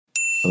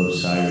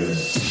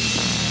Osiris.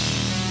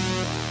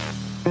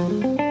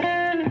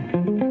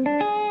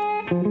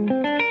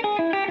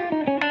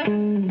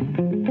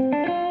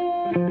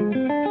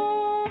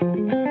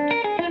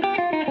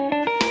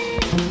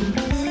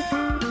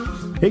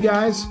 Hey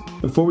guys,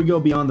 before we go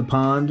beyond the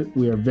pond,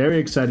 we are very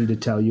excited to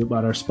tell you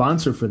about our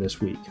sponsor for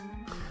this week.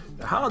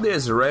 The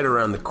holidays are right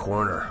around the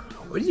corner.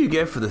 What do you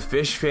get for the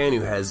fish fan who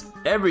has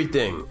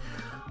everything?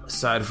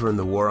 Aside from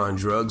the war on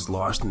drugs,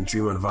 Lost in the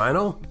Dream on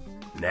vinyl?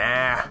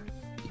 Nah,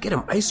 you get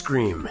him ice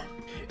cream.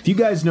 If you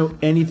guys know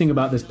anything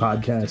about this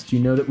podcast, you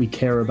know that we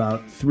care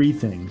about three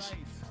things: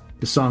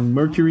 the song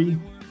Mercury,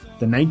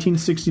 the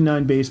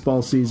 1969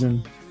 baseball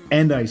season,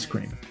 and ice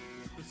cream.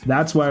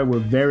 That's why we're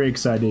very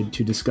excited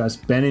to discuss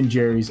Ben &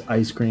 Jerry's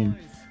ice cream.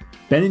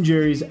 Ben &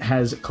 Jerry's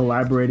has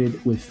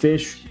collaborated with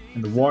Fish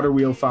and the Water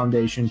Wheel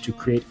Foundation to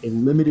create a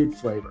limited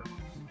flavor.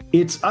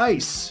 It's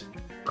ice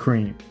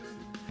cream.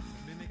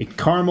 A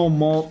caramel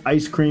malt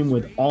ice cream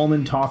with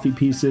almond toffee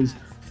pieces,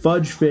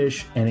 fudge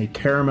fish, and a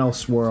caramel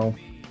swirl.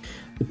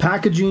 The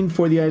packaging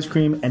for the ice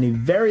cream and a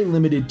very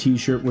limited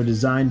t-shirt were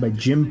designed by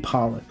Jim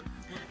Pollock.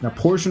 And a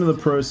portion of the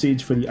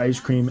proceeds for the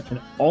ice cream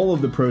and all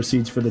of the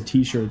proceeds for the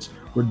t-shirts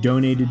were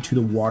donated to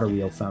the Water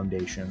Wheel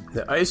Foundation.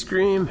 The ice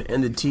cream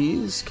and the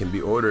teas can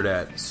be ordered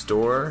at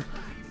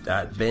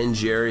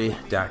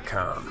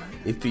store.benjerry.com.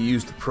 If you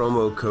use the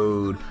promo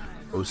code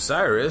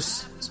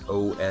OSIRIS, it's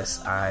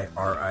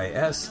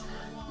OSIRIS,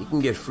 you can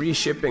get free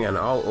shipping on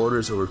all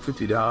orders over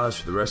 $50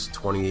 for the rest of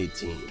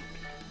 2018.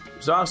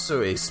 There's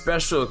also a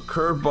special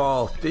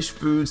curveball fish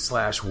food /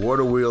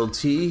 water wheel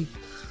tea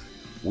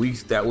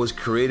that was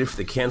created for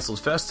the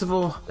canceled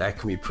festival that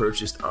can be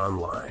purchased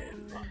online.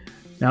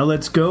 Now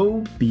let's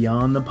go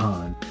beyond the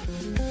pond.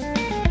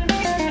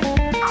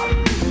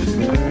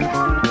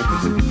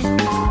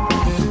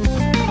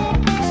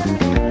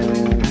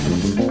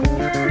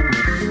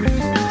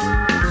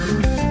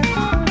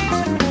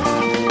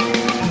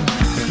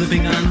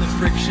 Slipping on the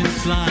friction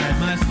slide,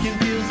 my skin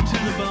feels to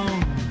the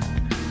bone.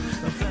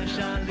 The flesh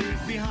I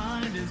leave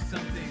behind is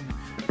something.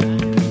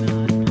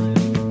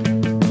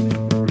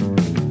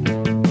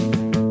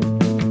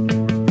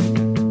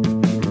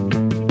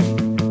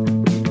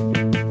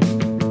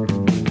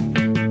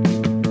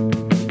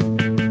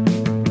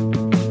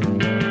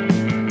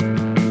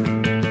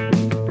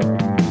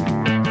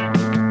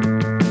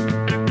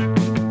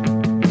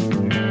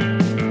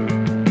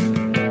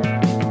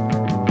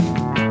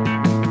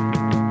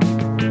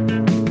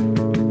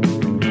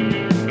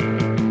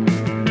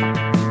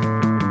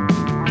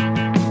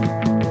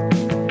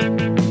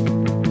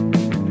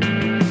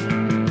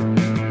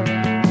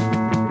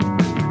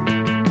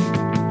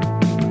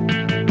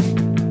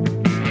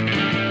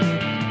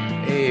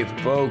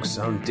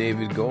 I'm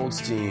David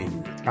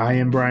Goldstein. I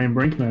am Brian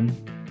Brinkman.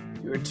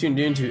 You are tuned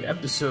into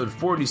episode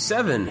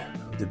 47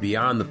 of the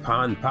Beyond the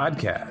Pond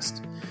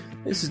podcast.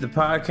 This is the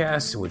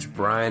podcast in which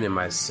Brian and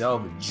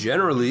myself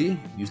generally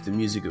use the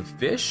music of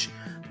Fish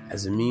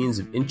as a means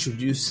of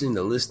introducing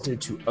the listener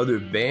to other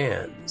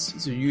bands.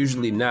 These are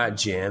usually not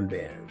jam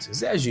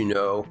bands, as you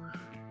know,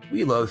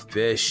 we love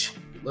Fish.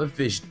 We love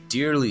Fish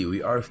dearly.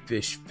 We are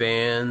Fish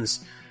fans.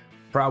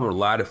 The problem with a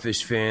lot of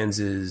Fish fans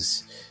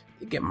is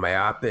they get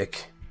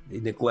myopic. They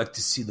neglect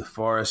to see the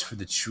forest for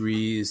the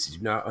trees. They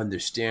do not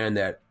understand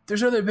that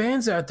there's other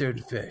bands out there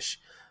to Fish.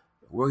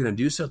 We're going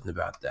to do something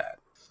about that.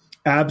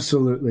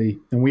 Absolutely.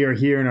 And we are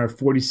here in our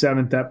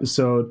 47th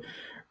episode,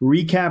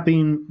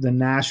 recapping the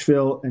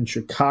Nashville and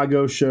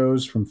Chicago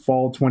shows from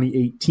fall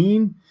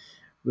 2018,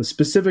 with a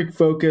specific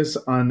focus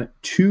on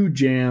two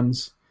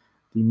jams,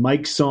 the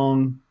Mike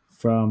song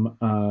from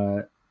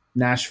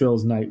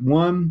Nashville's Night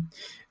 1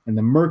 and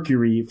the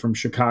Mercury from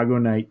Chicago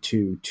Night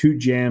 2, two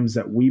jams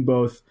that we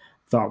both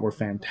thought were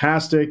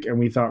fantastic and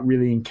we thought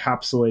really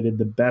encapsulated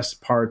the best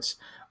parts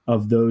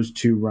of those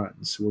two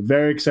runs. We're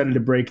very excited to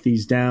break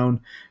these down,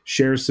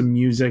 share some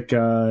music.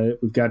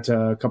 We've got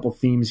a couple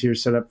themes here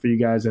set up for you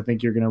guys I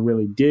think you're going to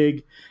really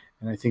dig,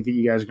 and I think that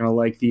you guys are going to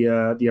like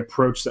the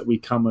approach that we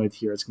come with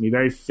here. It's going to be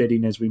very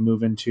fitting as we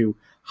move into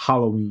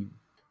Halloween.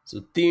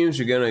 So themes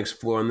we're going to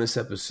explore in this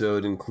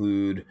episode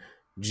include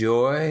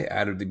joy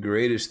out of the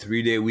greatest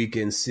 3-day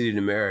weekend city in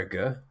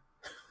America,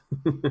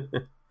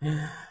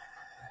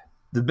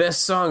 the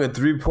best song at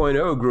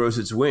 3.0 grows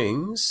its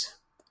wings,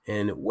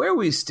 and where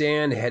we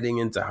stand heading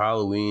into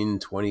Halloween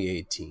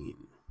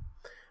 2018.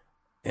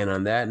 And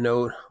on that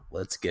note,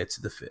 let's get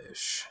to the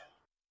Fish.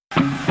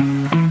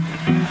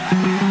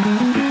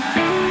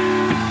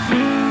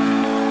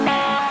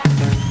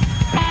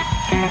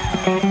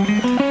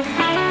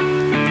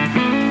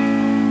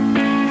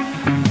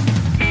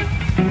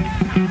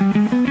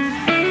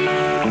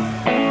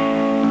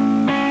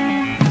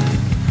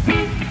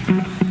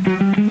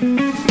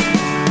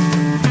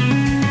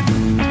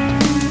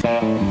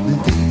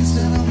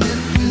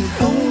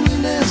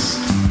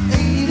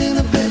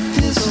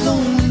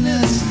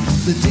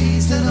 The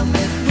days that I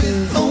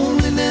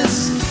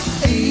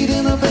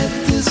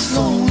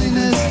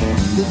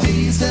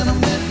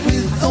met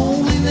with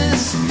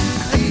loneliness,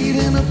 ate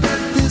in a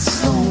bed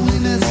this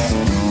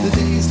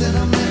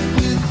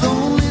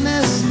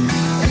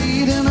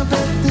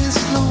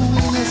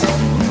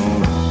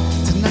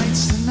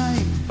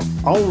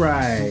All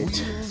right.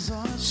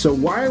 So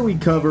why are we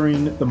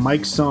covering the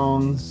Mike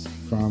song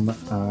from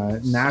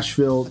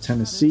Nashville,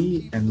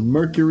 Tennessee, and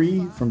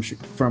Mercury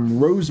from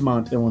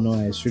Rosemont,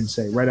 Illinois, I should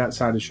say, right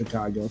outside of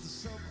Chicago?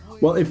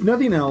 Well, if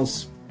nothing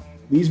else,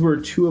 these were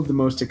two of the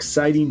most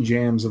exciting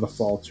jams of the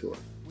fall tour.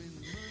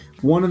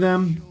 One of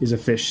them is a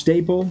Phish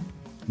staple,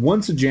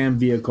 once a jam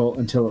vehicle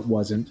until it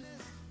wasn't,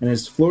 and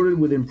has flirted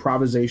with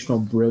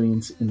improvisational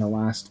brilliance in the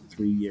last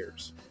 3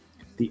 years.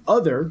 The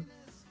other,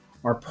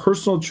 our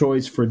personal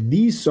choice for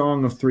the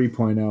song of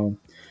 3.0,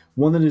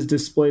 one that has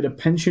displayed a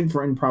penchant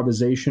for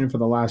improvisation for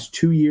the last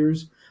 2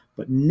 years,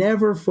 but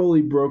never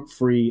fully broke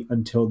free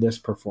until this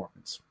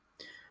performance.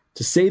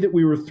 To say that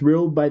we were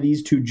thrilled by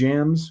these two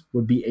jams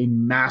would be a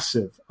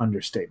massive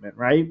understatement,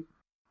 right?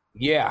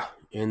 Yeah,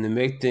 and to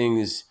make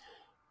things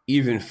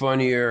even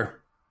funnier,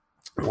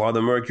 while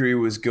the Mercury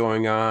was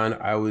going on,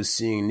 I was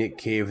seeing Nick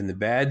Cave and the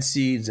Bad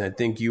Seeds, and I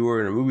think you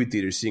were in a movie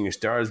theater seeing A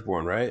Star Is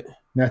Born, right?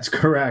 That's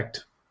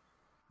correct.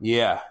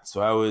 Yeah,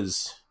 so I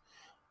was,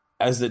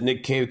 as the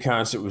Nick Cave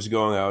concert was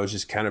going, I was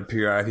just kind of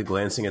periodically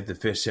glancing at the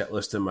Phish set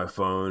list on my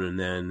phone and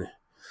then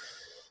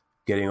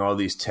getting all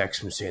these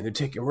texts from saying, they're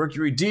taking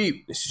Mercury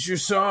deep. This is your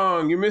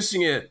song. You're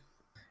missing it.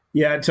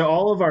 Yeah, to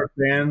all of our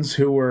fans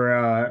who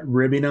were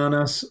ribbing on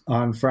us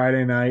on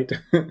Friday night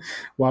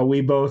while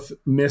we both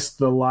missed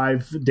the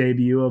live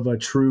debut of a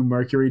true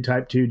Mercury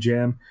Type 2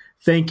 jam,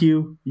 thank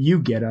you.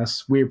 You get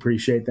us. We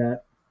appreciate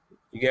that.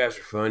 You guys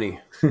are funny.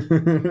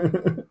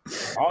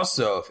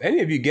 Also, if any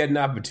of you get an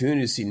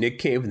opportunity to see Nick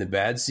Cave and the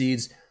Bad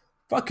Seeds,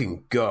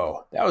 fucking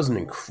go. That was an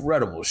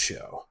incredible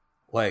show.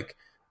 Like,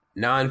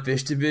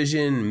 non-Phish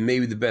division,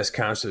 maybe the best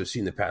concert I've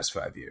seen in the past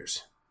 5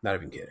 years. Not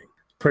even kidding.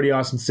 Pretty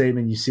awesome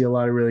statement. You see a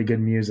lot of really good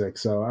music.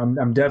 So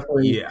I'm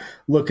definitely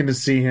looking to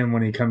see him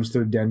when he comes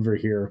through Denver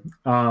here.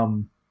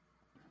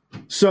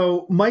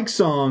 So Mike's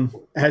song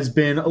has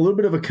been a little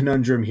bit of a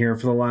conundrum here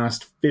for the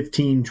last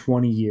 15,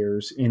 20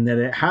 years in that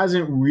it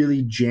hasn't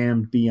really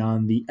jammed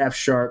beyond the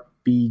F-sharp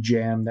B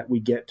jam that we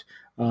get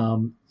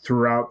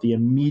throughout the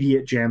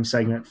immediate jam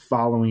segment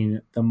following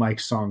the Mike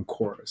song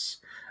chorus.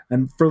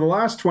 And for the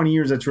last 20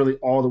 years, that's really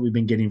all that we've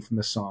been getting from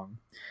the song.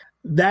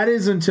 That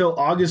is until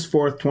August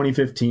 4th,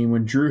 2015,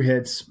 when Drew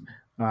Hitz,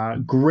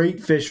 great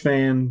Phish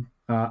fan,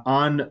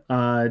 on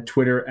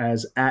Twitter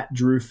as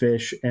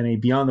 @DrewFish, and a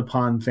Beyond the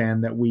Pond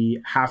fan that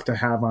we have to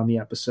have on the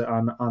episode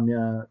on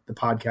the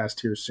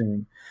podcast here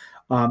soon.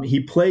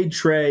 He played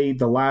Trey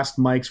the last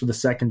mics with a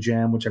second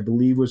jam, which I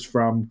believe was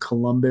from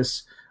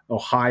Columbus,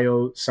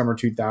 Ohio, summer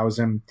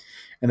 2000,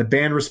 and the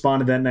band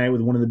responded that night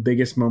with one of the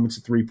biggest moments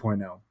of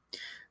 3.0.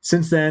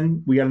 Since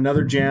then, we got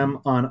another jam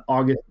on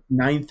August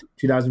 9th,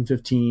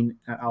 2015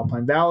 at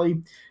Alpine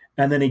Valley,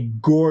 and then a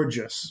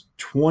gorgeous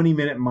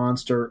 20-minute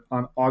monster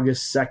on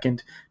August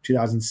 2nd,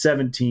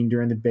 2017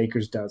 during the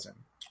Baker's Dozen.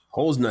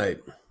 Holes Night.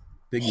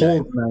 Big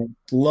Holes Night.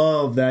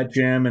 Love that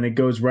jam, and it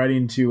goes right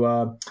into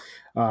Oh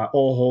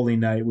Holy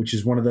Night, which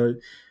is one of the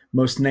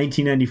most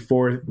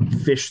 1994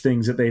 Phish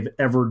things that they've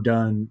ever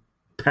done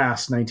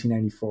past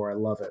 1994. I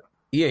love it.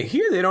 Yeah,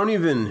 here they don't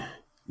even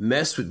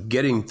mess with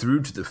getting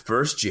through to the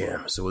first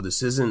jam. So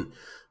this isn't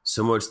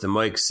so much the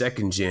Mike's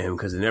second jam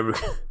because they never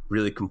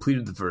really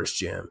completed the first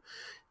jam.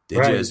 They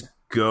just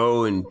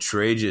go and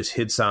Trey just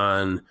hits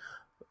on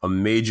a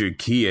major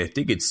key. I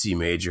think it's C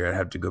major. I'd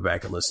have to go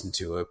back and listen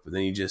to it. But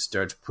then he just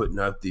starts putting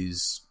up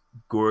these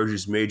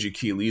gorgeous major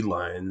key lead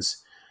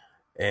lines.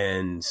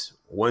 And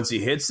once he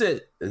hits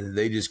it,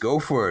 they just go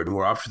for it. And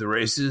we're off to the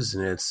races.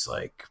 And it's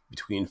like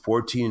between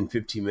 14 and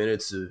 15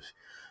 minutes of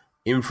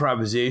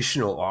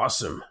improvisational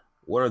awesome.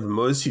 One of the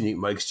most unique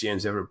Mike's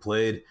jams ever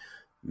played,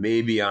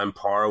 maybe on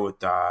par with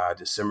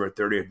December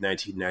 30th,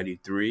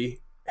 1993.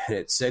 And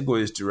it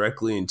segues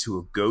directly into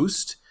a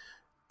Ghost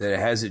that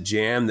has a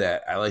jam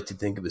that I like to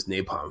think of as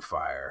Napalm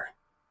Fire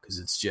because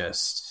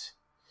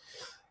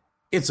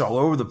it's all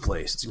over the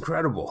place. It's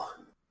incredible.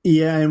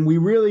 Yeah, and we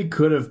really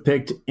could have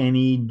picked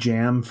any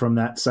jam from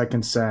that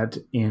second set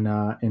in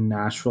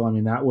Nashville. I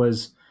mean, that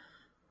was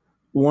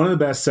one of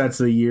the best sets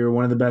of the year,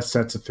 one of the best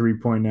sets of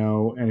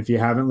 3.0. And if you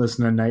haven't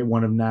listened to night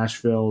one of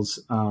Nashville's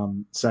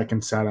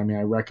second set, I mean,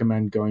 I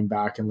recommend going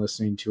back and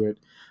listening to it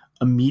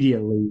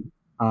immediately.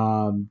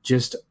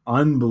 Just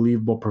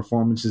unbelievable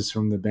performances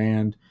from the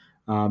band.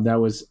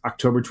 That was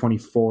October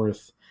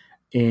 24th,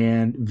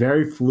 and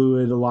very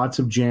fluid, lots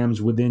of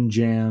jams within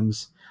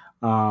jams.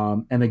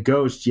 And the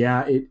Ghost,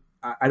 I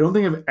don't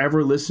think I've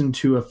ever listened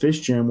to a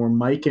Phish jam where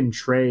Mike and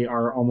Trey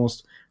are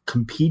almost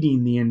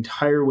competing the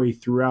entire way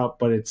throughout,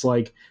 but it's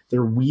like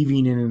they're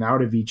weaving in and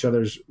out of each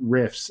other's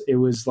riffs. It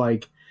was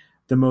like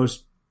the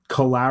most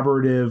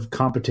collaborative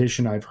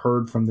competition I've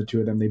heard from the two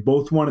of them. They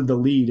both wanted the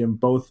lead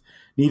and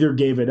neither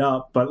gave it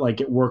up, but like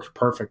it worked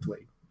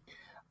perfectly.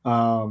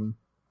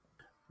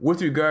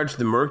 With regard to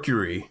the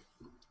Mercury,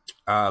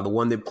 the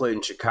one they played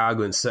in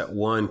Chicago in set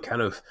one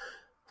kind of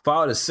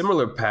followed a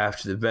similar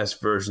path to the best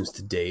versions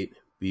to date.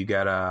 But you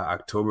got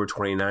October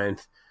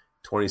 29th,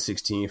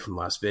 2016 from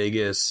Las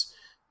Vegas,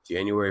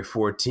 January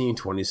 14,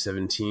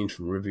 2017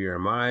 from Riviera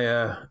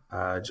Maya,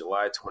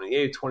 July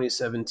 28,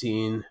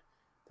 2017.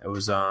 That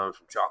was from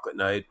Chocolate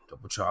Night,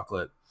 Double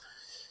Chocolate.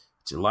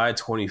 July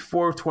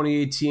 24th,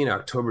 2018,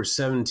 October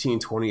 17,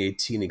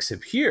 2018.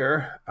 Except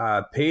here,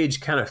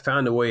 Page kind of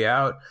found a way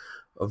out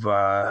of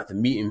the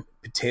meat and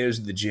potatoes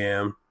of the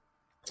jam,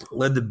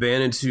 led the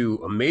band into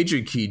a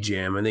major key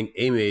jam, I think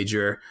A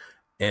major,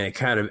 and it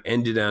kind of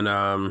ended on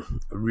a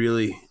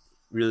really,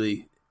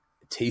 really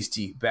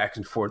tasty back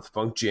and forth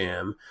funk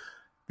jam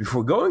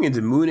before going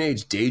into Moon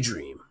Age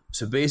Daydream.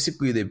 So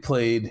basically they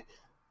played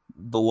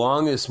the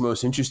longest,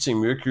 most interesting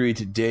Mercury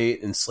to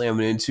date and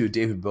slamming into a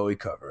David Bowie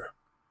cover.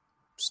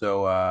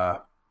 So,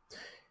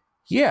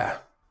 yeah,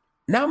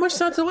 not much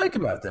not to like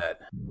about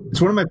that.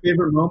 It's one of my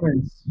favorite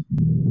moments.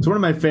 It's one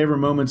of my favorite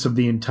moments of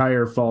the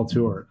entire fall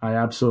tour. I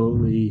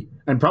absolutely,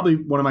 and probably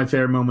one of my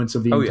favorite moments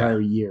of the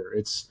entire year.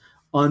 It's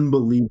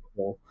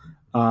unbelievable.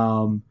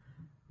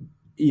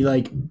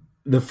 Like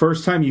the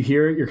first time you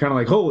hear it, you're kind of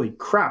like, holy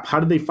crap, how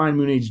did they find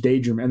Moon Age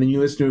Daydream? And then you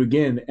listen to it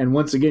again, and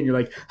once again, you're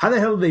like, how the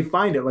hell did they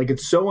find it? Like,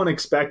 it's so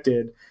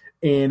unexpected,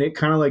 and it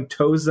kind of like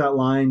toes that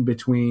line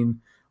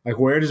between like,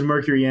 where does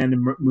Mercury end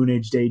and Moon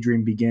Age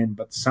Daydream begin?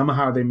 But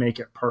somehow they make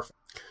it perfect.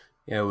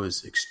 Yeah, it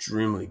was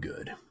extremely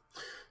good.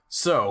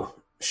 So,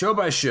 show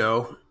by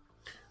show,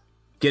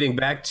 getting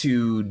back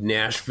to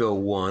Nashville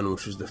 1,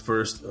 which was the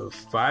first of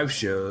 5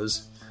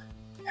 shows,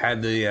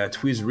 had the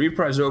Tweezer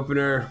Reprise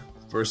opener,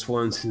 first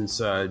one since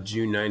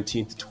June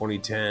 19th,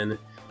 2010.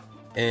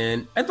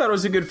 And I thought it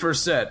was a good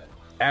first set.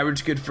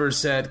 Average good first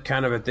set.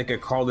 Kind of, I think I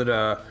called it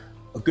a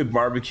good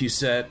barbecue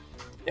set.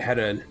 It had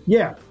a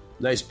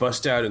nice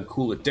bust out and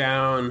cool it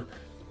down.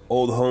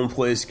 Old Home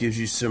Place gives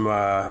you some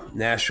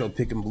Nashville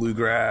pick and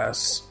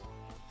bluegrass.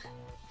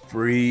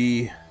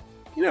 Free,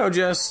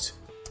 just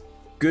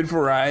good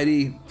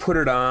variety. Put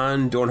it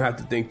on. Don't have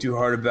to think too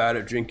hard about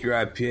it. Drink your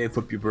IPA,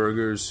 flip your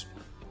burgers.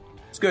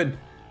 It's good.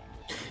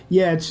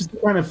 Yeah, it's just the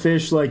kind of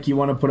fish like you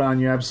want to put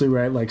on. You're absolutely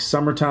right. Like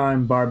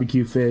summertime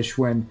barbecue fish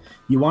when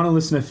you want to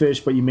listen to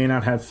Fish, but you may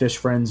not have Fish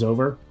friends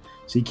over.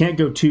 So you can't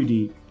go too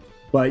deep.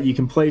 But you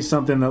can play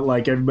something that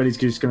like everybody's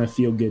just going to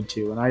feel good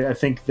to. And I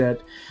think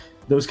that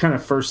those kind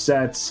of first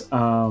sets,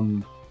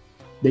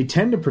 they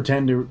tend to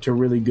pretend to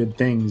really good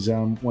things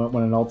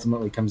when it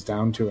ultimately comes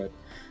down to it.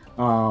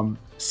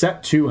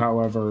 Set 2,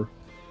 however,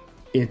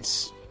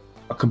 it's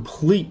a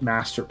complete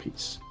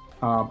masterpiece.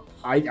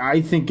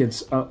 I think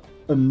it's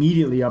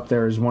immediately up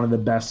there as one of the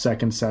best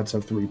second sets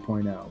of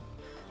 3.0.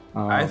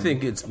 I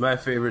think it's my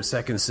favorite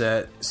second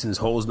set since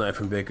Hole's Night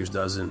from Baker's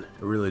Dozen.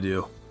 I really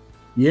do.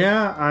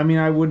 Yeah, I mean,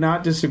 I would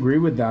not disagree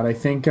with that. I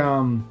think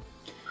I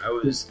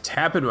was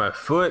tapping my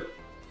foot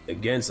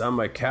on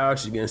my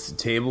couch against the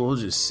table,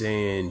 just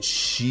saying,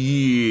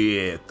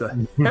 "Shit,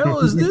 the hell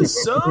is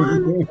this,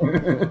 son?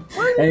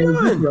 What are you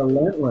doing?"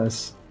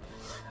 Relentless.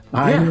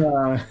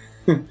 Yeah.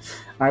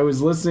 I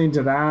was listening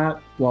to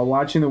that while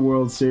watching the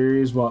World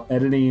Series, while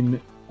editing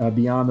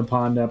Beyond the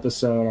Pond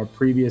episode, our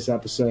previous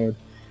episode.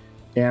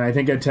 And I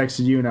think I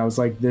texted you, and I was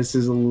like, "This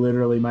is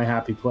literally my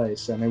happy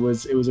place," and it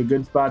was a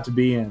good spot to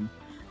be in.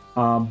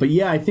 But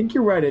yeah, I think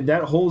you're right.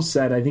 That whole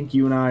set, I think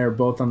you and I are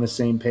both on the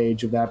same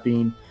page of that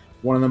being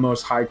one of the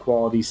most high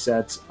quality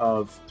sets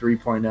of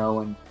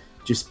 3.0 and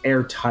just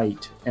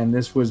airtight. And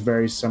this was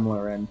very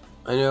similar. And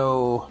I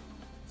know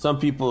some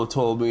people have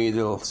told me,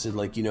 they'll say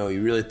like,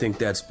 you really think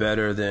that's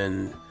better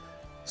than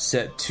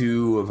set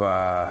 2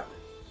 of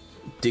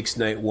Dick's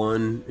Night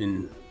 1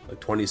 in like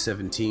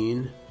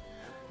 2017.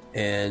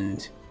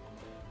 And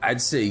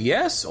I'd say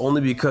yes,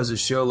 only because a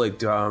show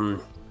like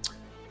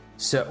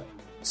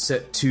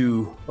set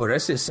 2. Oh, did I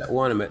say set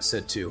 1? I meant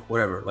set 2.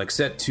 Whatever. Like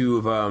set 2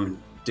 of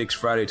Dick's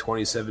Friday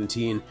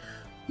 2017.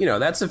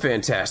 That's a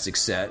fantastic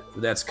set.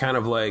 That's kind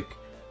of like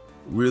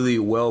really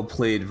well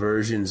played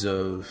versions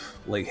of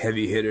like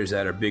heavy hitters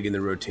that are big in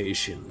the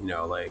rotation.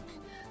 Like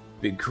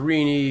Big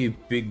Carini,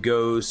 Big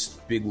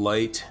Ghost, Big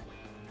Light.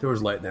 There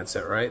was Light in that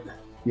set, right?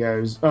 Yeah,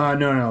 it was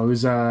no. It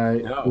was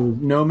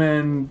No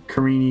Man,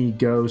 Carini,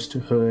 Ghost,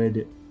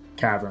 Hood,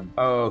 Cavern.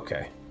 Oh,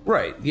 okay.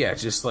 Right. Yeah,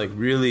 just like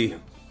really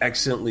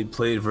excellently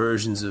played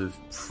versions of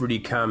pretty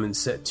common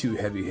set 2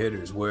 heavy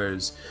hitters.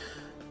 Whereas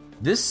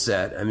this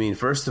set, I mean,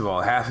 first of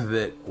all, half of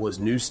it was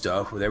new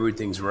stuff with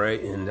Everything's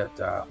Right and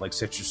like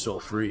Set Your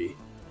Soul Free.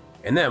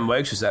 And then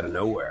Mike's was out of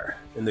nowhere.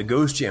 And the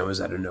Ghost Jam was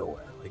out of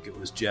nowhere. Like it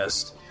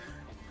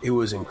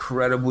was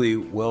incredibly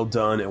well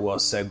done and well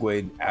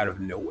segued out of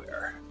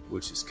nowhere,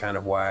 which is kind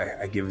of why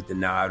I give it the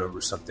nod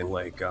over something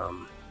like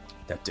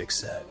that Dick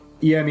set.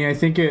 Yeah, I mean, I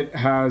think it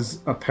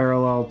has a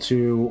parallel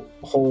to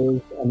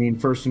Hole. I mean,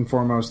 first and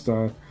foremost,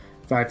 the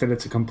fact that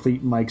it's a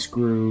complete Mike's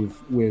Groove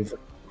with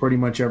pretty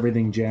much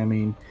everything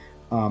jamming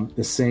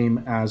the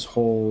same as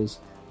Hole's.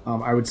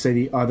 I would say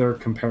the other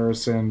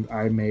comparison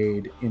I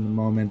made in the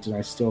moment, and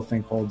I still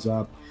think holds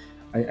up,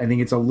 I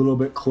think it's a little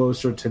bit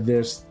closer to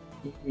this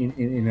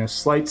in a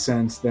slight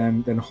sense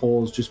than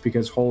Hole's, just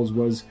because Hole's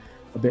was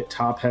a bit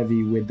top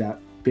heavy with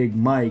that big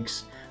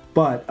Mike's.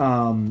 But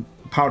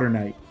Powder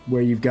Night,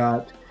 where you've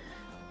got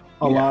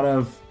a lot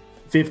of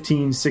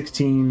 15,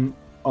 16,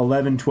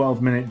 11,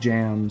 12 minute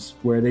jams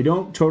where they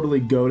don't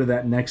totally go to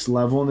that next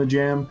level in the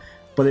jam,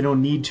 but they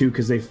don't need to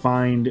because they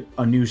find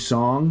a new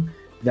song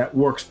that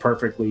works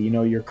perfectly. You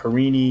know, your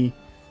Carini,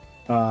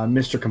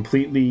 Mr.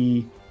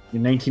 Completely,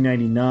 your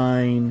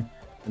 1999,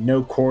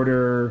 No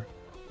Quarter,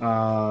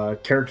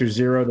 Character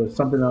Zero. There's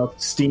something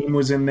else. Steam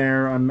was in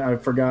there. I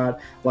forgot.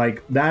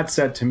 Like that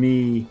set to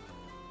me,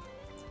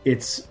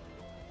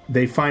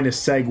 they find a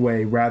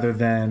segue rather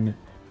than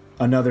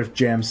another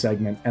jam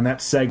segment, and that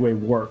segue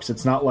works.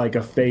 It's not like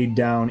a fade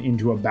down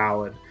into a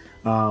ballad.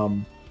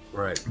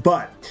 Right.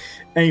 But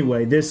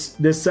anyway, this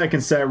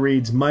second set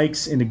reads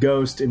Mike's into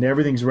Ghost, into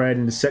Everything's Right,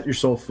 into Set Your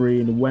Soul Free,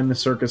 into When the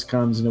Circus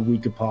Comes, into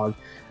Weekapaug.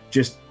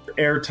 Just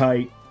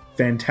airtight,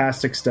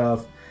 fantastic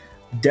stuff.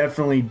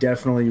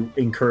 Definitely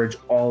encourage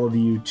all of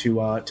you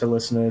to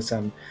listen to this.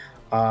 And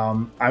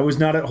I was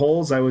not at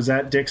Holes. I was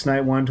at Dick's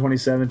Night 1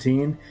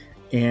 2017,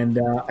 and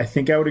I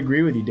think I would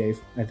agree with you, Dave.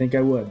 I think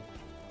I would.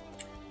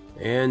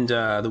 And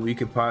the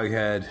Weekapaug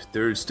had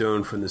Third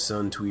Stone from the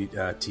Sun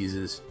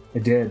teases.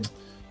 It did.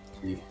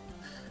 The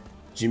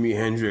Jimi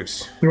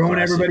Hendrix throwing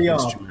everybody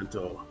off.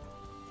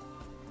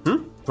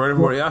 Throwing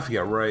everybody off.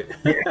 Yeah, right.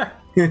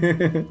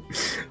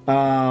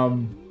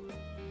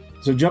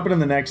 So jumping in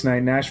the next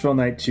night, Nashville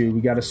Night 2,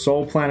 we got a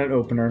Soul Planet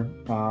opener.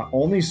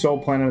 Only Soul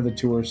Planet of the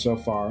tour so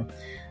far.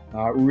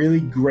 Really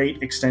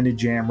great extended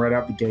jam right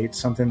out the gate.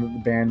 Something that the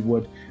band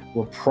will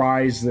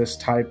prize this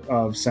type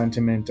of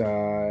sentiment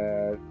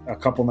a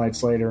couple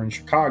nights later in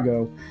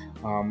Chicago.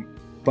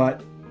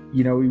 But,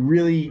 you know, it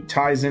really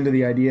ties into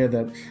the idea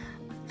that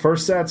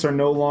first sets are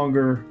no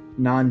longer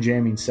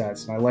non-jamming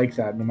sets. And I like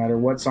that. No matter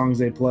what songs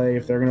they play,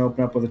 if they're going to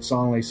open up with a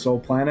song like Soul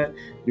Planet,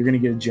 you're going to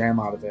get a jam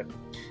out of it.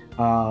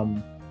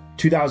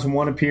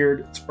 2001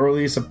 appeared, its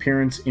earliest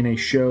appearance in a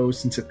show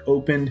since it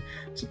opened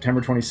September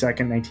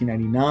 22nd,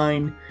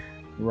 1999,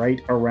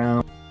 right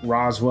around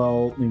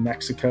Roswell, New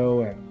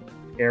Mexico, and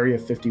Area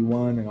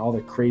 51 and all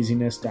the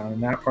craziness down in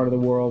that part of the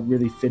world.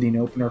 Really fitting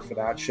opener for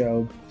that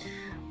show.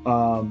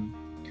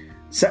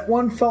 Set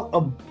 1 fell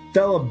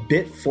a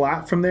bit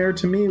flat from there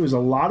to me. It was a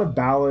lot of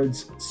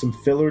ballads, some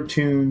filler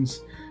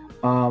tunes.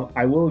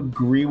 I will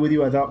agree with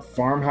you. I thought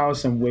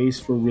Farmhouse and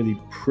Waste were really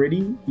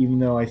pretty, even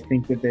though I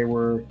think that they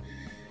were...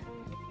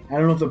 I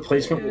don't know if the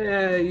placement...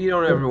 Yeah, you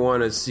don't ever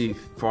want to see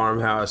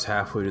Farmhouse,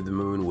 Halfway to the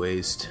Moon,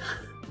 Waste.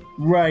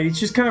 Right. It's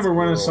just kind of a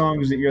run of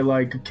songs that you're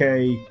like,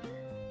 okay,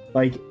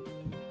 like...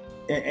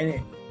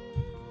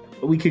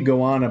 we could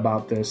go on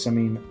about this. I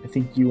mean, I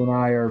think you and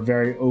I are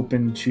very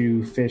open to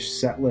Phish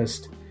set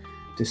list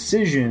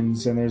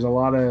decisions, and there's a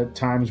lot of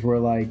times where,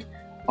 like,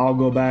 I'll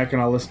go back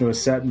and I'll listen to a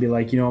set and be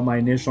like, you know, my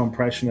initial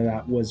impression of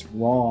that was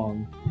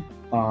wrong,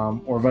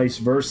 or vice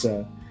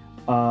versa.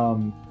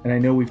 And I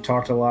know we've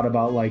talked a lot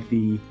about, like,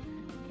 the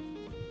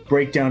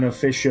breakdown of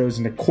Phish shows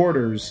into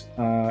quarters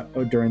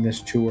during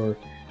this tour.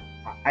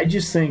 I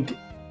just think,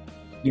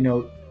 you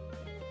know,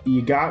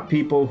 you got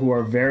people who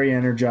are very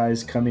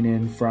energized coming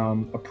in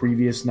from a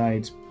previous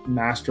night's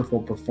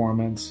masterful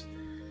performance.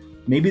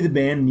 Maybe the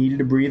band needed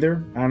a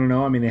breather. I don't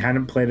know. I mean, they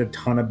hadn't played a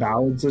ton of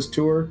ballads this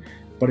tour,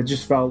 but it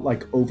just felt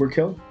like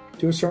overkill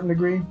to a certain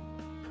degree.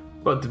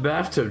 But the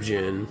Bathtub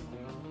Gin,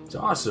 it's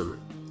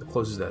awesome. It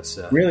closes that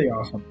set. Really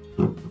awesome.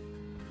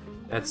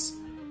 That's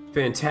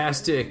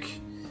fantastic.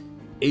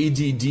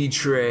 ADD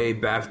tray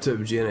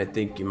Bathtub Gin. I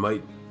think you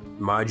might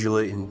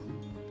modulate and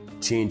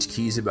change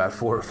keys about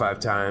 4 or 5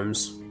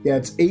 times. Yeah,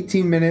 it's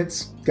 18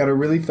 minutes. Got a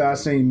really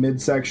fascinating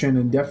midsection,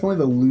 and definitely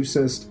the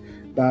loosest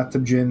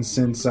Bathtub Gin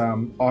since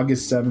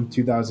August 7th,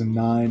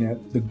 2009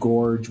 at The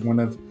Gorge, one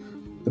of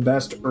the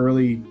best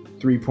early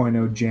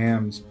 3.0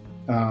 jams.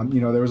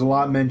 You know, there was a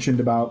lot mentioned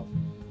about,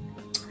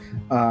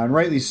 and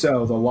rightly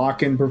so, the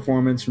lock-in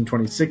performance from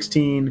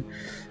 2016,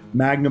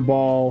 Magna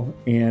Ball,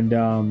 and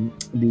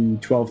the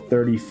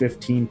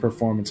 12:30:15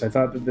 performance. I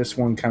thought that this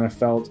one kind of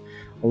felt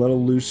a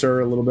little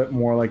looser, a little bit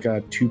more like a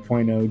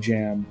 2.0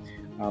 jam.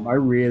 I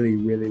really,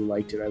 really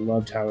liked it. I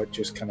loved how it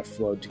just kind of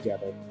flowed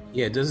together.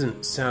 Yeah, it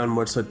doesn't sound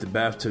much like the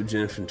Bathtub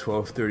Gin from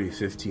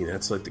 12:30:15.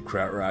 That's like the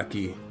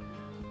Krautrocky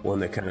one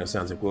that kind of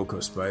sounds like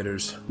Wilco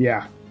Spiders.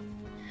 Yeah.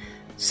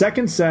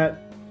 Second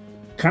set,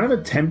 kind of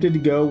attempted to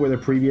go where the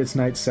previous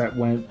night's set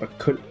went, but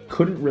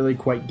couldn't really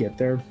quite get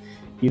there,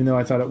 even though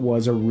I thought it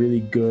was a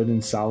really good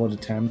and solid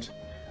attempt.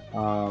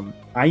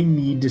 I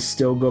need to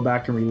still go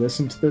back and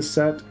re-listen to this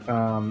set.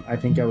 I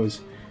think I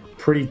was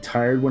pretty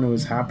tired when it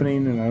was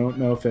happening, and I don't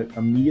know if it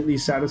immediately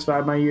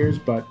satisfied my ears,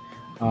 but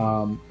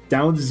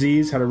Down with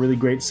Disease had a really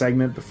great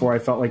segment before I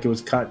felt like it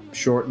was cut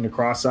short into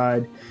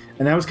Cross-Eyed,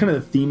 and that was kind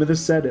of the theme of the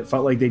set. It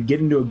felt like they'd get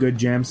into a good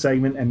jam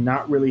segment and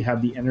not really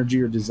have the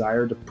energy or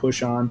desire to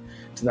push on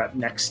to that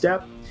next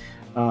step,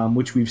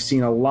 which we've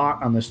seen a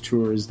lot on this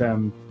tour, is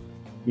them,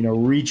 you know,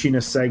 reaching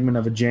a segment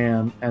of a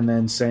jam and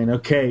then saying,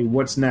 okay,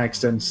 what's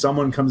next? And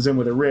someone comes in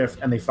with a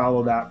riff and they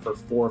follow that for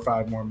 4 or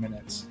 5 more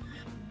minutes.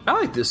 I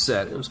like this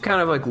set. It was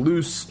kind of like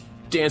loose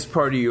Dance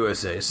Party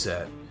USA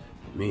set.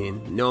 I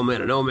mean, No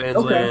Man in No Man's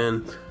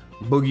Land,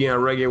 Boogie on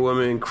Reggae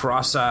Woman,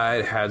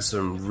 Cross-Eyed had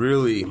some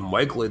really...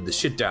 Mike laid the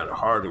shit down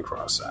hard in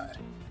Cross-Eyed.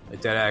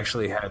 Like, that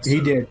actually had some He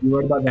did. You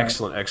wrote about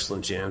that.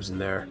 excellent jams in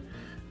there.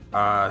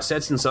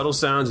 Sets and Subtle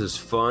Sounds is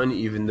fun,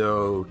 even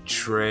though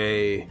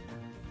Trey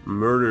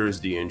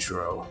murders the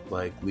intro,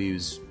 like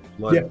leaves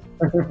blood,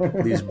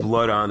 leaves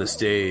blood on the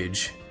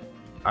stage.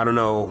 I don't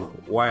know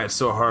why it's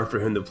so hard for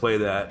him to play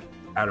that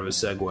out of a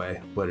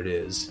segue, but it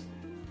is.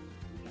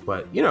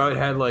 But, you know, it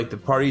had like the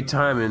Party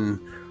Time and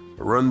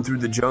Run Through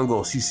the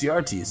Jungle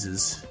CCR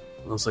teases.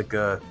 Almost like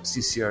a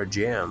CCR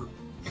jam.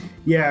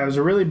 Yeah, it was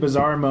a really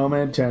bizarre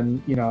moment,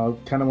 and, you know,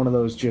 kind of one of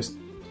those just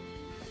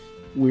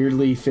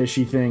weirdly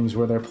fishy things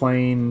where they're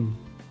playing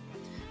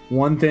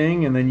one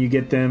thing and then you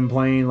get them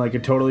playing like a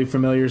totally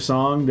familiar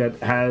song that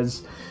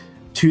has,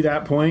 to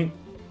that point,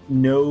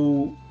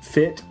 no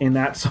fit in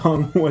that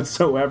song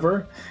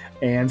whatsoever,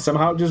 and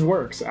somehow it just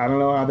works. I don't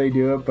know how they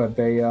do it, but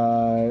they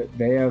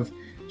have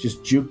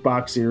just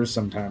jukebox ears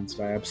sometimes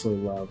that I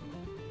absolutely love.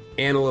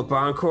 Antelope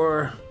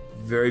Encore,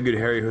 very good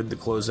Harry Hood to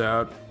close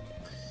out.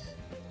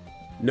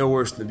 No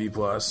worse than the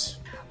B+.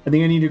 I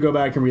think I need to go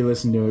back and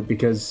re-listen to it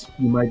because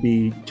you might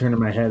be turning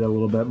my head a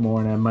little bit more,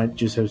 and I might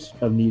just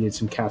have needed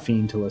some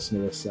caffeine to listen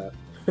to this set.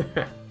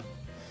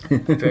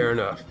 Fair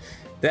enough.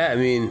 That, I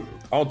mean,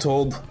 all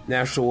told,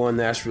 Nashville 1,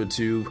 Nashville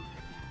 2,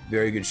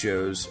 very good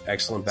shows.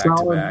 Excellent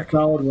back-to-back.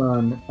 Solid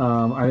run.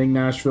 I think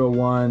Nashville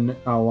 1,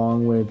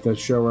 along with the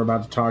show we're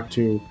about to talk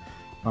to,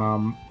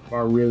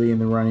 are really in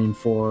the running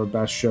for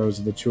best shows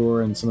of the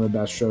tour and some of the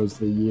best shows of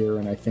the year.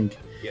 And I think,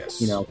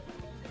 yes, you know,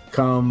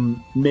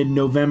 come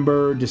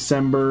mid-November,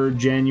 December,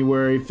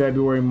 January,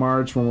 February,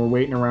 March, when we're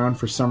waiting around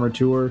for summer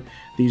tour,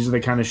 these are the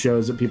kind of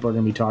shows that people are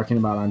going to be talking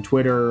about on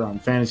Twitter, on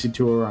Fantasy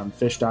Tour, on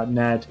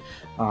Fish.net.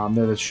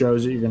 They're the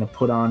shows that you're going to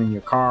put on in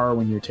your car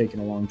when you're taking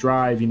a long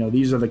drive. You know,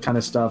 these are the kind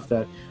of stuff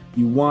that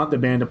you want the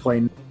band to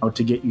play now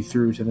to get you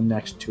through to the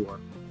next tour.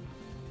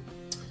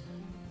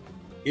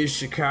 Is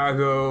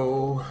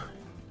Chicago,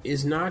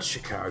 is not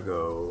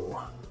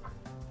Chicago.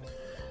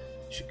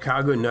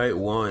 Chicago Night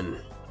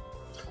 1.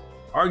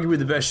 Arguably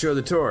the best show of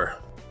the tour.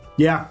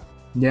 Yeah.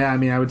 I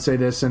mean, I would say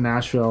this and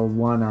Nashville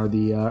 1 are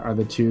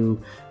the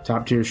two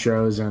top tier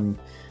shows, and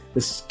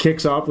this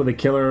kicks off with a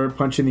killer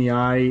punch in the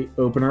eye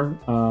opener.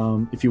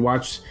 If you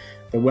watch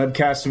the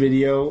webcast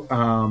video,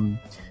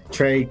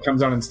 Trey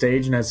comes out on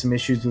stage and has some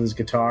issues with his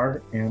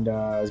guitar, and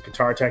his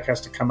guitar tech has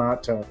to come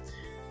out to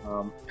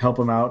help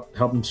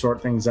him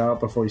sort things out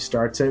before he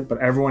starts it. But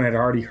everyone had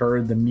already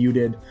heard the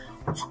muted.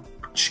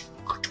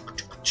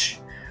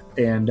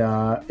 And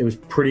it was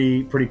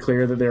pretty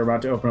clear that they were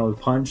about to open up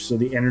with Punch, so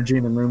the energy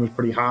in the room was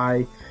pretty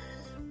high.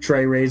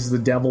 Trey raises the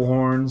devil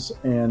horns,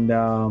 and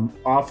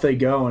off they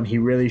go, and he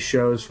really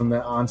shows from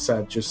the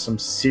onset just some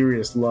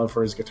serious love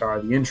for his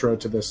guitar. The intro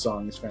to this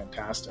song is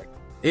fantastic.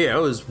 Yeah,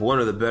 it was one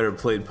of the better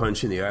played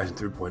Punch in the Eyes in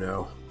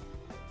 3.0.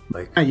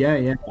 Like,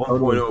 yeah.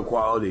 1.0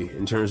 quality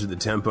in terms of the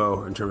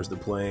tempo, in terms of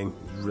the playing,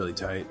 really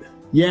tight.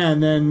 Yeah,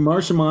 and then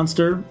Martian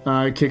Monster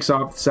kicks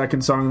off the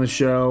second song of the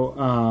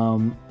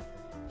show.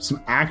 Some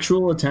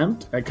actual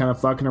attempt at kind of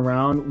fucking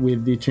around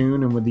with the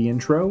tune and with the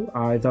intro.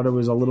 I thought it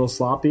was a little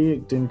sloppy.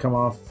 It didn't come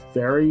off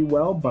very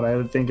well, but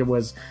I think it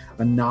was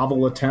a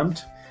novel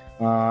attempt.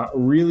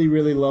 Really,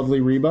 really lovely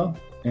Reba.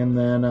 And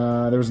then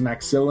there was an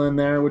Axilla in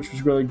there, which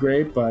was really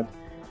great. But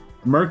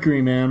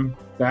Mercury, man,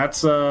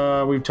 that's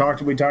we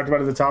talked about it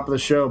at the top of the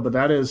show, but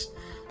that is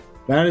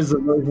the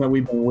version that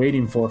we've been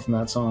waiting for from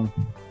that song.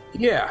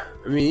 Yeah,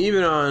 I mean,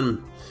 even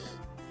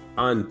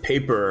on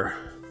paper,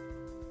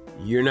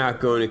 you're not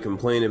going to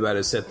complain about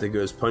a set that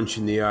goes Punch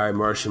in the Eye,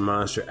 Martian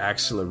Monster,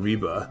 Axilla,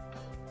 Reba,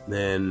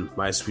 then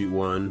My Sweet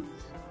One,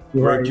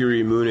 right.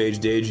 Mercury, Moon Age,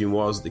 Daydream,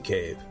 Walls of the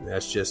Cave.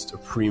 That's just a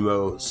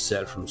primo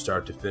set from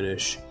start to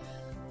finish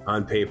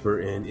on paper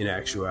and in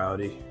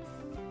actuality.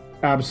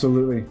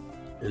 Absolutely.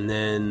 And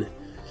then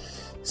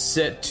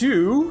set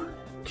 2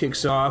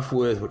 kicks off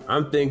with what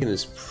I'm thinking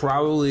is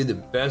probably the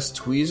best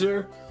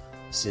tweezer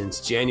since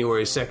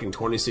January 2nd,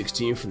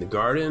 2016 from the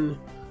Garden.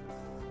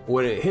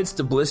 When it hits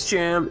the Bliss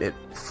Jam, it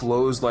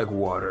flows like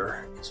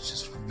water. It's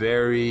just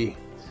very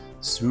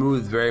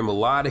smooth, very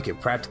melodic.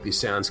 It practically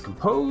sounds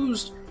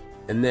composed.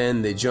 And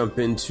then they jump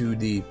into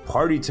the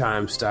Party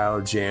Time style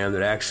jam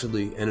that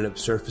actually ended up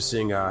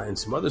surfacing in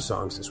some other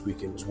songs this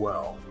weekend as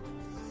well.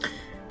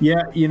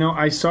 Yeah, you know,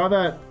 I saw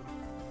that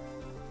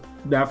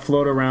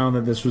float around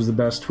that this was the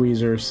best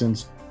tweezer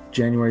since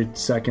January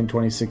 2nd,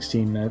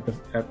 2016.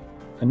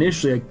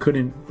 Initially, I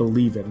couldn't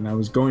believe it. And I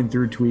was going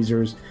through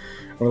tweezers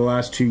over the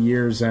last 2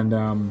 years, and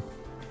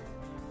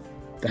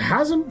there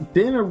hasn't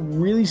been a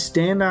really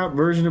standout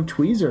version of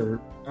tweezer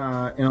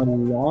in a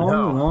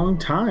long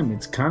time.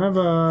 It's kind of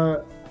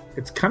a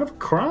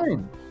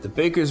crime. The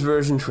Baker's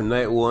version for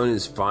Night 1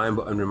 is fine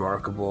but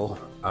unremarkable.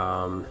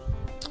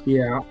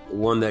 Yeah,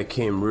 one that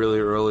came really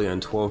early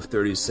on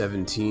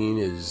 12/30/17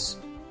 is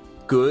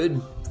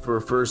good for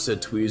a first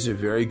set tweezer.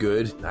 Very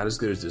good, not as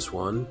good as this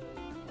one.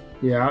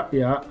 Yeah,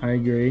 I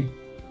agree.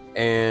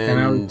 And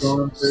I was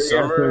going through,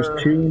 summer,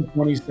 there's 2 in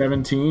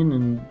 2017,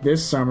 and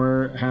this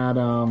summer had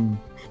Oh,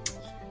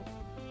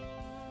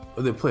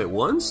 they play it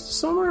once this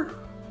summer?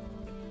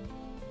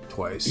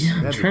 Twice.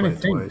 Yeah, I'm trying to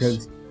think,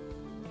 because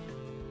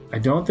I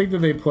don't think that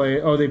they played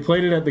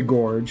it at the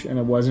Gorge, and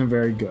it wasn't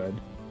very good.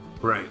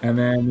 Right. And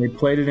then they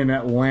played it in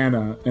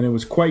Atlanta, and it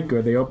was quite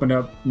good. They opened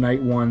up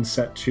night 1,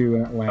 set 2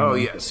 in Atlanta. Oh,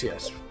 yes.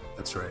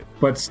 That's right.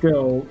 But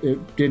still,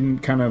 it didn't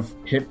kind of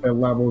hit the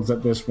levels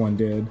that this one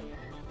did.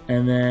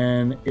 And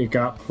then it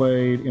got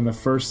played in the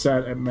first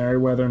set at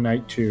Merriweather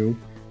night 2.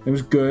 It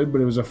was good,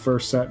 but it was a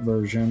first set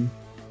version.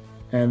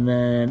 And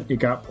then it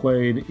got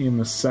played in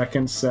the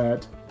second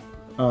set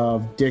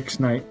of Dick's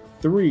night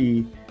 3,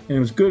 and it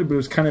was good, but it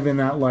was kind of in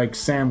that like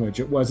sandwich.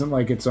 It wasn't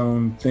like its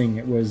own thing.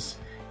 It was,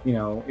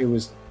 it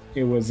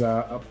was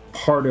a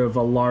part of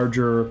a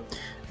larger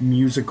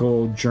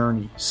musical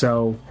journey.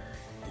 So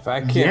if I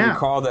can't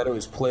recall that it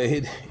was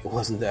played, it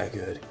wasn't that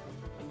good.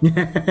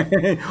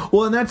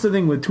 Well, and that's the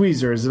thing with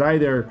Tweezer, is it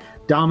either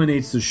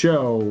dominates the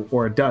show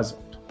or it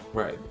doesn't.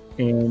 Right.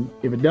 And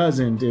if it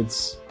doesn't,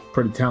 it's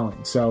pretty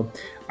telling. So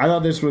I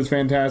thought this was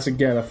fantastic.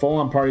 Yeah, the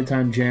full-on Party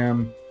Time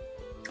jam.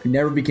 It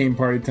never became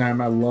Party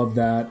Time. I love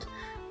that.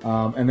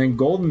 And then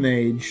Golden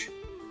Age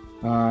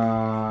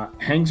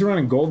hangs around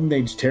in Golden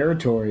Age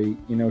territory.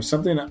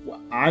 Something that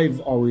I've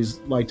always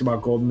liked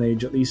about Golden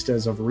Age, at least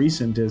as of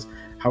recent, is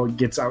how it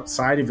gets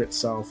outside of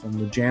itself and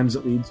the jams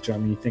it leads to. I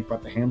mean, you think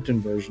about the Hampton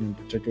version in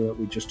particular that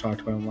we just talked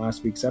about in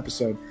last week's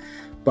episode.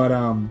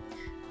 But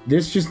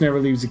this just never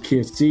leaves a key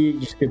of C.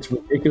 It just gets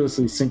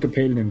ridiculously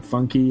syncopated and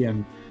funky,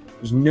 and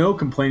there's no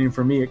complaining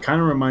from me. It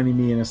kind of reminded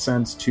me, in a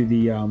sense, to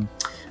the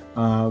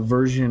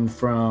version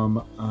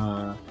from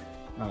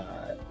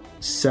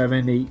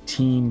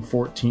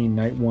 7/18/14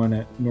 night 1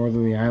 at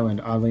Northerly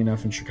Island, oddly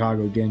enough, in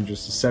Chicago. Again,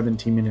 just a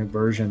 17-minute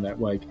version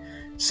that like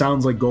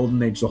sounds like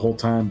Golden Age the whole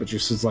time, but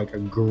just is like a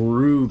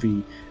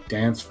groovy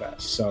dance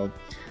fest. So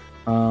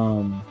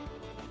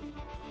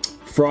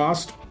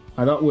Frost,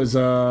 I thought, was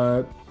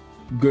a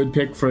good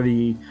pick for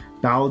the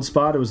ballad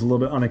spot. It was a little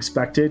bit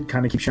unexpected,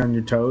 kind of keeps you on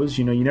your toes.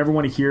 You never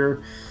want to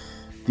hear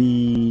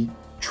the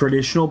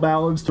traditional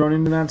ballads thrown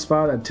into that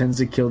spot. That tends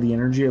to kill the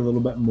energy a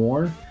little bit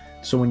more.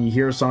 So when you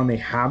hear a song they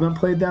haven't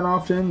played that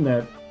often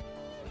that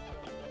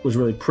was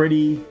really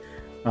pretty,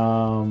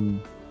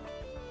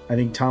 I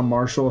think Tom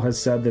Marshall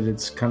has said that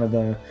it's kind of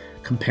the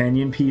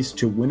companion piece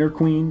to Winter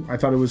Queen. I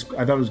thought it was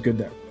good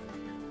there.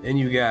 Then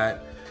you got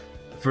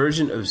a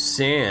version of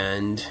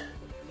Sand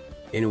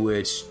in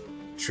which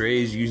Trey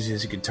uses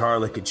his guitar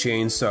like a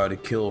chainsaw to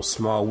kill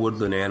small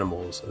woodland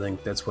animals. I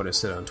think that's what I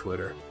said on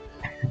Twitter.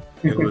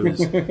 It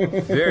was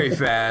very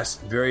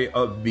fast, very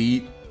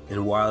upbeat,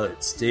 and while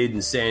it stayed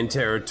in Sand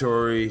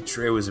territory,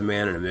 Trey was a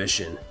man on a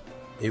mission.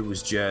 It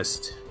was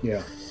just...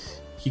 yeah.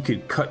 He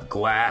could cut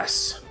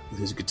glass with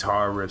his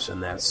guitar riffs on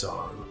that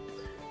song.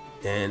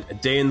 And A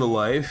Day in the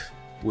Life,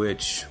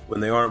 which,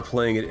 when they aren't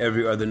playing it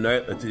every other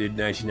night like they did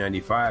in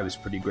 1995, is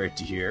pretty great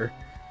to hear.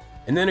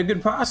 And then A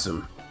Good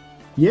Possum.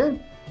 Yeah.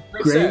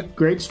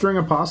 Great string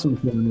of possums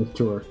on this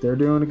tour. They're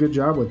doing a good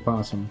job with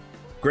Possum.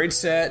 Great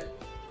set.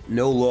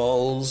 No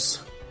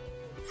lulls.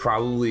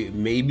 Probably,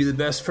 maybe the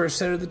best first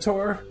set of the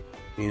tour.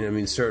 I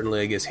mean,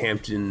 certainly, I guess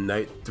Hampton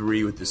Night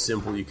 3 with the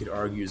Simple, you could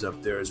argue, is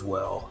up there as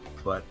well.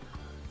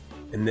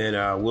 And then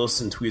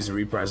Wilson Tweezer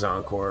Reprise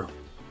Encore.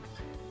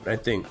 But I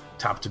think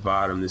top to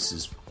bottom, this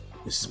is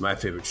my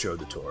favorite show of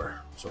the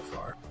tour so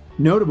far.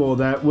 Notable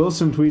that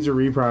Wilson Tweezer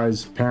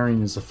Reprise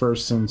pairing is the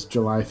first since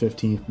July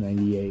 15th,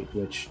 98,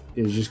 which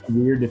is just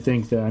weird to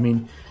think that. I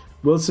mean,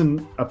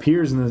 Wilson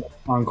appears in the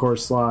encore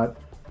slot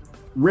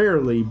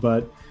rarely,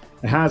 but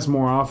it has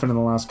more often in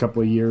the last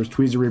couple of years.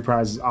 Tweezer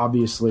Reprise is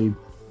obviously,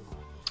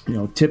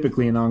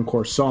 typically an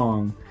encore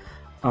song.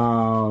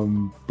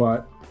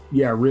 But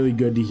yeah, really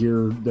good to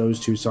hear those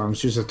two songs.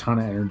 Just a ton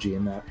of energy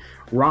in that.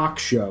 Rock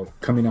show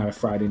coming out of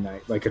Friday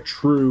night, like a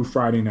true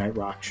Friday night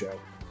rock show.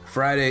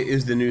 Friday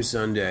is the new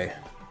Sunday,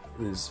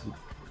 is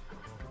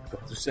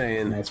what they're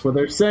saying. That's what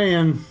they're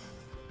saying.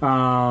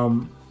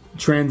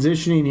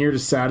 Transitioning here to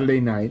Saturday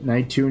night,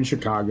 night 2 in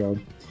Chicago.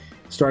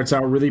 Starts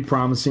out really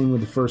promising with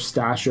the first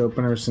Stash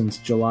opener since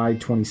July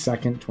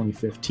 22nd,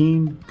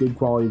 2015. Good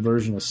quality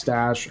version of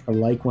Stash. I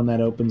like when that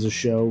opens a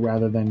show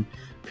rather than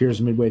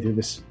appears midway through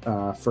this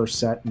first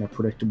set in a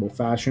predictable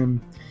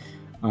fashion.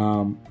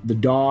 The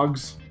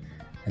Dogs,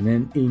 and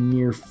then a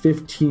near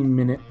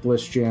 15-minute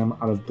Bliss Jam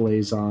out of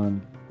Blaze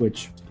On,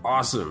 which...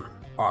 Awesome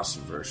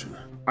version.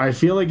 I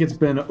feel like it's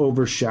been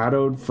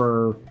overshadowed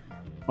for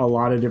a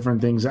lot of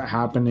different things that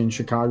happened in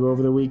Chicago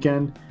over the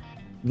weekend.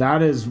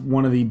 That is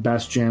one of the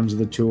best jams of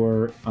the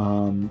tour.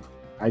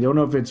 I don't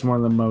know if it's one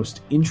of the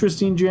most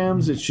interesting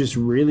jams. It's just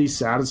really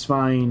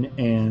satisfying,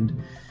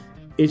 and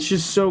it's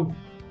just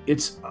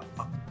it's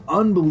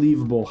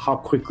unbelievable how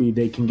quickly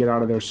they can get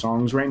out of their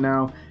songs right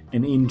now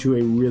and into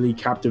a really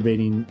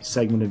captivating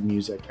segment of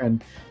music.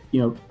 And,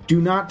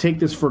 do not take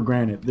this for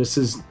granted. This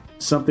is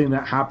something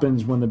that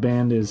happens when the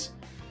band is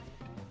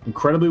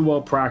incredibly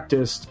well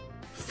practiced,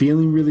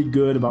 feeling really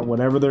good about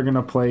whatever they're going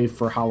to play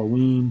for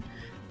Halloween.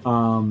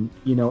 And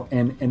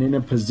in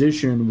a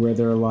position where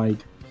they're like,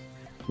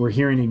 we're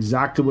hearing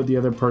exactly what the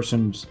other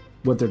person's,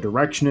 what their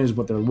direction is,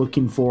 what they're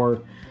looking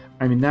for.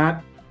 I mean,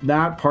 that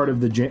part of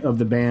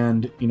the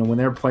band, when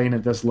they're playing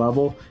at this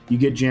level, you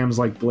get jams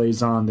like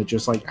Blaze On that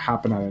just like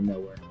happen out of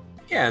nowhere.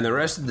 Yeah, and the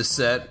rest of the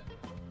set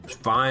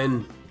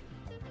fine,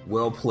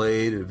 well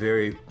played, a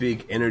very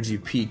big energy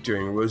peak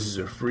during Roses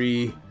Are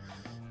Free.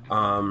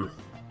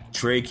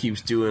 Trey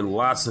keeps doing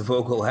lots of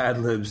vocal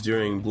ad-libs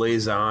during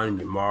Blaze On and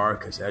Yamar,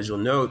 because as you'll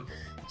note,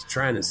 he's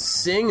trying to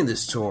sing in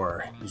this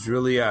tour. He's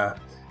really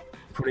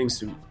putting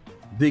some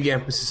big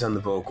emphasis on the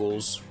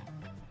vocals.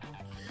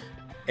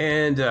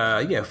 And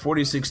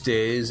 46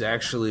 Days,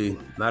 actually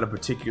not a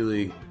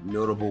particularly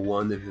notable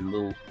one. They've been a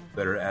little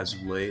better as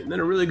of late. And then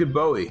a really good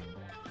Bowie.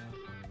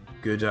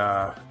 Good,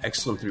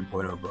 excellent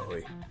 3.0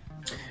 Bowie.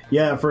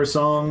 Yeah, for a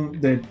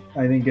song that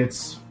I think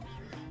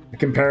I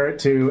compare it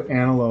to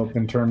Antelope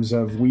in terms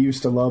of we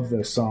used to love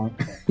this song.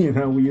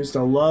 We used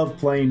to love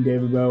playing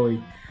David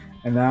Bowie,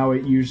 and now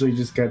it usually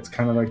just gets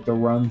kind of like the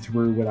run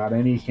through without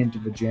any hint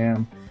of a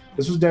jam.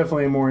 This was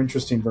definitely a more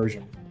interesting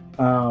version.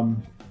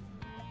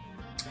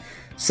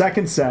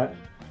 Second set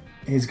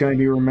is going to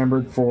be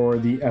remembered for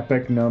the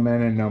epic No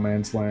Man in No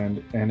Man's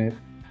Land, and it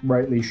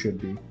rightly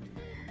should be.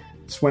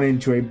 This went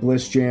into a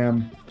bliss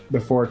jam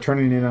before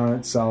turning in on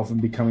itself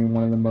and becoming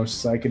one of the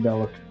most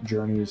psychedelic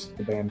journeys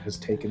the band has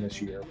taken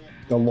this year.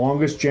 The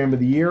longest jam of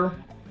the year,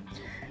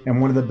 and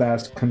one of the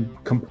best,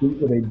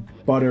 complete with a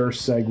butter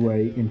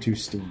segue into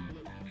Steam.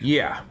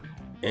 Yeah,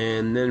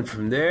 and then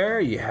from there,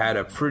 you had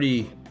a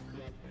pretty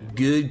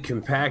good,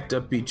 compact,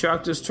 upbeat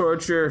Chalk Dust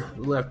Torture,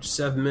 left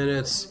 7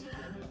 minutes.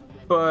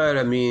 But,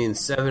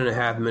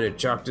 7.5 minute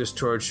Chalk Dust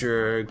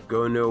Torture,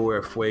 Go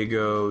Nowhere,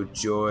 Fuego,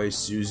 Joy,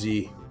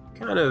 Susie,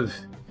 kind of...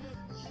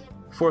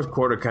 fourth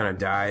quarter kind of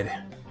died.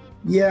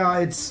 Yeah,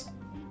 it's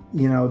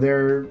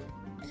their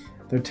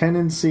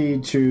tendency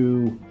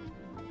to,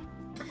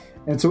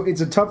 and so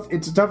it's a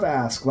tough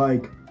ask.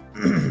 Like,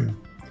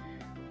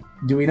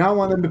 do we not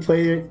want them to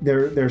play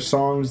their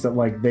songs that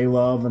like they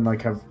love and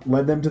like have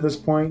led them to this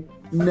point?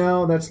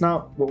 No, that's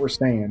not what we're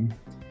saying.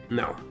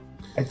 No,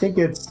 I think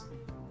it's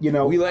we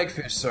like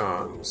Fish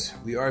songs.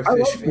 We are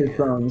Fish fans. Fish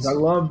songs. I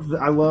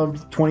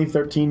loved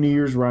 2013 New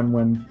Year's run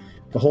when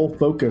the whole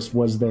focus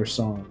was their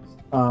songs.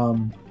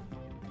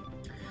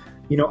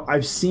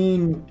 I've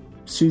seen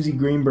Susie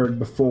Greenberg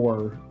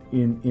before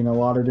in a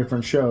lot of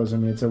different shows.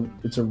 It's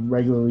a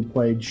regularly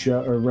played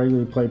show or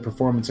regularly played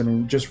performance.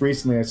 Just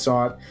recently I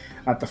saw it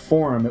at the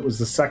Forum. It was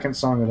the second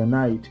song of the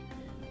night,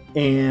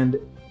 and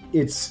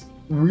it's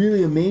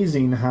really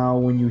amazing how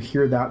when you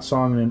hear that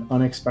song in an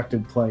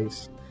unexpected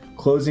place,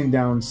 closing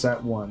down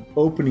set one,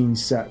 opening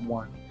set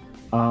one,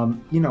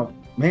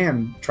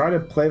 try to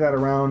play that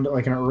around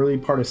like an early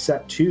part of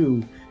set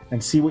two.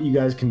 And see what you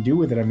guys can do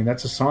with it.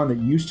 That's a song that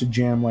used to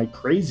jam like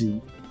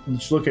crazy.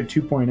 Let's look at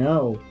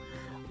 2.0.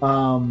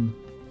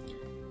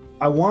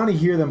 I want to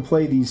hear them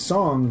play these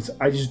songs.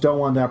 I just don't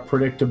want that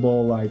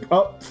predictable, like,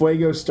 oh,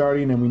 Fuego's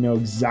starting and we know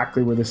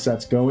exactly where the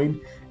set's going.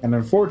 And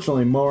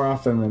unfortunately, more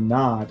often than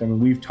not,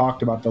 we've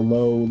talked about the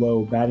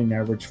low batting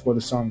average for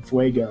the song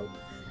Fuego.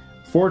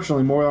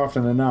 Fortunately, more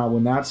often than not,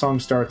 when that song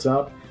starts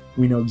up,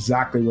 we know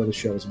exactly where the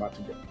show is about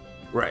to go.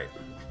 Right.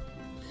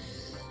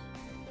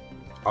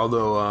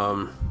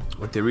 Although,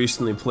 what they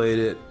recently played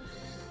it,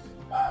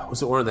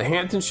 was it one of the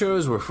Hampton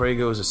shows where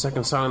Fuego was the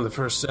second song in the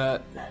first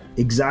set?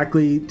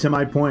 Exactly to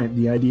my point.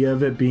 The idea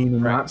of it being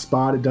in that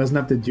spot, it doesn't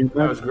have to do that.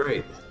 That was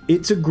great.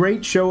 It's a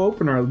great show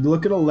opener.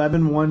 Look at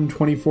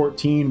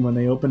 11/1/2014 when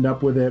they opened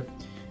up with it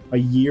a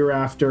year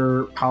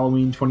after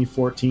Halloween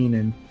 2014,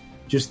 and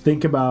just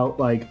think about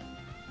like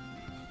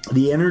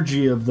the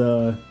energy of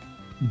the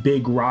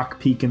big rock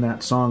peak in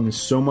that song is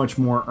so much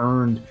more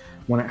earned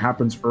when it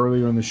happens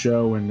earlier in the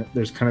show, and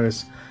there's kind of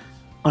this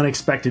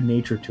unexpected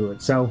nature to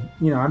it. So,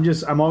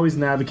 I'm always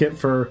an advocate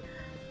for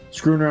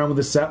screwing around with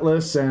the set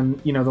lists, and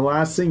the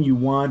last thing you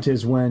want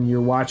is when you're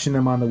watching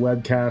them on the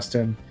webcast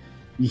and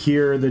you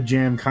hear the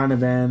jam kind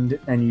of end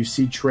and you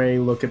see Trey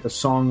look at the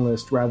song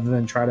list rather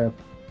than try to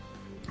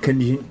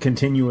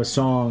continue a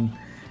song,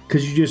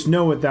 because you just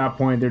know at that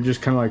point they're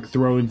just kind of like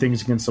throwing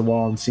things against the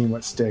wall and seeing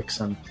what sticks.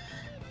 And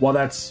while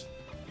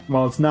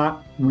it's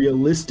not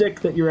realistic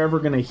that you're ever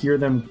going to hear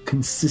them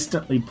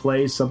consistently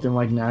play something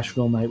like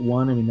Nashville Night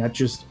 1,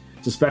 it's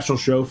a special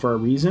show for a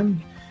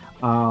reason.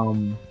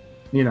 You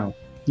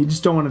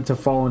just don't want it to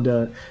fall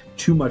into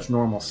too much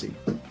normalcy.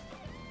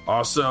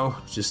 Also,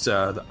 just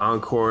the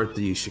encore at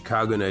the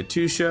Chicago Night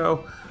 2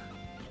 show,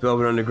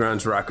 Velvet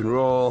Underground's Rock and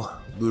Roll.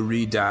 Lou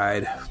Reed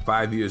died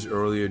 5 years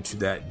earlier to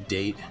that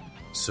date.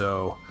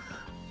 So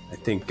I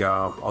think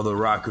although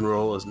Rock and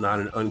Roll is not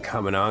an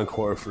uncommon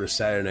encore for a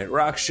Saturday Night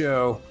Rock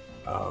show,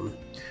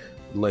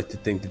 I'd like to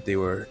think that they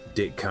were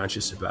date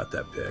conscious about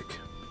that pick,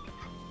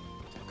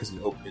 because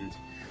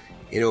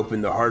it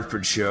opened the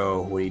Hartford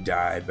show when he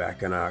died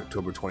back on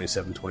October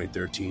 27,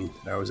 2013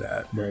 that I was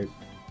at. Right.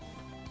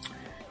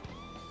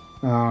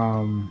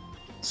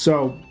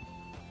 So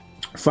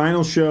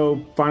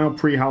final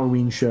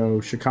pre-Halloween show,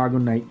 Chicago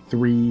Night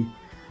 3,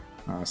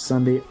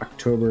 Sunday,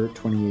 October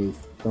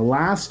 28th. The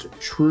last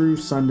true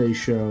Sunday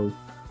show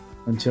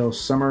until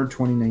summer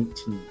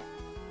 2019.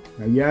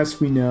 Now, yes,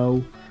 we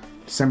know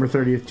December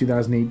 30th,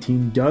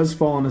 2018 does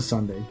fall on a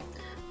Sunday,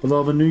 but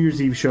they'll have a New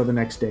Year's Eve show the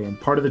next day, and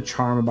part of the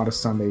charm about a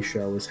Sunday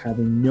show is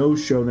having no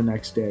show the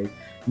next day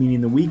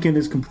meaning the weekend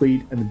is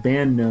complete and the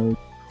band knows,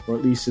 or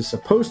at least is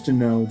supposed to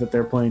know, that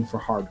they're playing for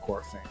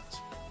hardcore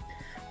fans.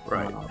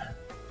 Right.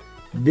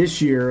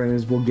 This year, and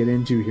as we'll get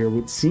into here,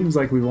 it seems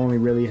like we've only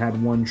really had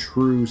one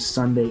true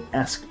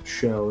Sunday-esque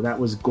show. That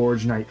was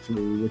Gorge Night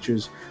 3, which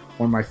is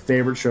one of my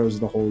favorite shows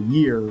of the whole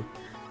year.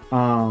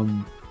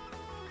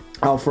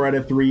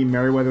 Alpharetta 3,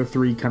 Merriweather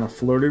 3 kind of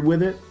flirted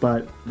with it,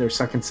 but their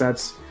second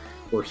sets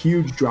were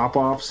huge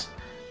drop-offs.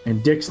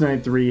 And Dick's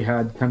Night 3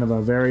 had kind of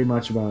a very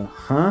much of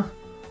a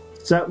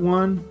set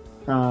one,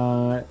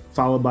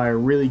 followed by a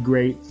really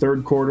great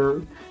third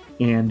quarter,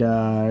 and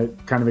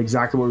kind of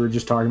exactly what we were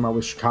just talking about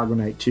with Chicago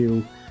Night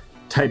 2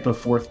 type of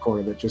fourth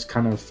quarter that just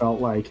kind of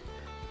felt like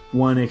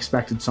one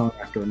expected song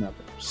after another.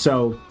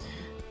 So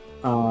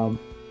a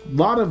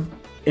lot of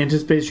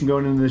anticipation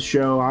going into this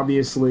show.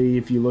 Obviously,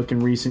 if you look in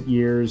recent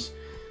years,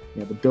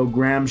 the Bill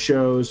Graham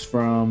shows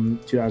from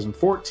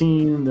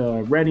 2014,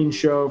 the Reading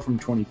show from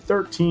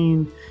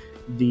 2013,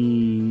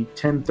 the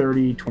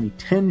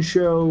 10/30/2010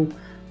 show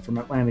from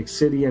Atlantic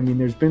City. I mean,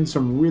 there's been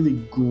some really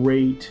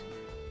great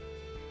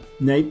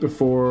night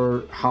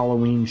before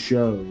Halloween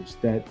shows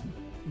that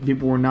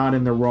people were not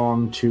in the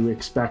wrong to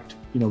expect,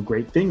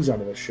 great things out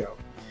of the show.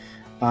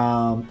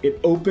 It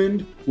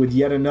opened with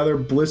yet another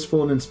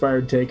blissful and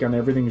inspired take on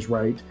Everything's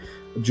Right,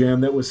 a jam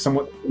that was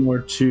somewhat similar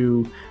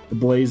to the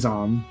Blaze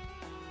On.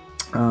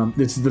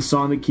 This is the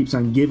song that keeps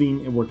on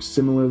giving. It works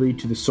similarly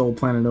to the Soul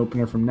Planet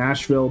opener from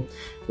Nashville,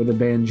 where the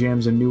band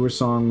jams a newer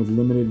song with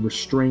limited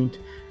restraint,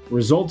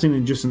 resulting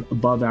in just an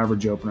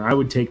above-average opener. I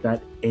would take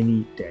that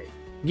any day.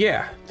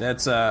 Yeah,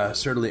 that's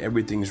certainly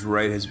Everything's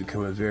Right has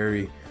become a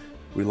very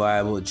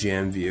reliable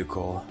jam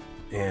vehicle.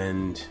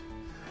 And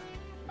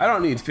I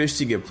don't need Fish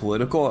to get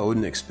political. I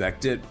wouldn't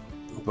expect it.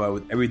 But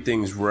with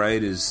Everything's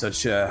Right is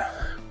such a...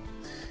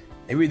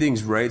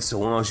 Everything's right so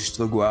long as you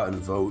still go out and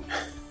vote.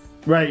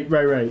 Right,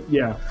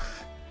 yeah.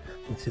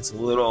 It's a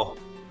little...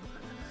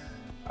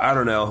 I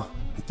don't know.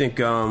 I think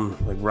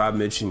like Rob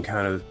Mitchum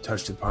kind of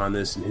touched upon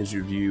this in his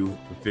review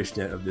for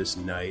Fishnet of this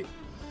night.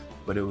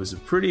 But it was a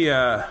pretty...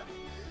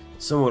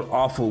 somewhat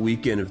awful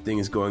weekend of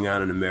things going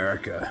on in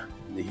America.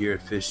 And to hear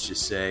Fish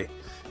just say,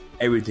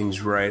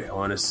 everything's right, I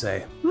want to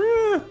say,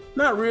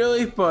 not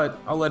really, but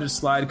I'll let it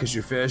slide because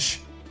you're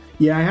Fish.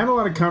 Yeah, I had a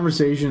lot of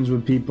conversations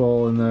with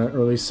people in the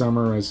early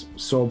summer as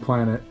Soul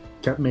Planet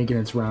kept making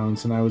its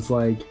rounds, and I was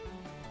like,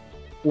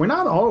 we're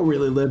not all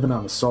really living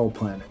on a soul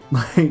planet.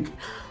 Like,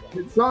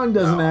 the song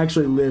doesn't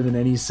actually live in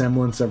any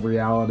semblance of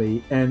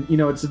reality. And,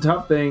 it's a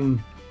tough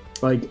thing.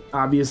 Like,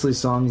 obviously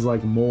songs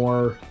like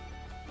More,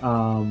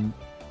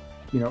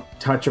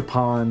 touch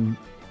upon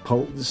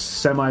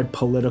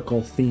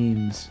semi-political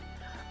themes.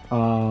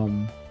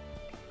 I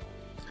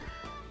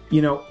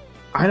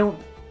don't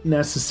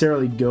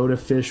necessarily go to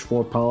Fish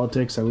for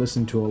politics. I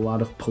listen to a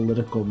lot of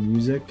political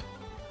music.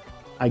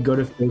 I go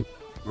to Fish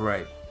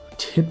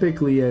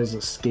typically as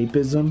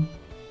escapism,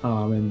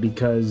 and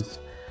because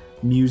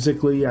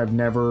musically I've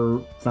never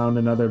found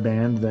another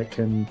band that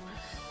can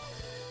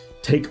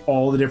take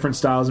all the different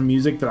styles of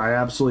music that I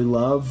absolutely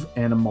love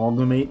and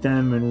amalgamate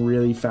them in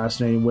really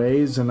fascinating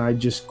ways. And I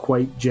just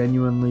quite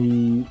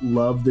genuinely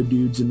love the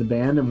dudes in the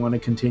band and want to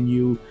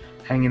continue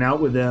hanging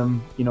out with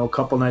them, a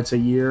couple nights a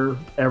year,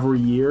 every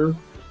year.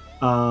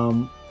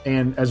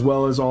 And as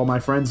well as all my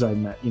friends I've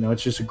met,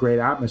 it's just a great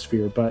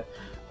atmosphere. But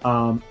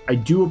I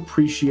do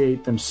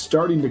appreciate them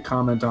starting to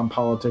comment on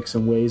politics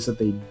in ways that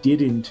they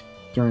didn't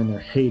during their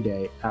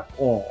heyday at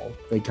all.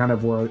 They kind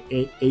of were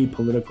a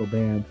political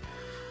band.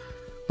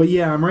 But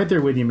yeah, I'm right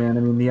there with you, man. I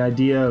mean, the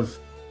idea of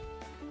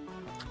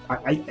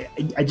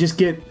I just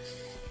get,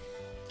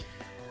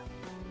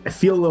 I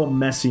feel a little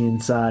messy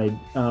inside,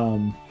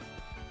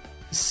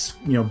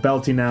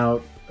 belting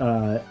out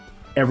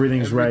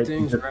everything's right.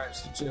 Everything's right,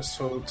 so just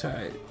hold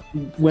tight.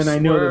 When I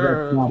know that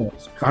that's not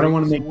it. I don't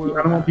want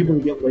people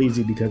to get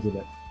lazy because of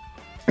it.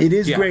 It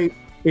is great.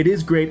 It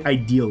is great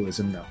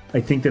idealism, though.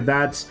 I think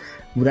that's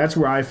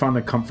where I found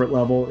the comfort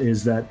level,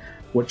 is that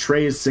what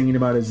Trey is singing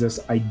about is this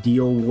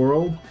ideal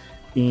world.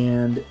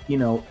 And,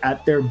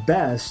 at their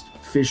best,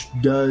 Fish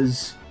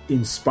does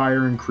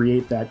inspire and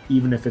create that,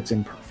 even if it's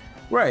imperfect.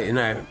 Right, and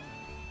I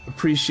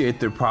appreciate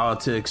their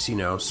politics,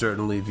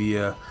 certainly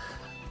via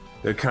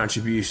their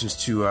contributions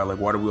to, like,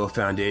 Water Wheel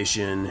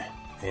Foundation.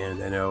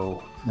 And I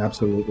know...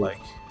 Absolutely. I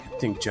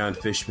think John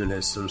Fishman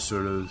has some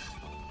sort of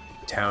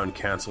town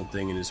council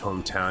thing in his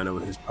hometown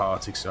where his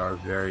politics are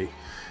very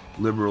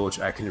liberal,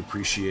 which I can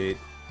appreciate.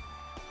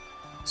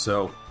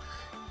 So,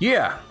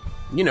 yeah,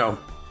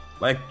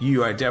 like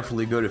you, I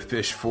definitely go to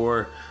Fish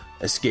for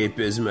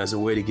escapism as a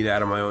way to get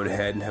out of my own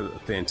head and have a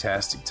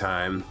fantastic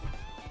time.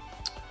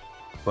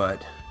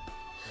 But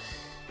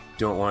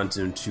don't want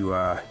them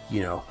to,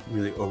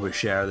 really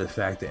overshadow the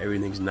fact that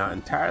everything's not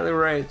entirely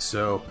right.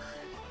 So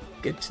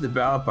get to the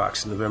ballot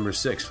box on November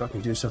 6th.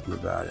 Fucking do something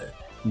about it.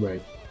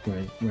 Right.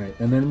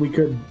 And then we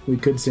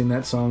could sing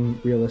that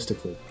song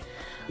realistically.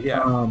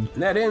 Yeah, and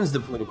that ends the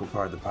political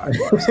part of the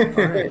podcast.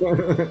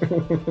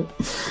 All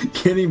right.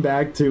 Getting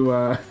back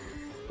to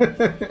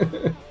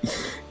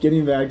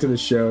getting back to the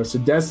show. So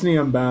Destiny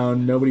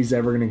Unbound, nobody's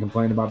ever going to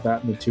complain about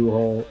that in the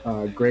 2-hole.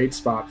 Great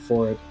spot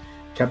for it.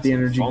 Kept the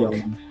energy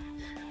going.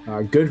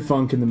 Good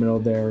funk in the middle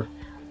there.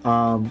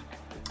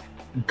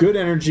 Good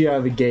energy out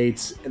of the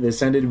gates.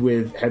 This ended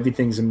with Heavy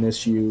Things and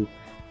Miss You.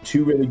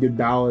 Two really good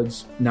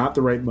ballads. Not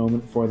the right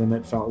moment for them,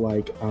 it felt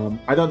like.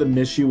 I thought the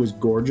Miss You was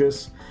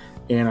gorgeous,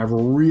 and I've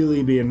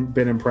really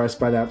been impressed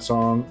by that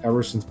song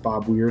ever since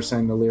Bob Weir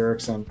sang the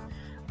lyrics, and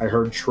I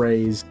heard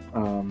Trey's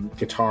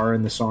guitar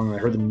in the song, and I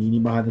heard the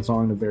meaning behind the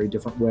song in a very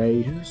different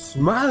way. You're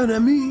smiling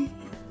at me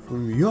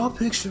from your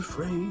picture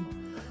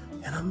frame,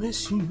 and I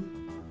miss you.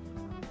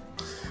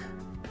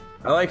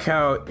 I like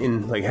how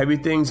in like Heavy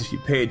Things, if you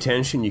pay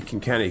attention, you can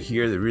kind of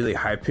hear the really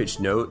high-pitched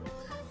note,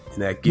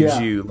 and that gives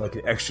you like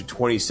an extra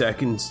 20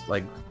 seconds.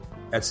 Like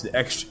that's the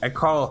extra. I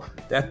call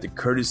that the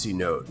courtesy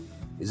note.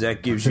 Is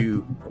that gives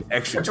you an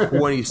extra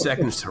 20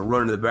 seconds to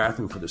run to the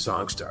bathroom before the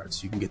song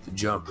starts. You can get the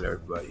jump at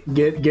everybody.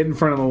 Get in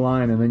front of the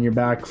line, and then you're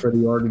back for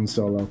the organ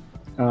solo.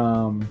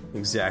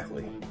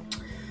 Exactly.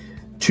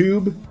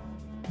 Tube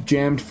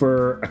jammed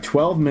for a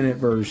 12-minute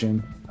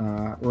version,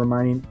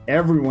 reminding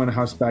everyone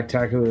how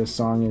spectacular this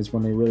song is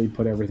when they really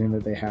put everything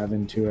that they have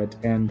into it.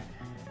 And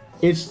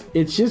it's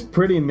just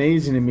pretty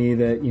amazing to me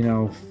that,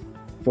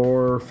 4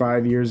 or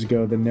 5 years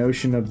ago, the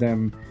notion of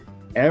them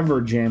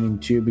ever jamming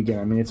Tube again.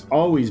 I mean, it's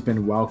always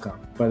been welcome,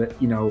 but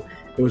it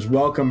was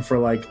welcome for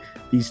like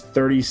these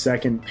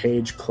 30-second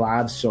page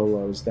clav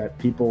solos that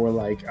people were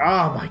like,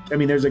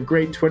 there's a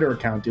great Twitter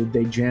account, dude.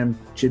 They jam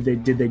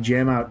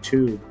out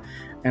Tube.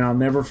 And I'll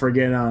never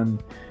forget on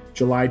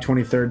July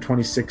 23rd,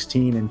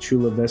 2016 in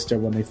Chula Vista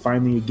when they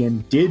finally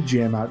again did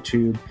jam out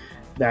Tube,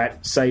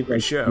 that site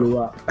blew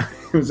up.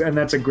 And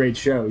that's a great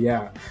show,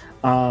 yeah.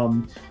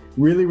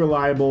 Really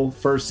reliable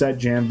first set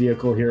jam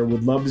vehicle here.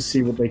 Would love to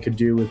see what they could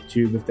do with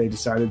Tube if they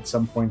decided at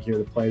some point here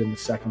to play it in the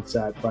second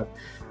set. But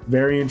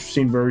very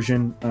interesting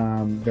version,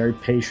 very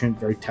patient,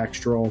 very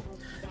textural.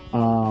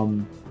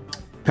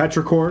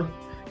 Petrichor,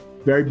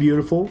 very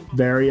beautiful,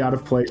 very out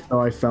of place though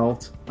I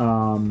felt.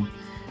 I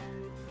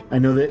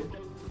know that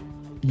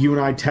you and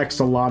I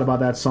text a lot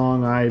about that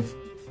song. I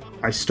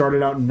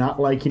started out not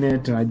liking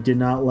it, and I did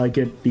not like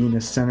it being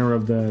the center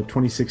of the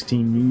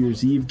 2016 New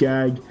Year's Eve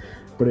gag,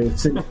 but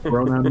it's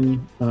grown on me,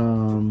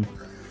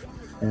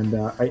 and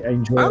I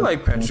enjoy it. I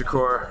like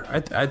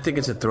Petrichor. I think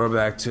it's a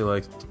throwback to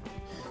like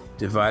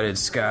Divided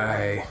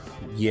Sky,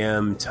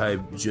 Yem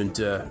type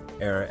Junta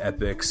era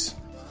epics.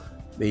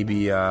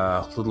 Maybe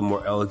a little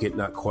more elegant,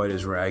 not quite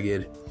as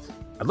ragged.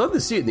 I'd love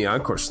to see it in the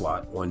encore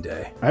slot one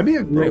day. That'd be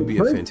a great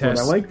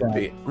fantastic. I like that.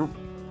 Be a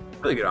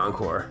really good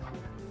encore.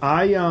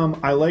 I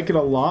like it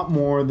a lot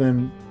more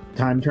than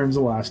Time Turns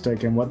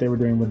Elastic and what they were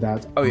doing with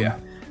that. Oh yeah.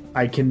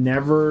 I can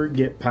never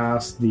get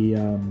past the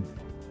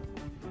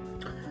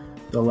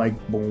like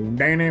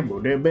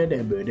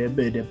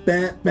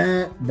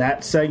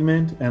that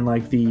segment, and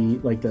like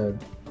the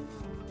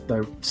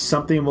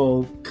something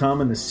will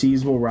come and the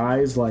seas will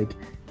rise. Like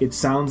it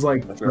sounds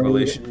like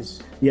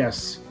Revelations.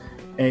 Yes,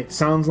 it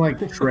sounds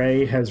like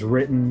Trey has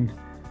written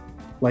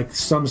like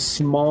some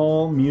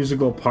small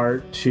musical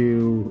part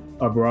to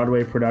a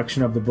Broadway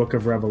production of the Book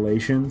of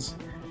Revelations,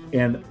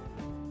 and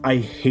I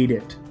hate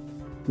it.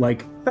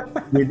 Like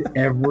with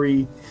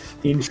every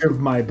inch of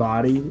my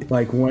body,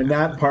 like when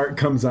that part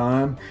comes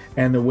on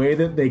and the way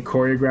that they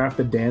choreograph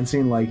the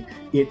dancing, like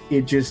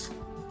it just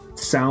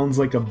sounds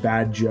like a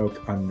bad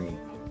joke on me.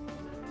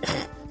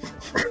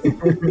 Way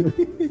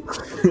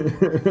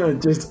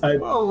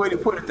to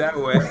put it that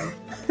way.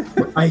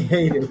 I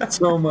hate it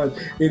so much.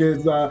 It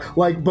is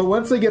but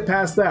once they get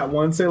past that,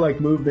 once they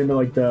like moved into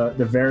like the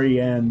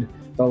very end,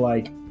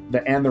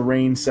 the And the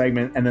Rain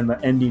segment and then the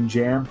ending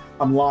jam,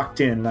 I'm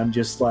locked in and I'm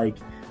just like,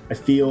 I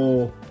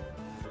feel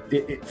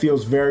it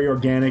feels very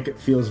organic. It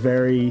feels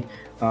very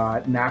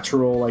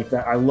natural like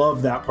that. I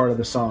love that part of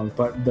the song,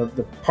 but the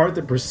part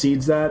that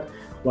precedes that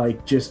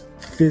like just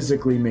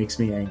physically makes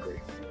me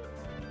angry.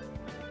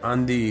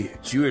 On the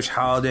Jewish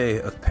holiday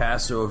of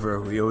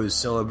Passover, we always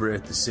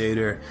celebrate the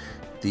Seder,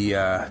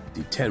 the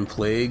 10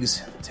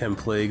 plagues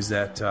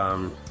that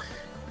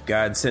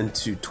God sent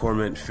to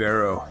torment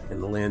Pharaoh in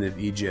the land of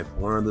Egypt.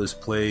 One of those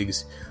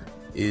plagues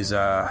is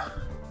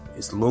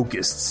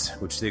locusts,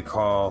 which they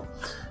call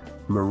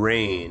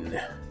murrain.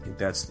 I think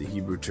that's the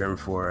Hebrew term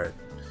for it.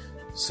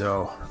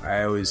 So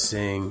I always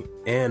sing,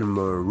 and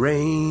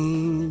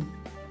murrain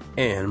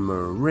came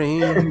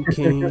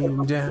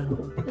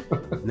down.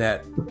 And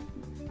that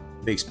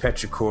makes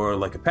Petrichor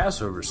like a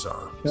Passover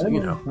song. So, I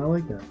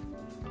like that.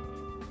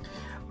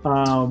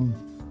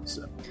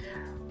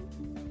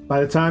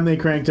 By the time they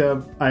cranked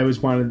up, I always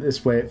wanted it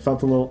this way. It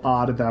felt a little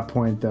odd at that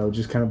point, though,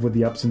 just kind of with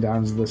the ups and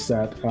downs of the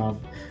set.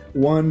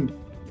 One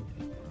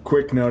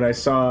quick note: I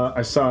saw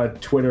a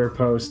Twitter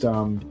post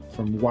from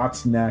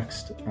What's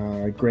Next,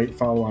 a great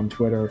follow on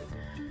Twitter,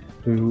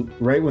 who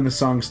right when the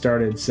song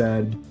started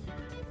said,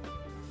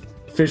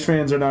 Phish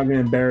fans are now going to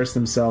embarrass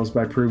themselves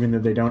by proving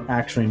that they don't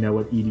actually know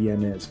what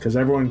EDM is, because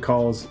everyone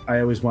calls,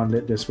 I always wanted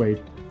it this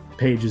way,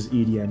 Page's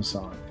EDM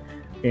song.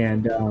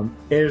 And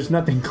there's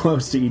nothing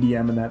close to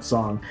EDM in that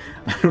song.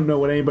 I don't know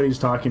what anybody's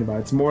talking about.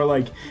 It's more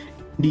like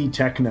indie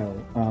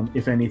techno,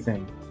 if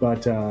anything.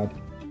 But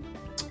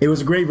it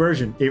was a great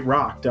version. It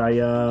rocked.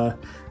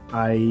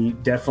 I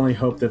definitely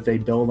hope that they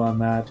build on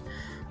that.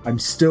 I'm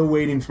still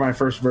waiting for my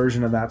first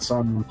version of that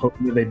song. I'm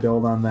hoping that they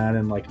build on that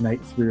in like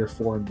night 3 or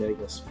 4 in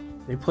Vegas.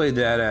 They played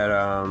that at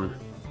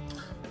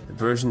the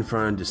version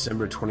from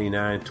December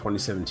 29,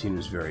 2017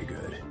 was very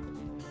good.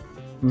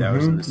 That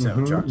was in the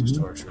Seven Chocolates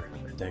Torture,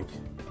 I think.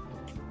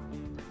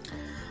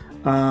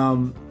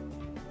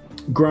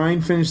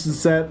 Grind finished the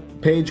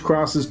set. Page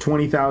crosses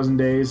 20,000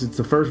 days. It's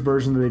the first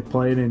version that they've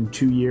played in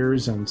 2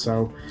 years, and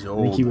so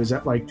I think he was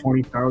at like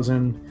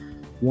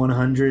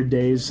 20,100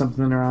 days,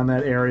 something around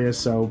that area.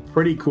 So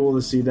pretty cool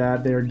to see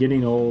that. They're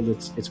getting old.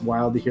 It's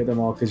wild to hear them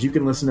all, because you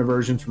can listen to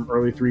versions from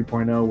early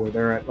 3.0 where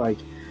they're at like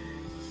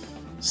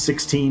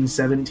 16,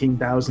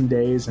 17,000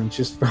 days, and it's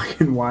just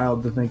fucking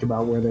wild to think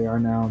about where they are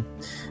now.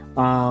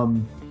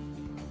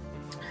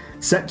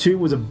 Set 2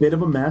 was a bit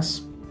of a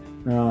mess.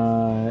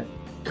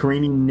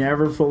 Carini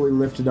never fully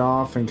lifted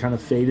off and kind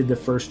of faded the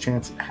first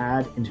chance it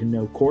had into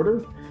No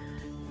Quarter.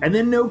 And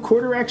then No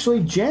Quarter actually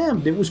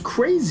jammed. It was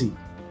crazy.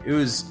 It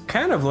was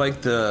kind of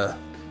like the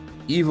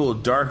evil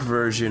dark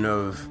version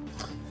of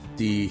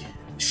the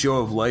Show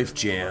of Life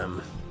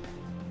jam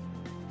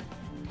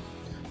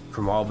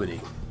from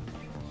Albany.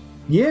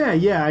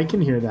 Yeah, I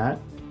can hear that.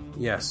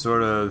 Yeah,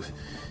 sort of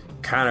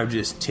kind of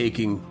just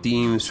taking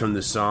themes from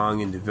the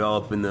song and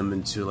developing them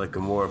into like a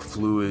more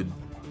fluid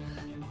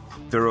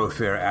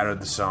thoroughfare out of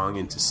the song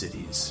into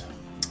cities.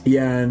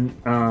 Yeah, and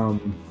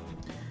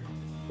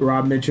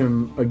Rob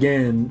Mitchum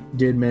again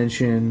did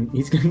mention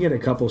he's going to get a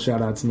couple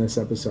shout outs in this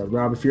episode.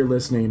 Rob, if you're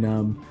listening,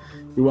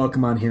 you're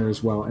welcome on here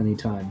as well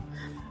anytime.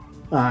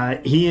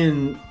 He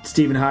and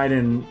Stephen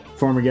Hayden,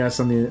 former guests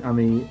on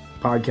the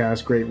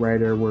podcast, great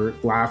writer, were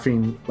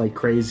laughing like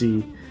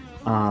crazy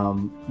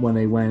when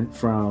they went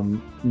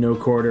from No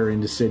Quarter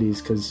into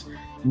Cities, because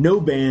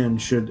no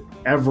band should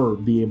ever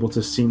be able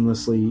to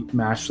seamlessly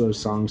mash those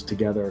songs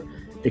together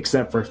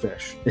except for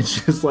Phish.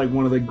 It's just like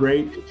one of the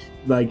great,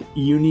 like,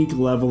 unique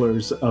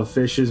levelers of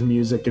Phish's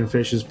music and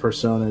Phish's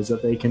personas,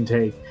 that they can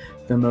take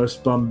the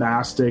most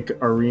bombastic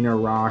arena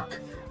rock,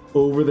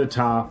 over the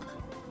top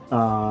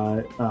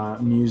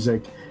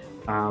music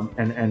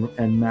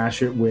and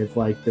mash it with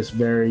like this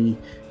very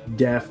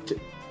deft,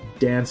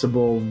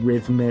 danceable,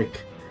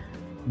 rhythmic,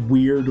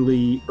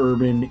 weirdly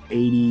urban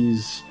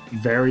 80s,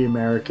 very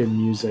American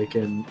music,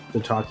 and the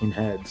Talking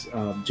Heads.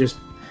 Just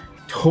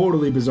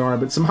totally bizarre,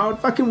 but somehow it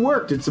fucking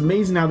worked. It's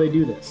amazing how they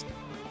do this.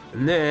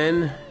 And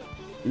then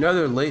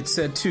another late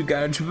set 2,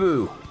 Got a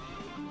Jaboo.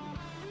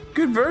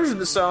 Good version of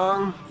the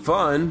song,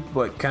 fun,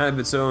 but kind of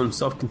its own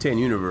self-contained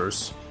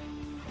universe.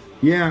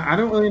 Yeah, I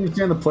don't really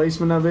understand the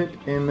placement of it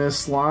in this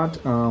slot.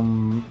 I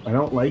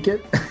don't like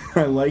it.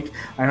 I like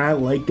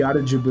Got a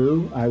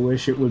Jaboo. I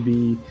wish it would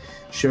be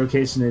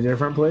showcased in a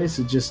different place.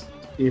 It just,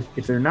 if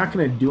they're not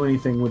going to do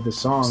anything with the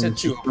song, set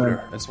 2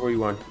 opener. That's where you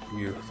want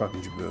your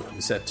fucking Jaboo.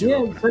 The set 2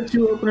 opener. Set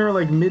 2 opener,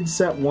 like mid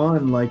set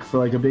 1, like for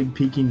like a big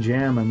peaking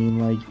jam. I mean,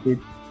 like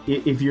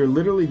if you're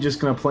literally just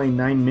going to play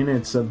 9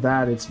 minutes of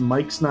that,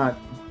 Mike's not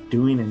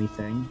doing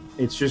anything.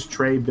 It's just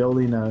Trey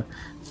building a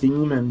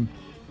theme, and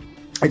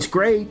it's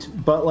great,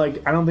 but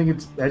like I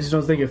just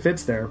don't think it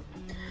fits there.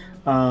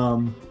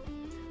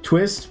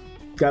 Twist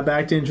got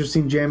back to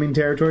interesting jamming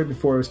territory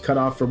before it was cut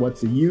off for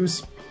What's the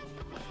Use.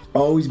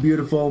 Always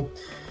beautiful.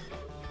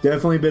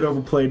 Definitely a bit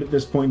overplayed at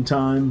this point in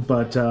time,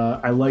 but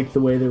I like the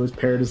way that it was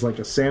paired as like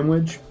a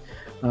sandwich.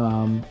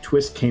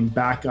 Twist came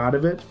back out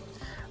of it.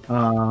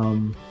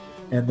 And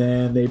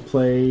then they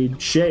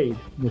played Shade,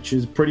 which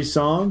is a pretty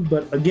song,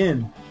 but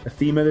again, a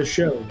theme of the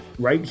show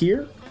right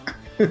here.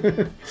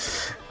 I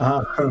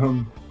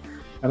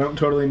don't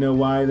totally know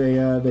why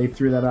they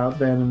threw that out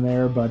then and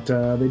there, but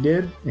they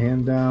did,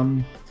 and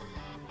I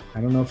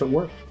don't know if it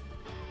worked.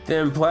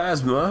 Then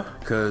Plasma,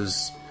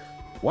 because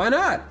why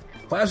not?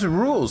 Plasma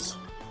rules.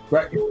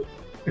 Right.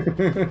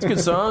 It's a good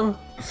song.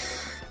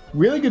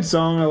 Really good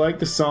song. I like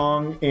the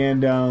song,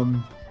 and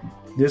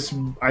this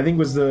I think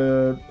was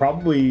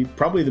probably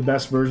the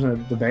best version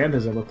that the band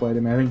has ever played. I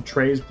mean, I think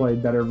Trey's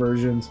played better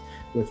versions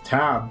with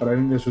Tab, but I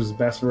think this was the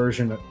best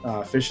version that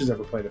Phish has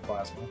ever played at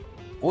Plasma.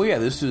 Well, yeah,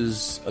 this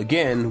is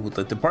again with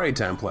like the Party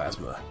Time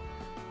Plasma.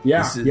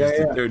 Yeah, this is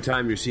the third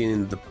time you're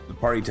seeing the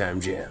Party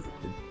Time jam.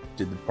 They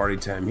did the Party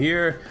Time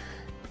here.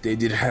 They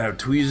did have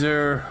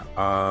Tweezer,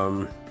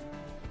 and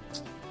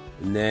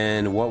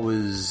then what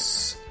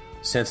was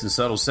Sense and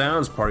Subtle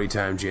Sounds Party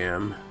Time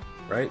jam,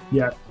 right?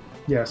 Yeah.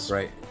 Yes.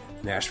 Right.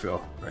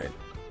 Nashville. Right.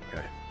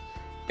 Okay.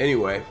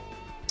 Anyway,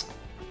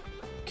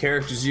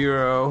 Character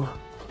Zero.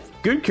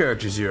 Good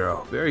Character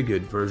Zero. Very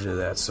good version of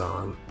that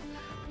song.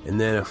 And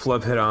then a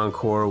Fluffhead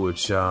Encore,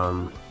 which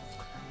you're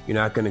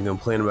not going to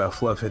complain about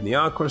Fluffhead in the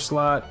encore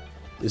slot.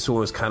 This one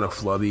was kind of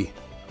flubby.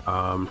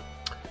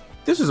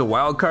 This was a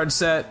wild card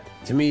set.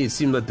 To me, it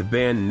seemed like the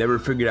band never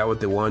figured out what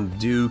they wanted to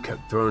do,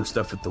 kept throwing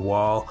stuff at the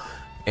wall,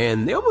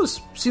 and they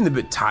almost seemed a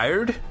bit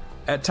tired.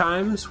 at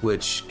times,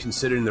 which,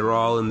 considering they're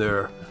all in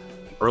their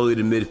early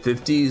to mid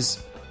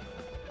 50s,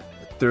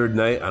 third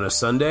night on a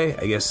Sunday,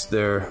 I guess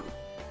they're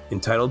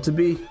entitled to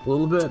be a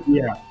little bit.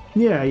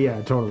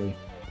 Yeah, totally.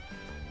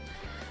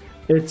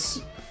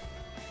 It's,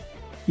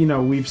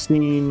 we've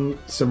seen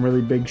some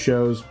really big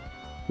shows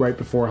right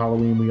before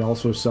Halloween. We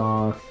also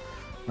saw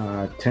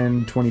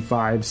 10,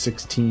 25,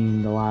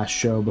 16, the last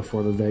show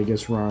before the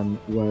Vegas run,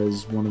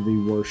 was one of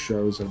the worst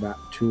shows of that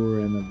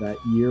tour and of that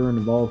year and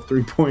of Evolve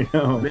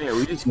 3.0. Man,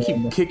 we just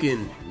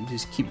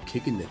keep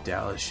kicking the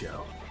Dallas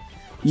show.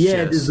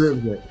 Yeah, it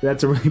deserves it.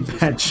 That's a really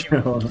bad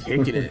show.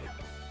 Kicking it.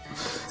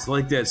 It's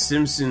like that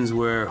Simpsons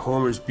where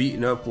Homer's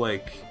beating up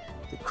like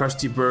the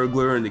Krusty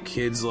Burglar and the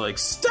kid's like,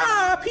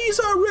 "Stop! He's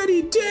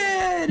already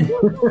dead!"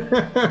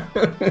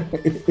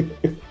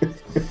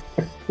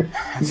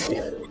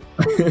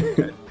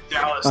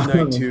 Dallas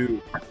Night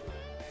 2.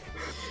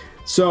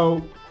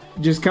 So,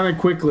 just kind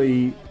of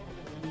quickly,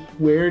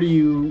 where do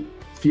you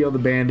feel the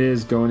band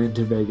is going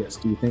into Vegas?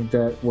 Do you think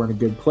that we're in a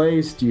good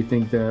place? Do you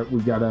think that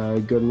we've got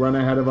a good run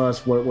ahead of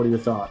us? What are your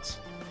thoughts?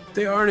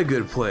 They are in a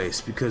good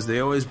place because they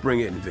always bring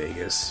it in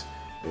Vegas.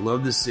 They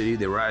love the city.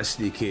 They rise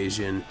to the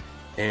occasion.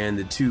 And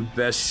the two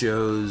best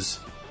shows,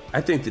 I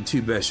think the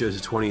two best shows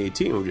of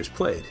 2018 were just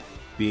played,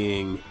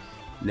 being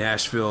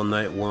Nashville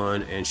Night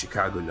 1 and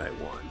Chicago Night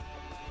 1.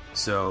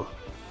 So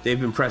they've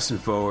been pressing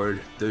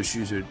forward. Those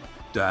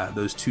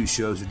two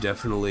shows are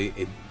definitely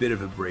a bit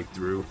of a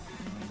breakthrough.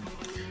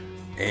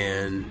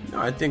 And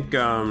I think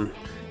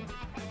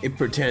it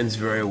pretends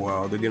very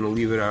well. They're going to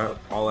leave it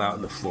all out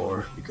on the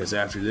floor because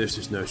after this,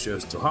 there's no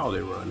shows till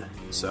Holiday Run.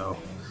 So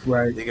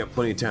they got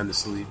plenty of time to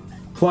sleep.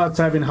 Plus,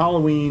 having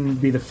Halloween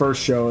be the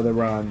first show of the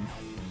run,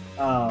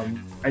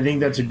 I think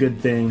that's a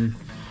good thing.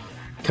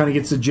 Kind of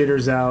gets the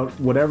jitters out.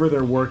 Whatever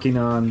they're working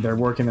on, they're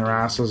working their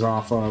asses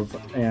off of.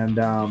 And,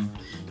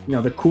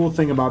 the cool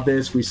thing about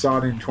this, we saw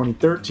it in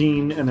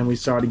 2013, and then we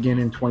saw it again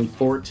in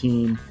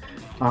 2014.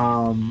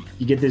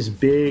 You get this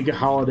big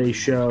holiday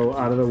show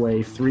out of the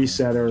way,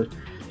 3-setter.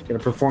 Got to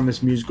perform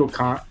this musical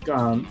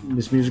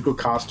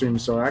costume,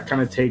 so that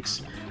kind of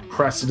takes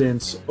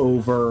precedence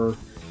over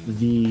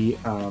the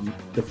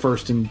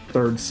first and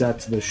third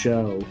sets of the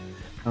show.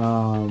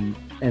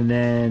 And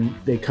then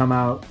they come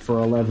out for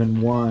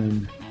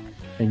 11/1,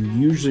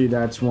 and usually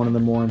that's one of the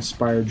more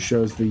inspired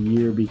shows of the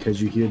year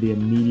because you hear the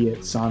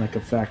immediate sonic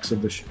effects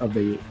of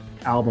the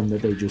album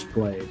that they just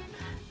played.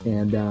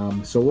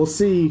 And so we'll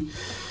see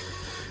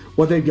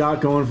what they got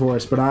going for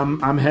us. But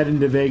I'm heading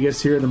to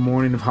Vegas here the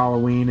morning of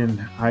Halloween,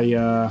 and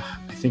I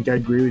think I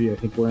agree with you. I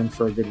think we're in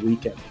for a good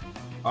weekend.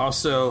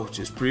 Also,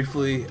 just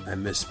briefly, I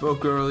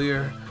misspoke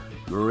earlier.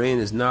 Moraine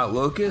is not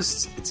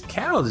locusts, it's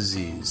cattle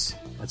disease.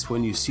 That's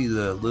when you see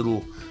the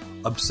little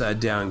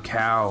upside-down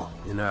cow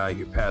in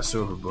your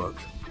Passover book.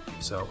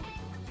 So,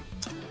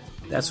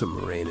 that's what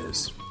Moraine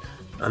is.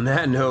 On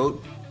that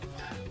note,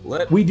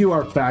 we do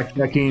our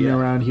fact-checking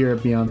around here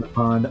at Beyond the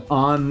Pond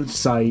on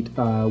site.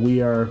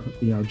 We are,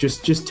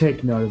 just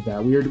take note of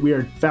that. We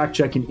are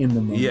fact-checking in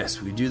the moment.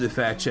 Yes, we do the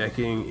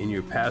fact-checking in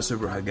your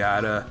Passover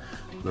Haggadah.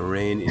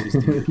 Moraine is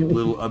the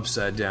little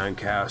upside-down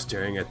cow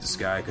staring at the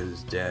sky because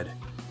it's dead.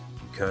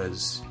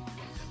 Because,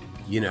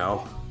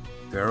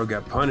 Pharaoh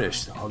got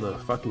punished. All the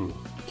fucking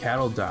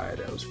cattle died.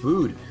 That was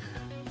food.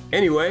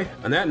 Anyway,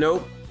 on that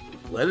note,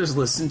 let us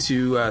listen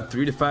to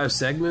 3 to 5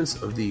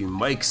 segments of the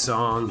Mike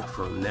song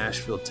from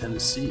Nashville,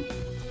 Tennessee.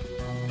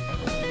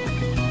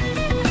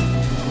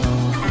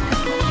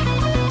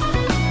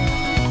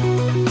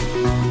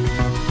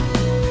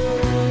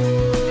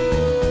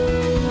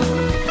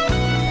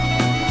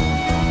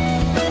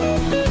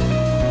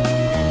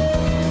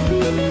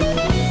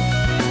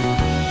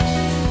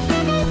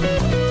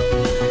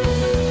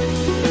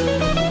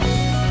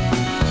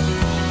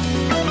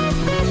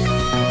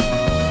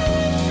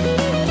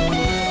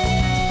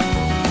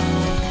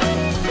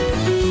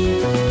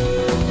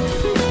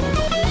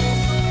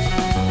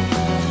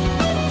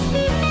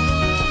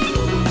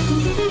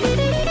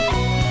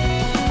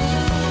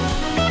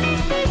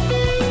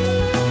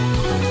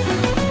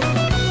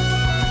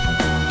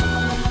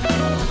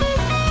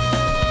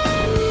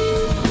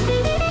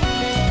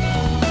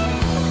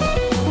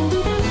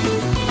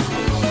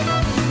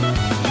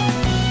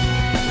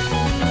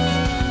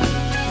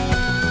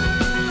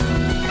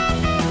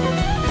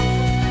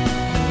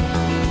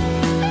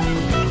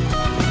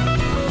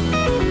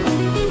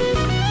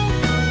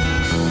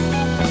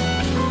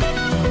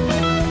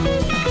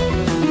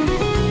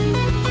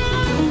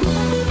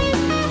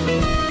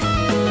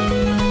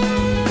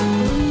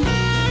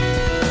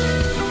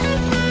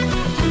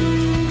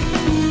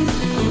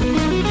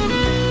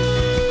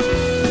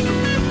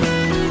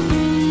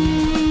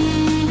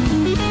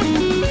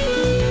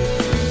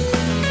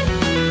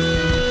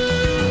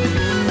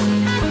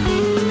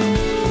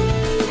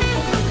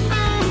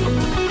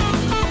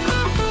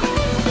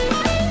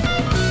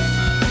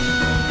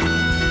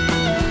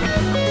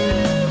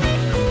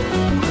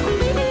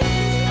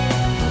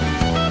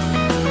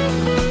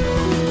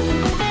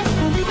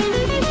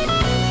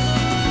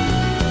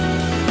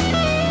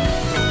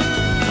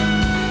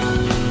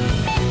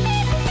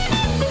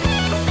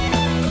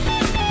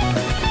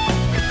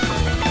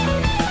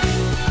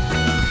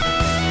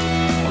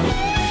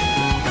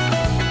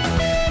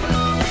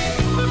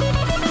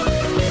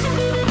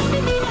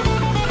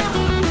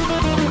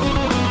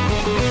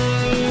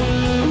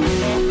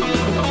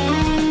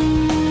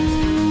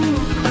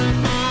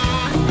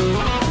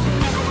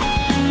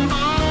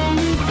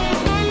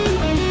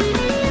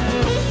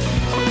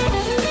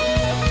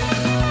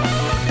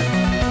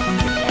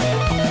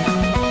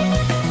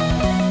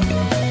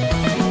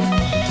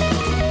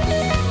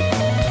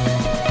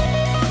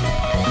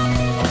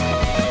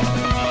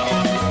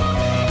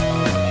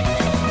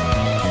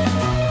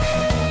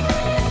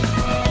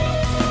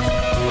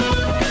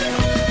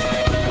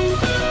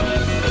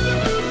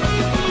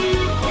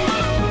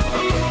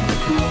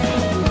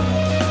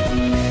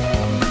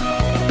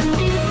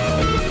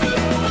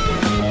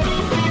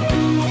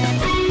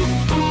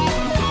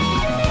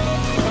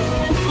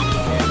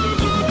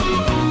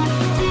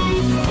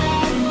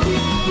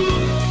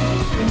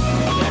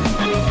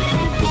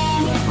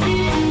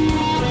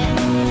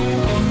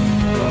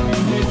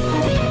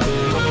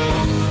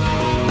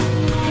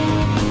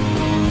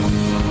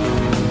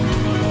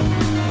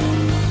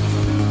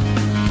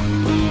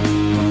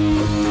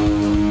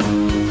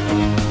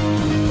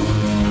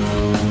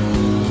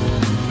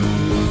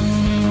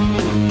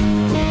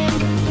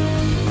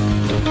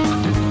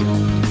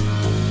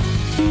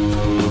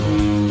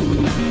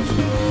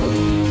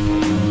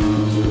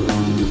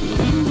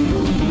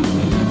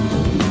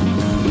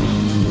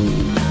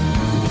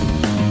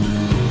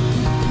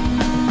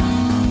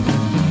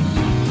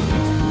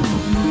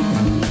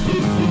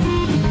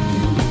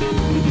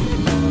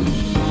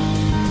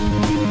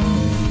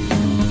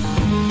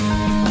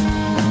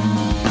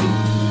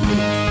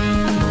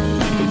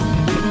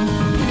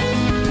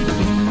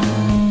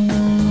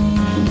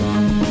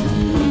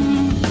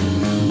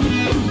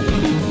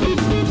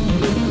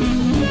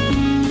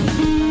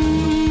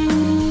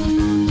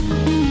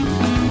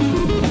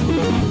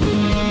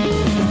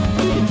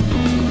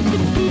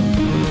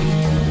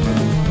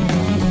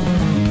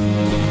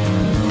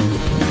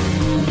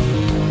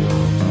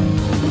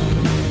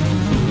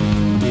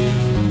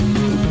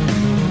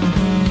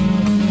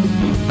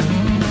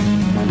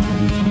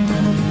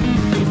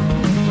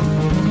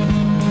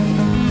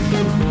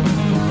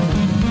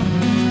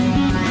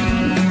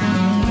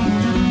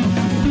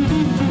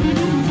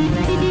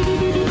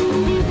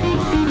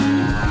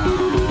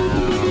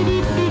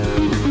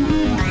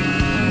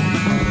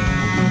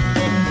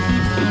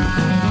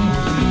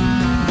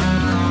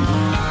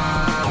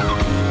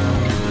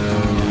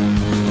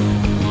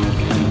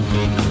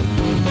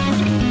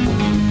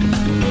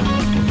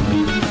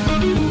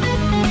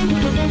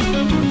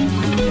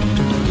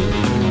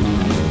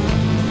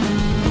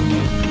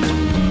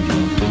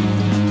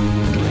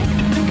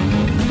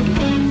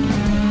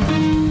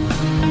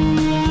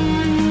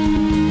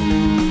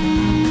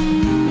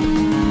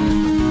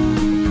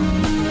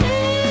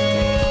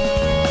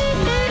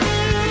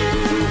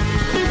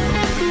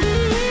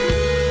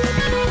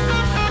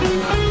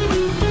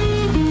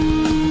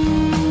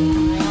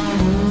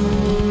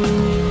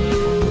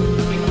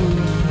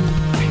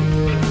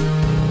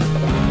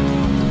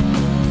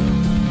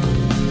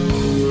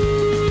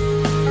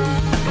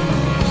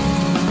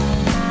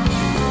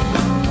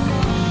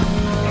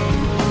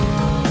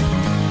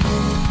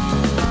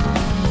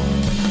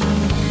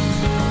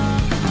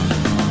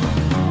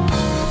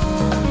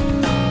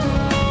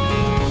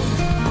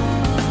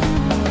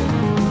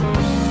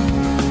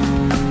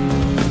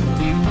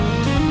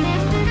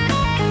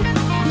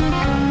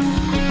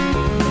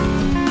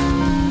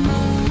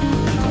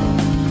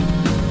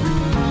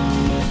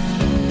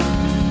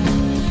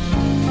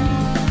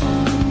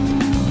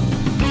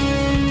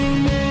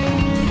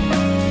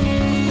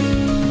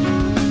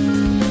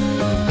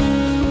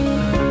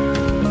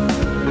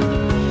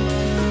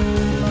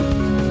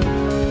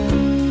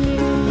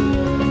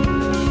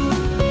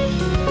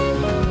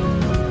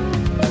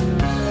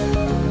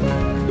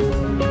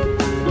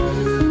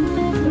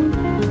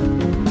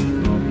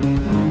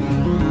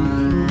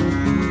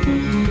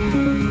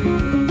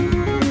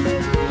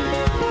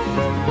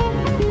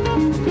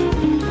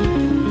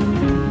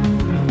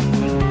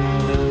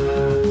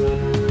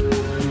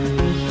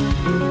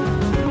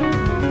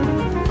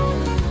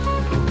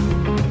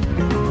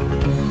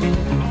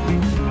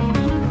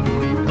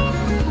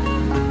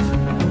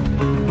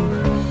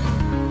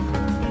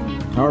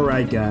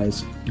 right,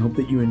 guys. I hope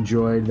that you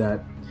enjoyed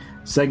that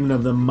segment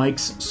of the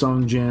Mike's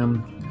Song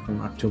Jam from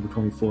October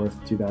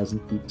 24th,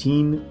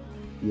 2018,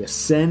 the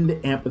Ascend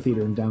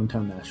Amphitheater in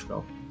downtown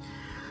Nashville.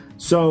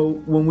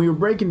 So when we were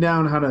breaking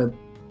down how to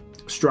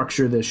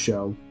structure this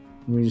show,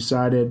 we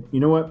decided, you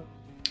know what?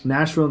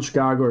 Nashville and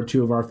Chicago are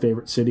two of our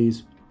favorite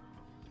cities.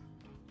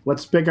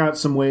 Let's pick out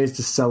some ways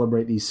to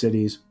celebrate these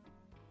cities.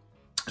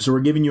 So we're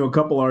giving you a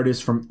couple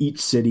artists from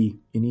each city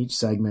in each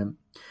segment.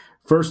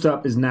 First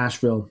up is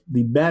Nashville,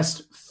 the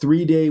best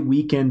 3-day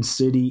weekend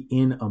city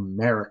in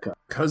America.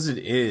 Because it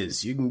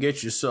is. You can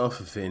get yourself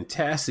a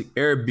fantastic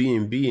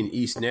Airbnb in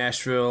East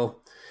Nashville.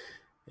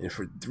 And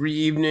for 3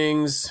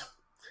 evenings,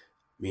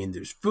 I mean,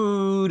 there's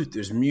food,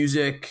 there's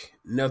music.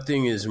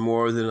 Nothing is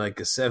more than like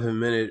a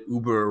 7-minute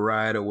Uber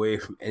ride away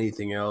from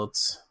anything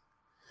else.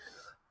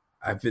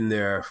 I've been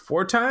there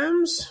 4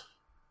 times,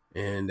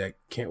 and I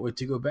can't wait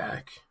to go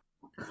back.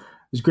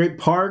 There's great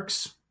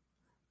parks.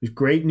 There's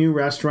great new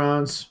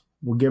restaurants.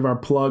 We'll give our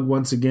plug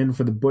once again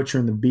for the Butcher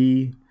and the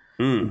Bee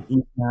in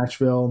East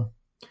Nashville.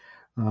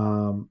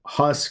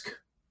 Husk.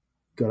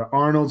 Go to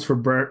Arnold's for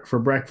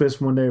breakfast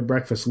one day,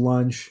 breakfast,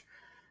 lunch.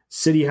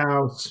 City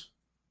House.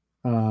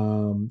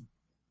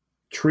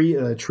 Tree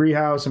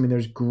House. I mean,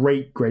 there's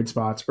great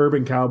spots.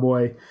 Urban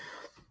Cowboy.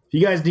 If you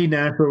guys need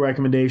Nashville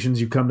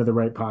recommendations, you come to the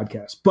right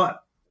podcast.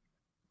 But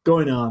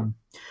going on,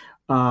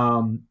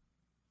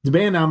 the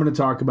band I'm going to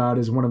talk about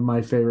is one of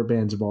my favorite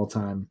bands of all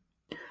time,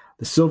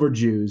 the Silver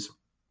Jews.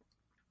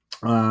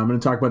 I'm going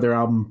to talk about their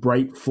album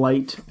Bright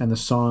Flight and the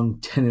song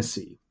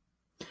Tennessee.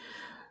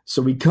 So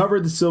we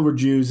covered the Silver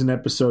Jews in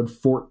episode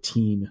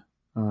 14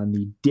 on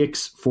the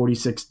Dick's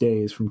 46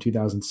 Days from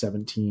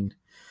 2017.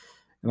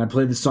 And I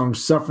played the song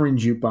Suffering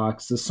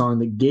Jukebox, the song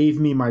that gave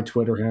me my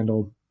Twitter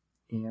handle.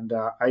 And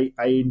I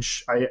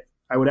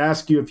would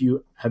ask you, if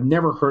you have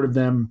never heard of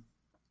them,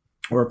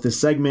 or if the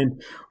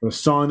segment or the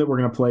song that we're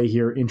going to play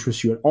here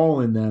interests you at all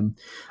in them,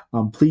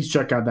 please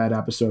check out that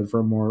episode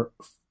for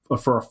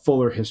a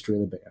fuller history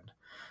of the band.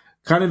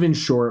 Kind of in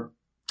short,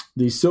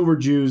 the Silver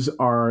Jews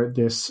are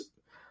this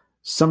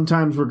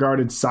sometimes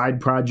regarded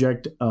side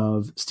project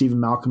of Stephen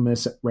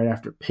Malkmus right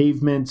after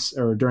Pavements,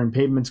 or during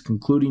Pavement's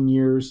concluding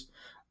years.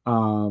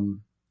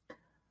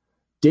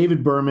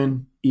 David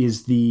Berman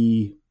is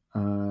the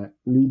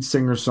lead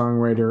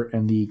singer-songwriter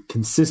and the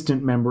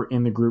consistent member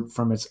in the group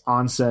from its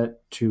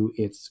onset to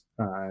its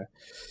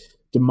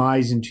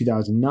demise in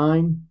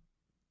 2009.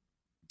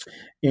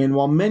 And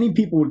while many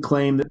people would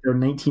claim that their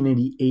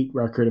 1988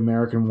 record,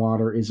 American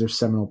Water, is their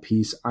seminal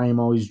piece, I am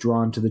always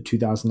drawn to the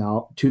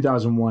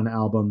 2001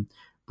 album,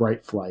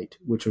 Bright Flight,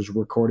 which was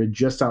recorded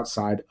just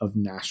outside of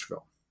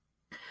Nashville.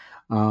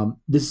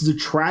 This is a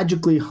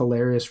tragically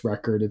hilarious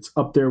record. It's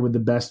up there with the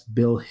best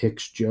Bill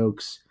Hicks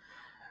jokes.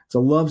 It's a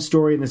love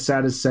story in the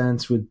saddest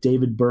sense, with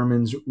David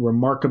Berman's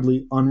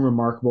remarkably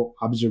unremarkable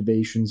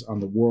observations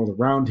on the world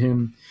around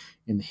him,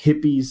 in the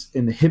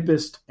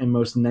hippest and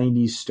most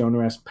 90s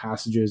stoner-esque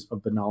passages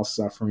of banal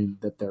suffering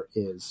that there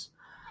is.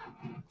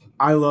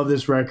 I love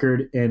this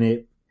record, and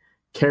it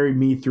carried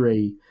me through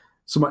a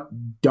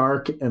somewhat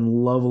dark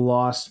and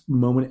love-lost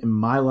moment in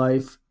my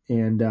life,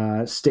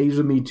 and stays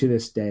with me to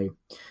this day.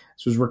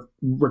 This was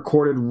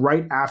recorded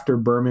right after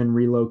Berman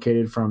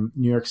relocated from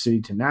New York City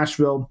to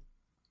Nashville.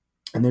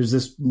 And there's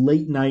this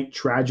late-night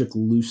tragic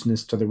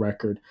looseness to the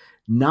record,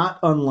 not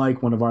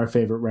unlike one of our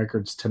favorite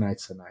records,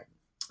 Tonight's the Night.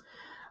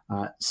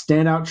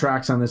 Standout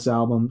tracks on this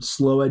album: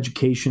 Slow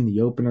Education,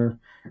 the opener,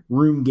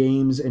 Room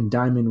Games and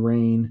Diamond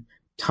Rain,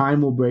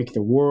 Time Will Break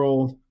the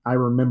World, I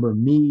Remember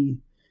Me,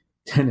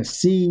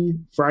 Tennessee,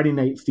 Friday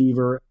Night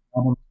Fever,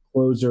 album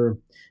closer,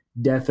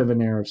 Death of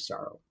an Heir of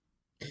Sorrow.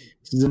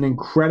 This is an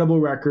incredible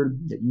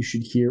record that you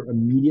should hear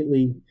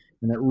immediately,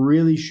 and that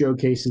really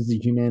showcases the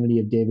humanity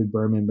of David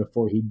Berman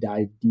before he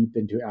dived deep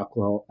into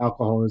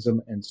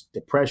alcoholism and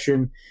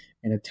depression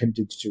and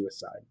attempted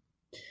suicide.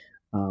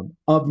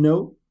 Of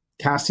note,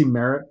 Cassie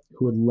Merritt,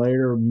 who would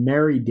later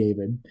marry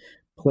David,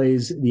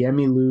 plays the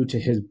Emmylou to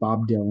his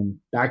Bob Dylan,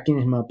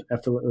 backing him up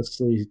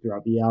effortlessly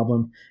throughout the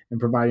album and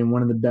providing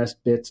one of the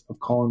best bits of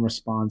call and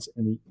response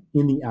in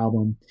the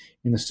album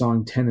in the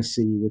song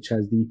Tennessee, which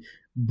has the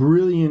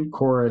brilliant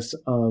chorus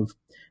of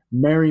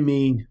 "Marry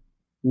me,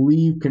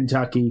 leave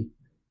Kentucky,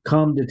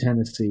 come to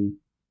Tennessee,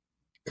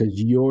 'cause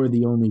you're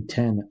the only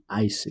 10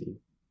 I see."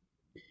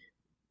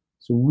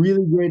 So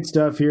really great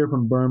stuff here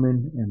from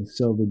Berman and the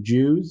Silver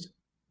Jews.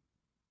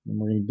 And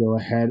we're going to go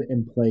ahead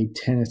and play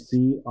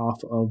Tennessee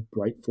off of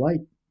Bright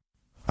Flight.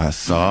 I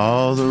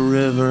saw the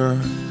river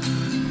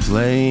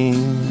playing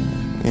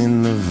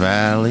in the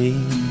valley,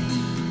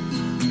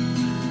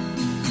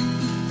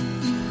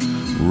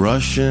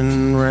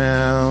 rushing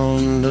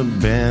round a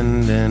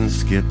bend and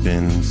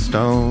skipping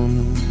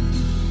stones.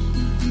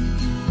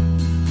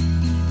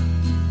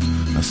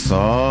 I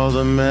saw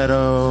the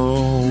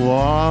meadow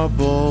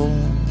warble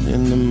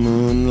in the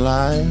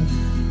moonlight.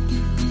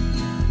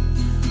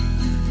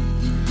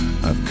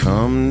 I've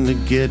come to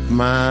get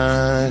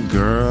my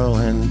girl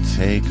and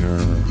take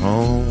her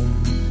home.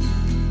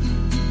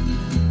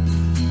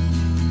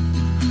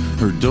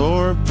 Her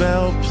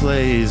doorbell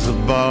plays a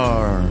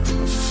bar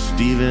of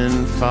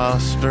Stephen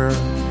Foster.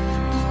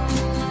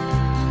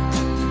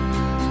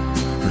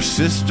 Her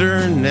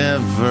sister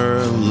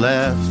never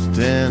left,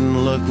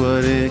 and look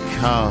what it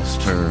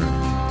cost her.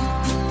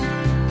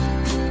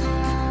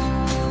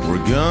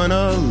 We're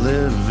gonna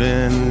live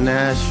in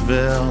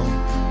Nashville,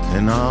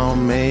 and I'll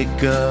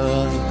make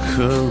a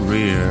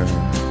career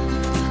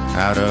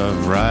out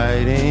of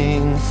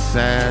writing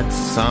sad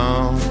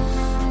songs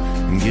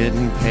and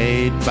getting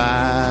paid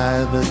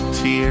by the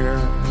tear.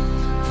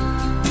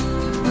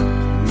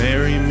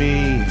 Marry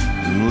me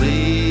and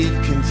leave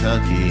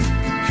Kentucky,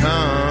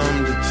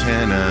 come to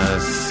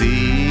Tennessee.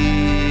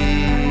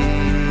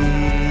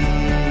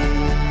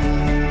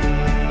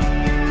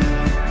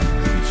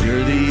 'Cause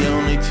you're the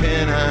only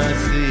 10 I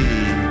see.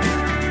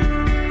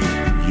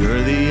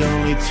 You're the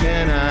only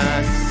 10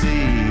 I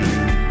see.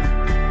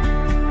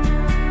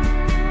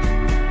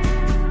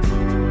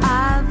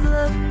 I've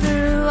looked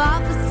through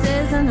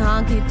offices and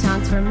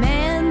honky-tonks for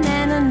man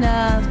than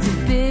enough to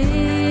be.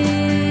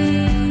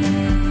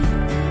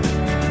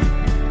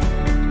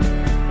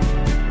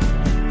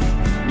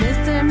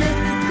 Mr. and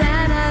Mrs.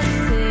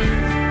 Tennessee.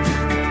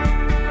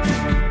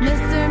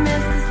 Mr. and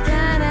Mrs.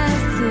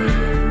 Tennessee.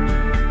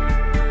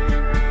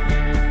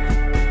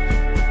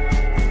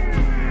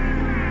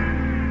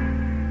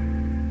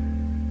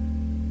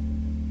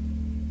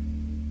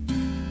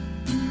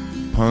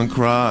 Punk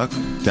rock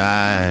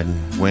died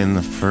when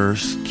the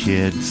first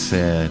kid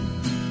said,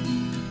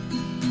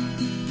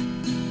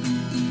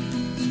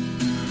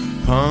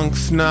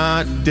 "Punk's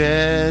not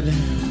dead,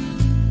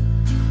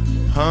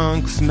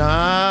 punk's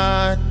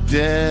not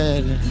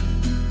dead."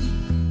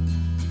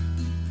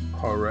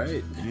 All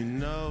right. You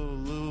know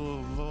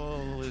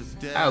Louisville is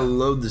dead. I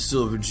love the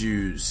Silver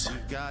Jews.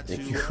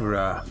 Thank you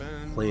for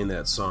playing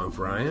that song,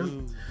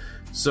 Brian.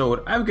 So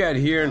what I've got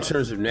here in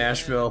terms of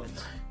Nashville,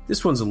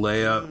 this one's a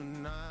layup.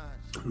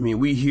 I mean,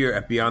 we here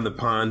at Beyond the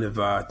Pond have,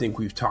 I think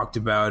we've talked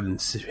about and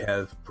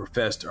have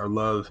professed our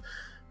love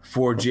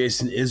for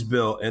Jason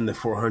Isbell and the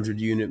 400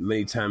 unit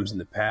many times in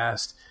the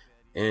past.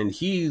 And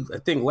he, I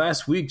think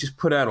last week, just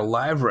put out a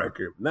live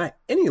record. Not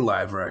any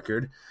live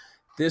record.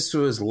 This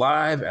was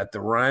live at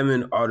the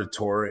Ryman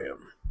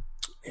Auditorium.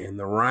 And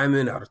the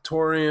Ryman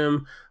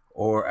Auditorium,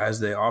 or as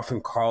they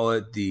often call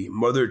it, the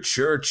Mother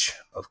Church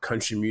of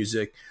country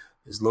music,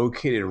 is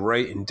located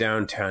right in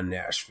downtown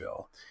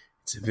Nashville.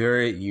 It's a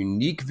very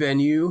unique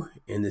venue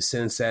in the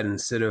sense that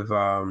instead of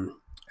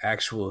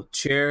actual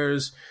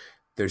chairs,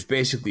 there's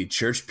basically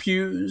church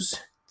pews.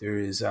 There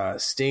is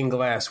stained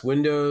glass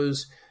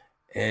windows,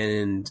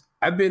 and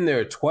I've been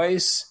there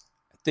twice.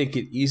 I think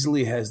it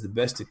easily has the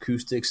best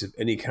acoustics of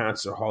any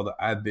concert hall that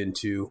I've been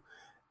to,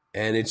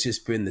 and it's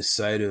just been the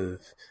site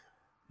of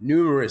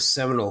numerous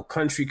seminal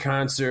country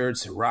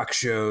concerts and rock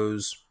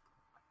shows.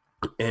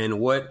 And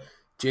what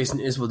Jason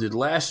Isbell did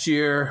last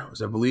year was,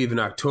 I believe in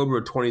October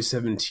of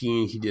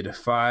 2017, he did a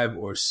 5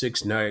 or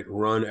 6 night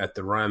run at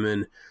the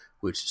Ryman,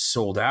 which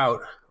sold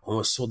out,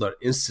 almost sold out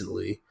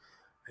instantly.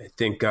 I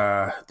think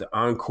the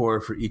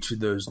encore for each of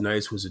those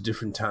nights was a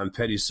different Tom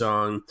Petty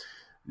song,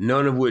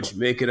 none of which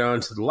make it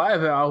onto the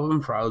live album,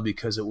 probably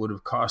because it would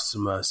have cost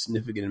him a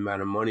significant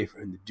amount of money for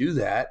him to do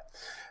that.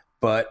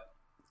 But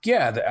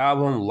yeah, the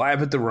album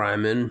Live at the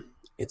Ryman,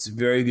 it's a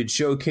very good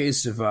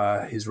showcase of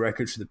his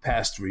records for the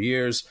past 3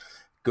 years.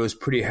 Goes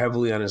pretty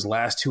heavily on his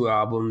last 2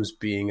 albums,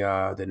 being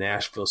the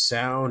Nashville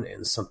Sound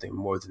and Something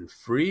More Than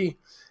Free.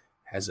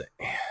 I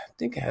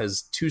think it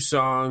has 2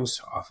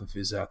 songs off of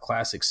his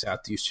classic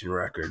Southeastern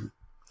record.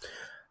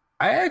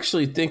 I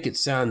actually think it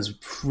sounds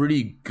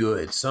pretty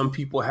good. Some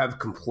people have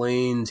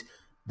complained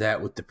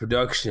that with the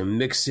production and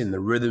mixing, the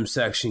rhythm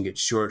section gets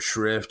short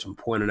shrift, and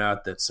pointed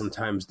out that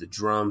sometimes the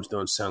drums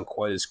don't sound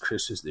quite as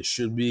crisp as they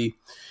should be.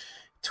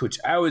 To which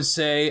I would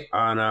say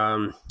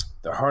on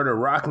the harder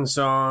rocking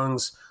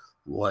songs,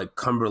 like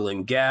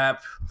Cumberland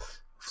Gap,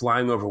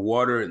 Flying Over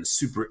Water, and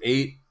Super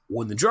 8,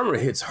 when the drummer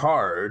hits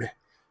hard,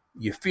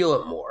 you feel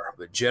it more.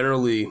 But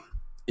generally,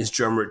 his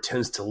drummer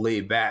tends to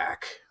lay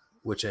back,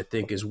 which I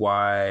think is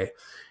why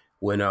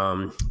when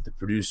the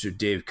producer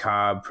Dave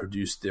Cobb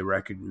produced the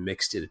record and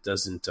mixed it,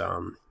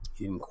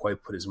 he didn't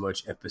quite put as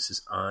much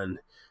emphasis on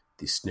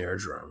the snare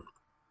drum.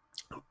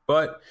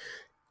 But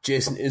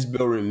Jason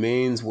Isbell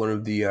remains one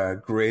of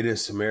the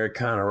greatest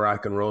Americana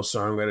rock and roll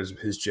songwriters of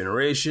his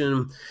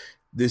generation.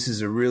 This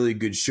is a really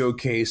good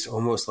showcase,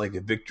 almost like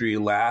a victory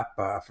lap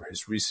for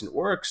his recent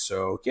work.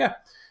 So, yeah,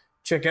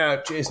 check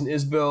out Jason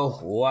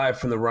Isbell live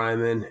from the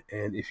Ryman.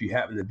 And if you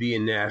happen to be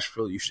in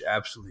Nashville, you should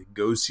absolutely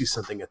go see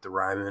something at the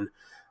Ryman.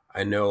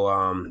 I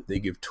know they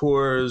give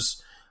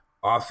tours.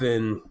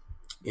 Often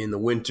in the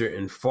winter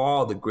and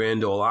fall, the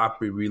Grand Ole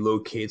Opry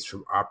relocates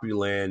from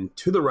Opryland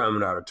to the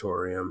Ryman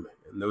Auditorium.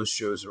 And those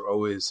shows are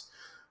always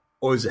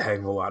a heck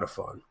of a lot of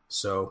fun.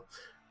 So,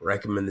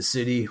 recommend the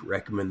city,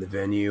 recommend the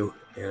venue,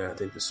 and I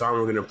think the song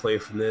we're going to play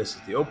from this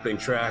is the opening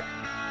track,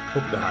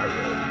 Hope the High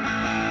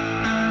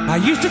Road. I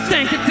used to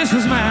think that this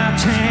was my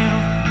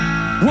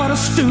town. What a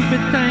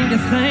stupid thing to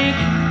think.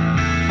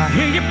 I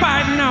hear you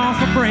biting off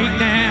a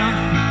breakdown.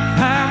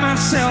 I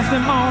myself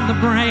am on the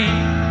brain.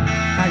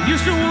 I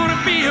used to want to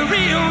be a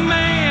real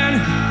man.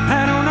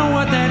 I don't know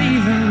what that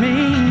even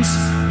means.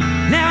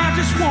 Now I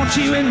just want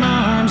you in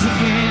my arms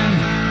again,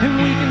 and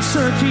we can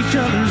search each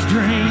other's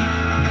dream.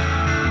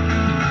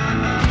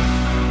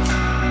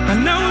 I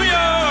know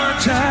you're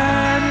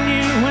tired and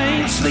you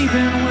ain't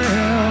sleeping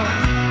well.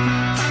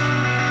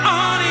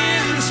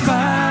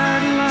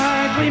 Uninspired,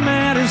 likely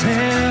mad as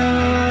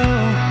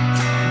hell.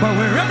 But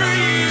wherever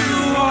you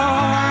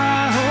are,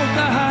 I hope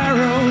the high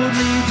road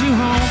leads you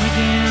home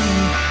again.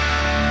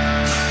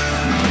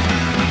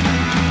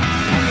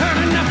 I've heard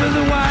enough of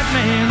the white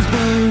man's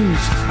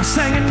blues. I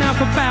sang enough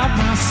about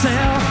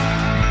myself.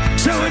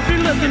 So if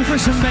you're looking for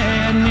some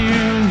bad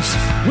news,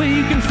 well,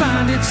 you can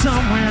find it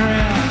somewhere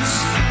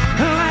else.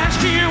 Last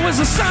year was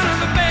the son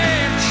of a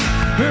bitch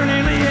for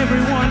nearly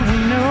everyone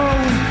we know.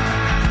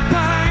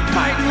 But I ain't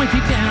fighting with you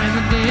down in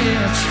the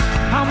ditch.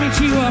 I'll meet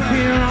you up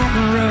here on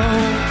the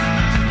road.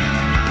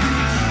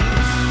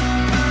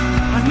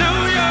 I know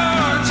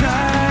you're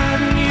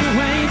tired and you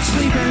ain't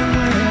sleeping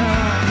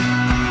well.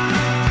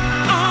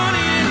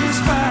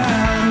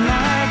 Uninspired,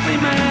 likely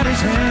mad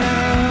as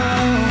hell.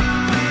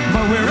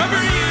 But wherever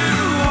you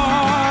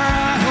are,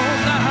 I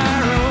hope the high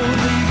road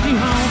leads you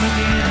home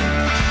again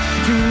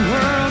to a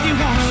world you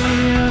want to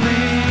live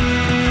in.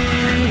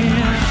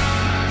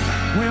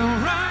 Well,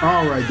 right.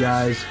 All right,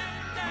 guys.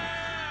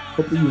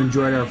 Hope that you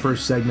enjoyed our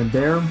first segment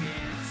there.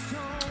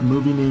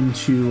 Moving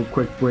into a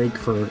quick break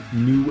for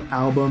new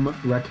album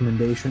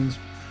recommendations.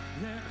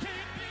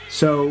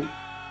 So,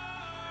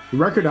 the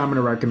record I'm going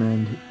to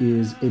recommend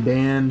is a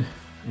band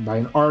by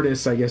an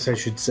artist, I guess I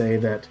should say,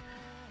 that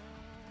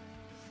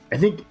I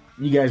think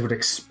you guys would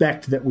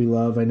expect that we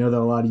love. I know that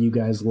a lot of you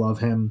guys love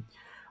him,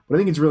 but I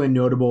think it's really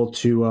notable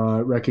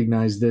to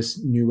recognize this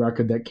new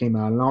record that came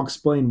out, and I'll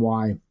explain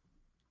why.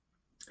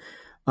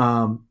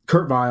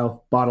 Kurt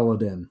Vile, Bottle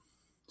It In.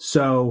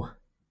 So,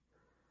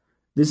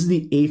 this is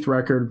the 8th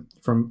record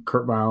from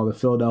Kurt Vile, the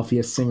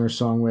Philadelphia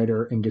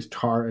singer-songwriter and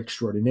guitar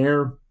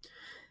extraordinaire.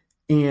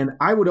 And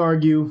I would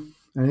argue,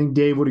 I think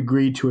Dave would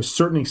agree to a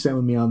certain extent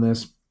with me on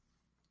this,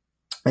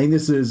 I think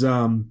this is,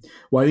 I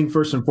think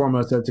first and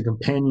foremost, that's a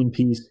companion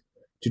piece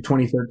to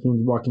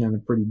 2013's Walking on the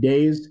Pretty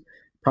Days,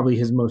 probably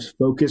his most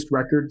focused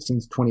record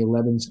since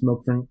 2011's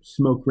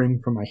Smoke Ring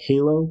from My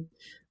Halo.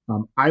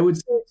 I would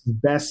say it's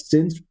best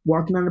since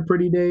Walking on the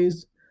Pretty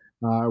Days.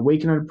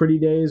 Waking on Pretty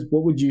Days.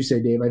 What would you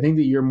say, Dave? I think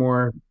that you're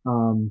more.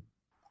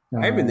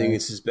 I've been thinking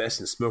it's his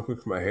best in Smoking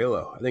for My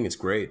Halo. I think it's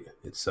great.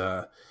 It's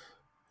the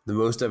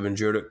most I've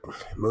enjoyed it.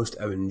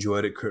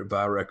 A Kurt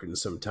Vile record in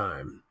some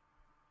time.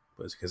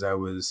 Was because I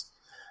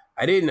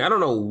don't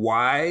know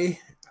why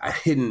I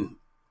didn't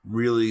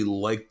really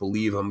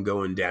Believe I'm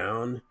Going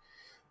Down.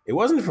 It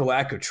wasn't for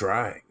lack of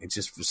trying. It's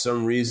just for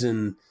some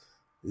reason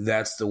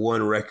that's the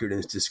one record in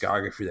his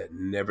discography that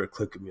never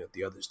clicked with me like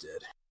the others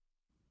did.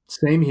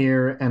 Same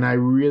here, and I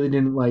really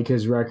didn't like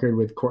his record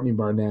with Courtney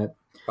Barnett.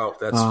 Oh,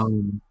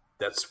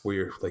 that's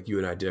weird. Like you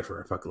and I differ.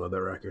 I fucking love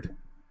that record.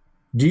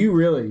 Do you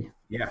really?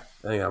 Yeah,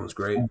 I think that was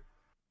great.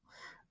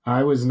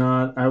 I was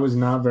not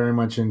very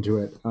much into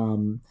it.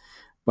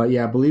 But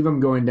yeah, Believe I'm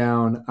Going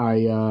Down.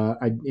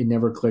 It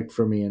never clicked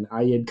for me, and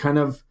I had kind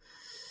of.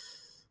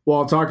 Well,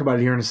 I'll talk about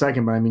it here in a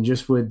second, but I mean,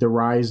 just with the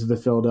rise of the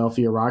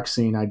Philadelphia rock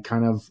scene, I'd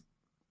kind of.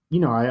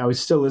 I was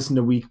still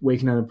listening to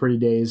Waking on the Pretty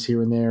Days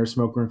here and there,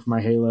 Smoke Ring for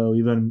My Halo,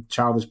 even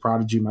Childish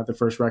Prodigy, the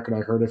first record I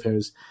heard of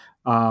his.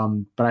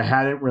 But I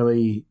hadn't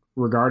really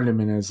regarded him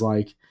as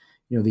the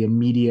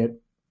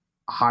immediate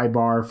high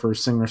bar for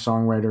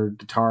singer-songwriter,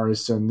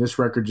 guitarist. And this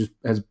record just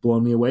has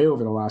blown me away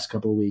over the last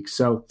couple of weeks.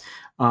 So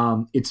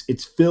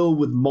it's filled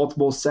with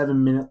multiple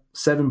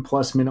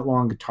 7+ minute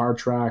long guitar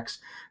tracks.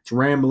 It's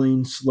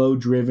rambling, slow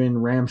driven,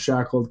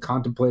 ramshackled,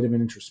 contemplative,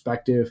 and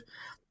introspective.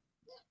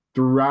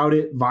 Throughout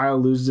it, Vile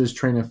loses his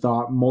train of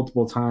thought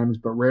multiple times,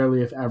 but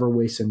rarely, if ever,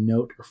 wastes a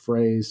note or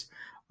phrase.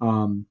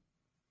 The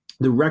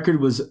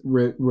record was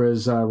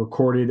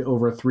recorded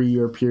over a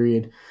 3-year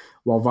period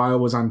while Vile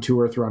was on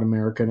tour throughout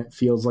America, and it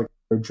feels like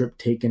a drip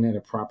taken at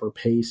a proper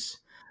pace.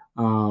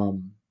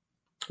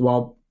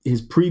 While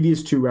his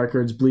previous 2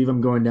 records, Believe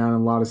I'm Going Down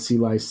and Lot of Sea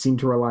Lice, seem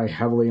to rely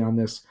heavily on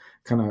this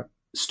kind of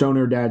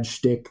stoner dad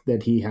shtick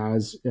that he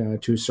has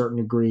to a certain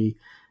degree,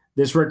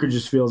 this record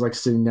just feels like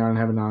sitting down and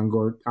having an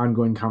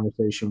ongoing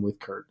conversation with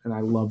Kurt, and I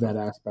love that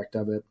aspect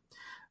of it.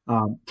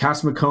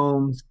 Cass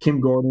McCombs,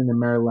 Kim Gordon, and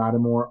Mary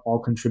Lattimore all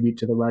contribute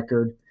to the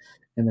record,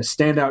 and the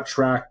standout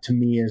track to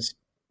me is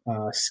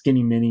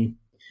Skinny Minnie.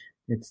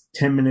 It's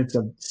 10 minutes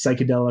of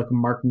psychedelic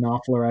Mark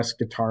Knopfler-esque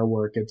guitar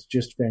work. It's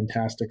just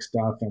fantastic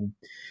stuff. And,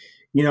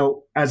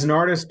 as an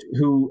artist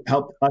who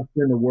helped usher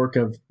in the work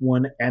of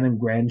one Adam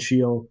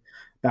Grandshiel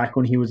back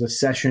when he was a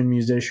session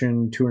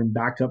musician touring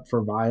backup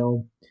for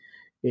Vile,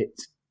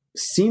 it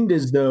seemed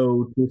as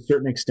though, to a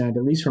certain extent,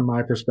 at least from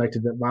my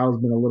perspective, that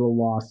Vile's been a little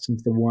lost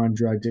since the war on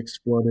drugs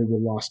exploded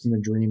with Lost in the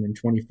Dream in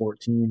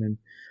 2014, and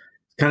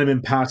kind of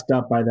been passed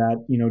up by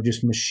that,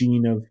 just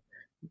machine of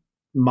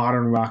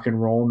modern rock and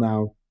roll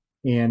now.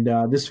 And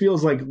this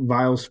feels like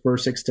Vile's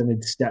first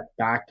extended step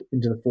back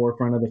into the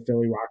forefront of the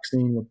Philly rock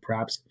scene with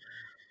perhaps,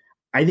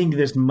 I think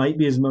this might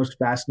be his most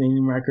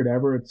fascinating record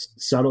ever. It's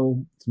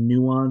subtle, it's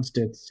nuanced,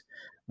 it's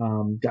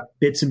got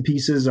bits and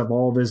pieces of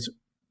all of his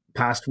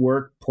past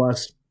work,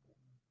 plus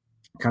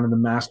kind of the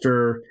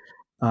master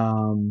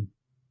kind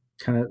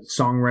of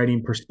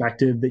songwriting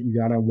perspective that you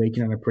got on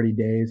Waking on a Pretty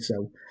Day.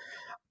 So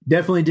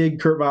definitely dig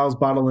Kurt Vile's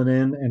Bottle It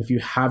In. And if you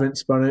haven't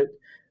spun it,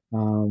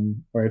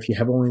 or if you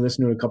have only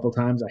listened to it a couple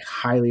times, I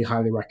highly,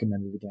 highly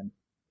recommend it again.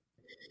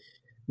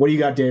 What do you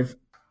got, Dave?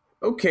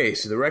 Okay,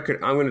 so the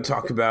record I'm going to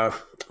talk about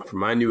for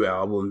my new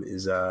album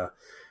is the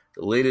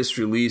latest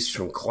release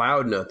from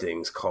Cloud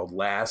Nothings called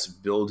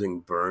Last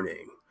Building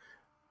Burning.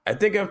 I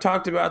think I've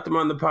talked about them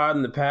on the pod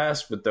in the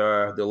past, but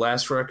their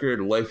last record,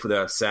 Life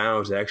Without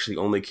Sound, actually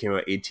only came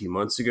out 18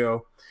 months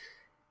ago.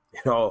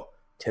 It all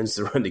tends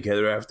to run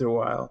together after a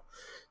while.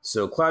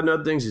 So Cloud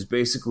Nothings is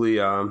basically,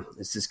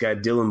 it's this guy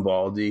Dylan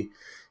Baldy.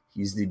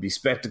 He's the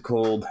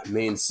bespectacled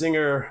main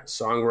singer,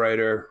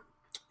 songwriter,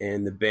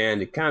 and the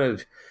band, it kind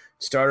of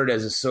started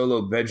as a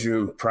solo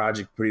bedroom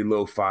project, pretty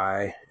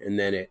lo-fi, and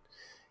then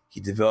he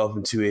developed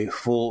into a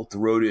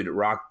full-throated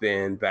rock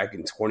band back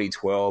in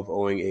 2012,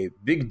 owing a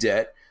big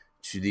debt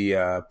to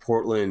the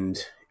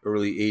Portland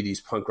early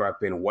 80s punk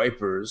rock band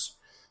Wipers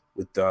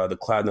with the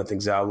Cloud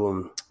Nothings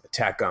album,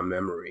 Attack on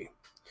Memory.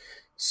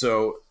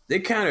 So they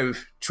kind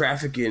of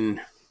traffic in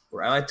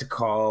what I like to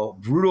call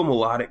brutal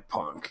melodic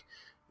punk.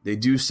 They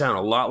do sound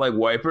a lot like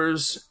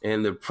Wipers,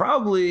 and they're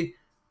probably,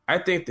 I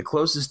think, the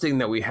closest thing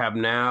that we have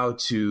now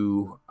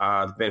to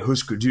the band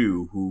Husker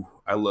Du, who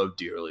I love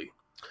dearly.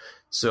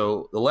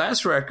 So the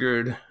last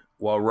record,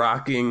 while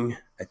rocking,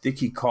 I think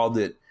he called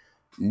it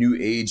New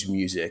Age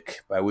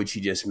music, by which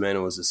he just meant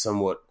it was a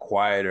somewhat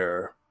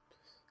quieter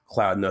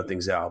Cloud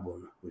Nothings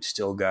album, which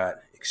still got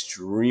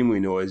extremely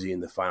noisy in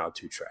the final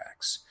 2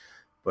 tracks.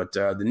 But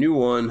the new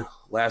one,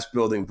 Last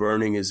Building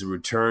Burning, is a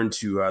return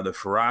to the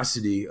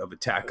ferocity of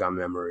Attack on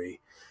Memory.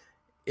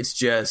 It's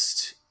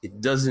just,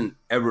 it doesn't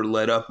ever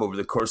let up over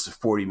the course of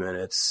 40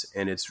 minutes,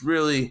 and it's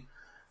really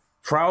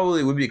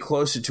probably would be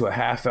closer to a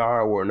half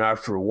hour were not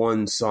for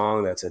one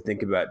song that's, I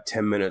think, about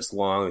 10 minutes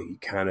long. He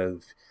kind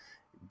of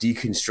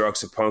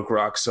deconstructs a punk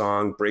rock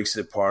song, breaks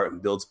it apart,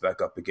 and builds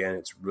back up again.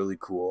 It's really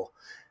cool.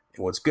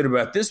 And what's good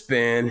about this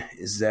band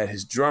is that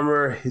his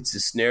drummer hits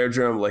his snare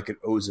drum like it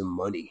owes him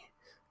money.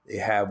 They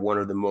have one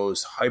of the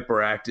most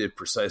hyperactive,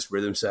 precise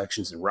rhythm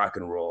sections in rock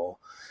and roll.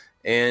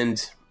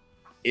 And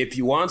if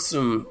you want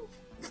some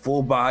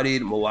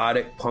full-bodied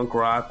melodic punk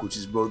rock, which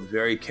is both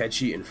very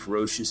catchy and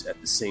ferocious at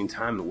the same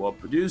time and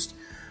well-produced,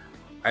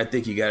 I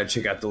think you got to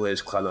check out the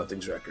latest Cloud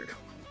Nothings record.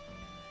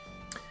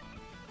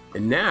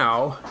 And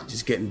now,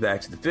 just getting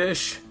back to the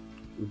Fish,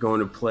 we're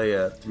going to play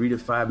a 3 to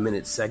 5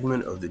 minute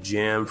segment of the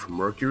Jam from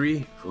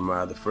Mercury from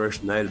the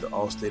first night of the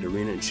Allstate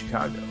Arena in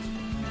Chicago.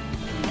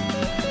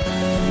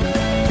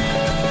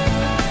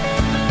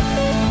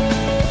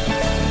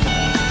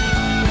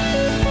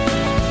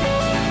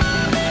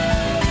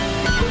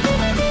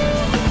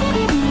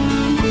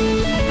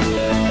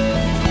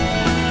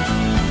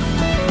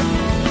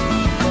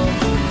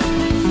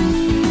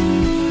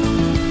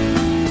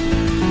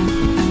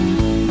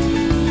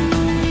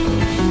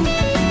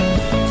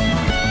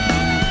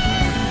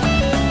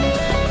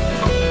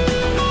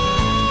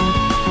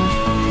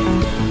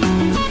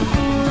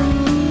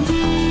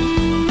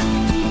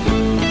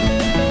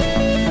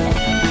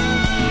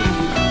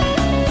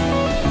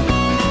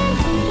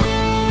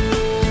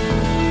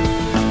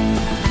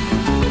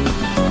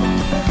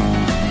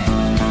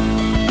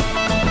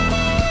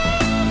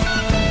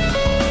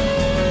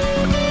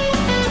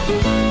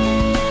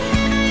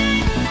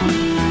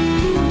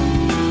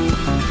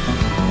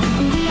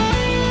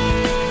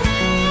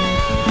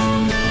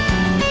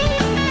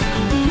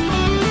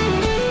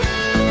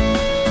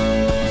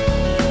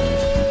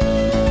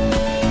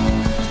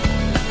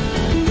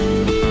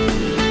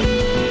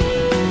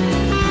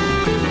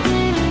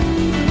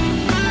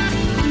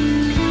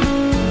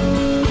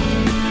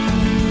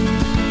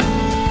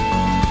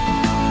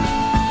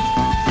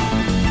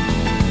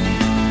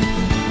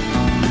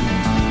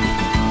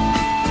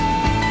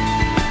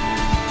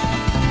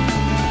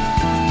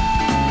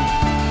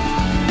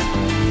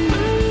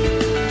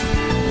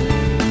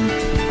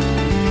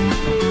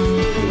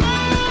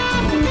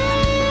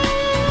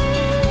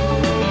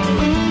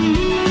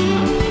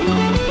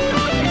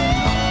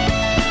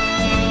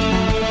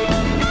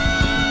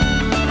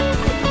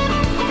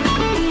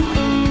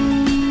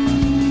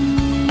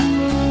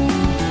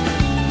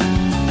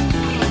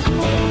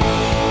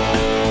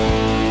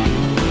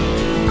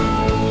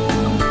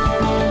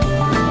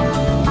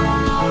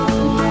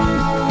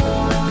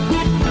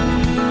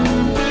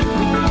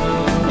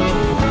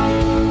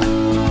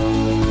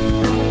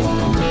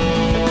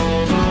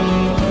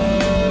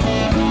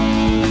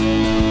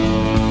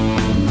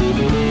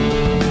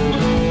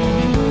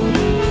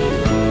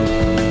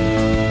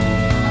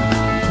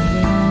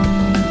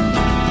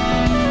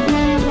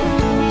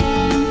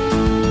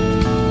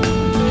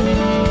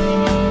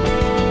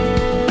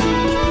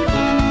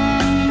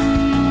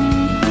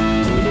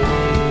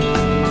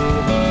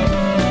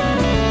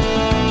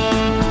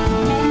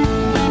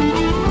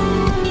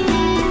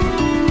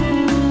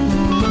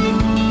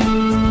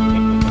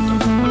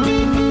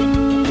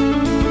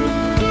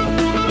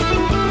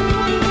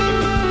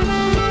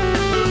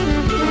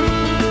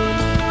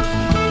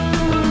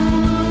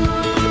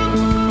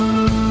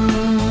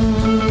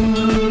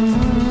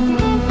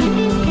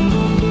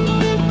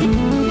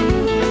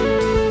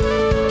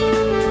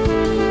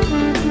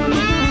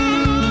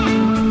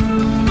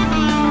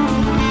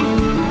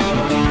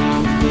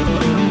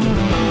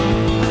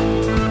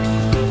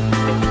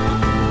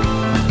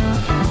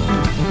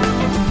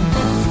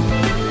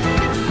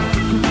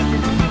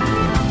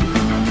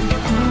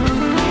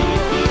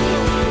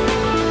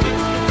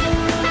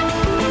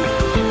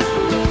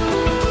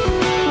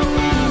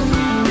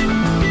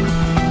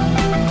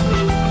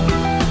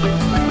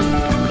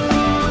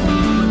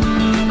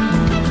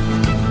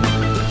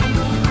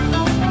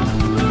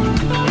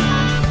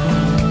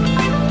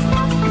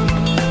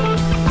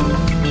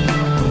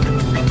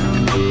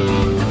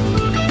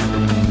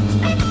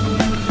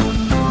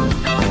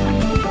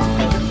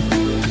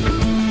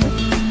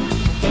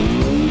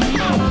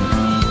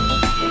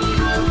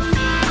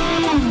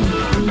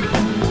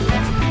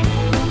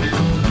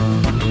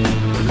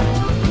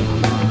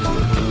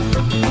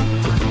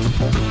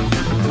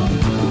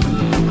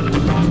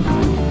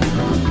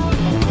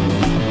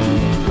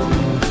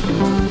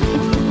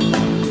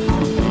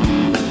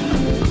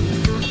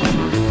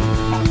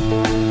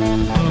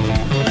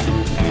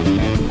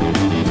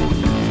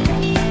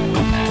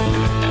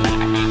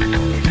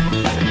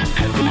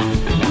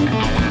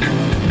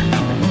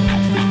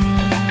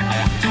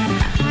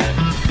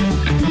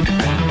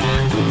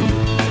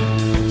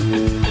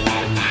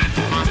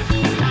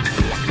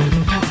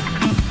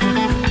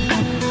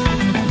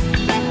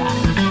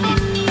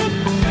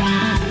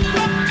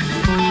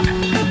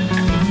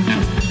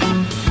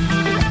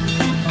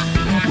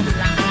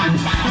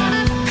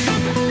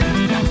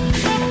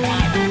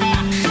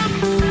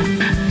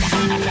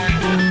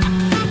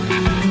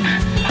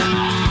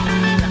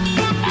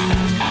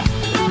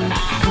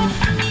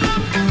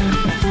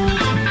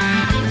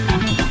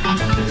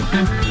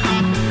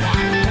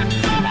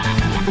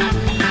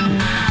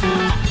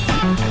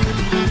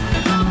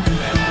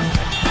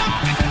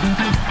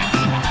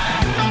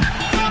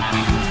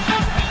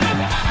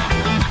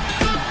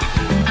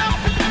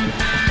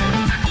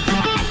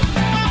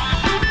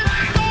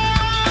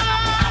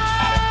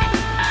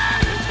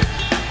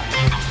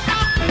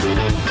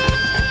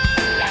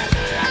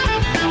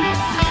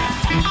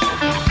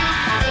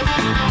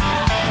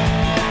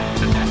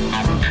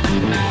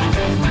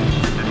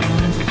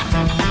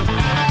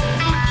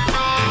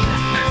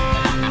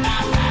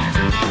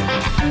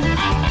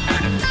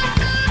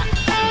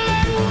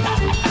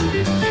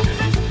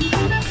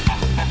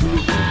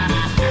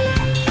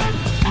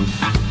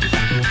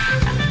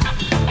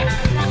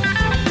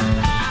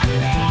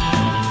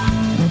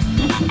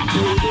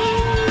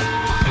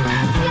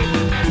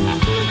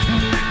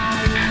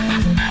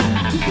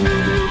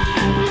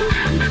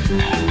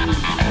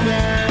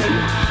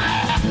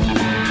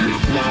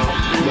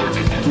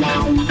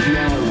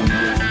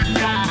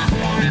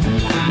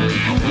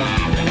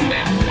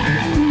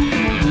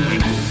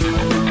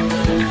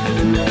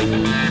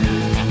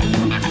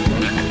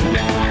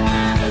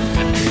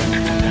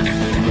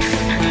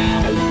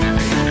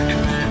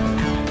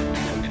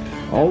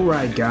 All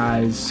right,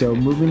 guys. So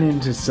moving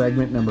into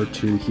segment number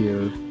 2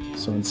 here.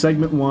 So in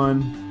segment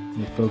 1,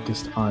 we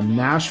focused on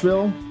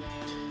Nashville.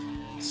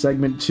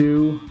 Segment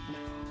 2,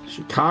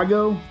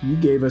 Chicago. You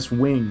gave us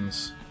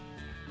Wings.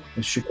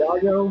 And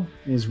Chicago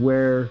is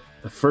where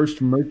the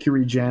first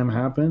Mercury Jam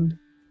happened.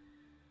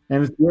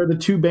 And it's where the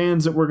two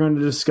bands that we're going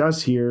to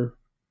discuss here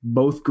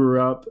both grew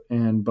up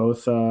and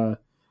both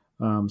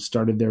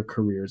started their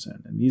careers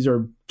in. And these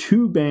are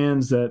two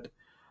bands that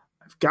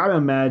I've got to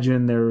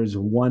imagine there was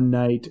one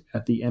night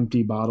at the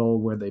Empty Bottle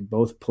where they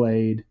both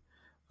played.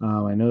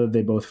 I know that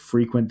they both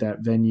frequent that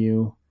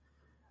venue.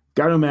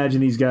 Got to imagine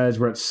these guys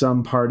were at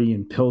some party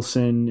in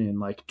Pilsen in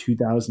like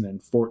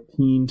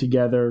 2014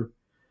 together.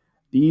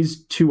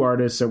 These two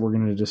artists that we're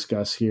going to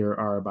discuss here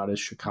are about as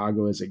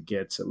Chicago as it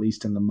gets, at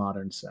least in the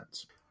modern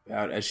sense.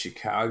 About as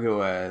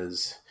Chicago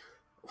as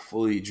a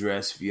fully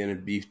dressed Vienna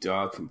beef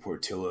dog from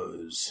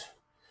Portillo's.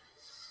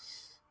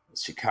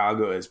 As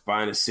Chicago as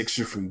buying a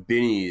sixer from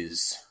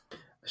Binny's.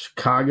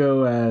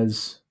 Chicago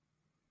as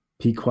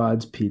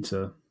Pequod's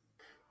Pizza.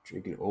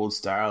 Drinking old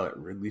style at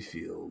Wrigley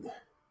Field.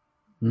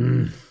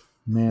 Man,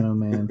 oh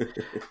man.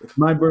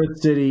 My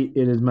birth city,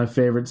 it is my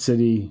favorite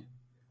city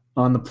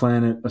on the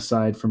planet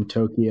aside from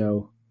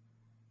Tokyo.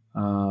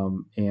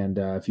 And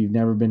if you've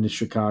never been to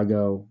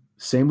Chicago,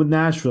 same with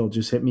Nashville,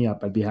 just hit me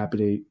up. I'd be happy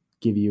to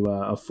give you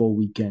a full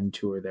weekend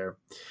tour there.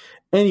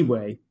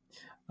 Anyway,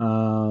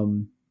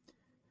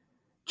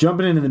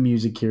 jumping into the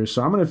music here.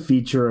 So I'm going to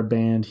feature a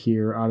band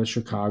here out of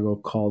Chicago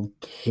called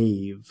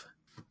Cave.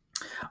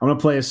 I'm going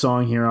to play a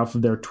song here off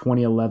of their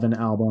 2011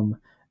 album,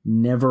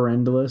 Never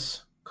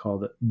Endless,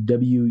 called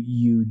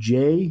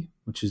WUJ,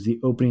 which is the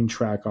opening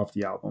track off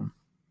the album.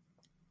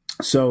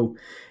 So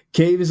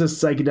Cave is a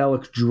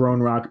psychedelic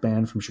drone rock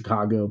band from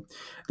Chicago.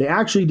 They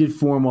actually did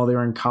form while they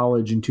were in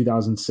college in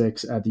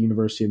 2006 at the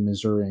University of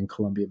Missouri in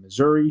Columbia,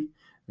 Missouri.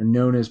 They're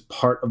known as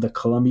part of the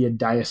Columbia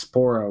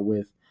diaspora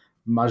with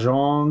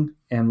Mahjong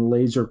and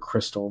Laser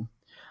Crystal.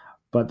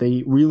 But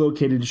they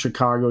relocated to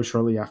Chicago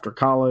shortly after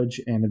college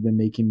and have been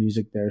making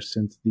music there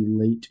since the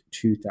late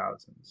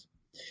 2000s.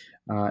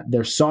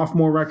 Their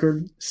sophomore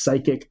record,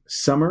 Psychic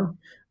Summer,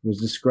 was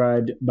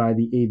described by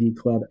the AV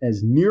Club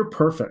as near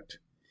perfect.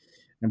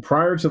 And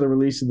prior to the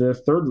release of their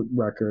third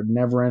record,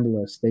 Never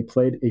Endless, they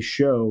played a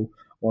show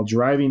while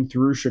driving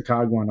through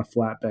Chicago on a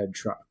flatbed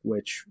truck,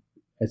 which,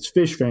 as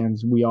Phish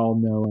fans, we all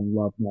know and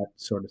love that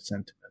sort of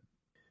sentiment.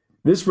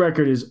 This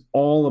record is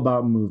all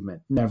about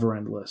movement, Never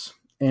Endless.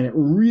 And it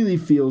really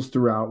feels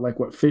throughout like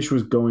what Phish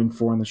was going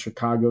for in the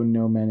Chicago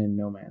No Men and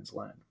No Man's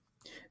Land.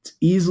 It's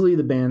easily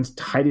the band's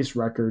tightest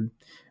record,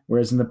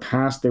 whereas in the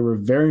past they were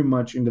very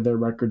much into their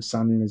records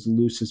sounding as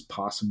loose as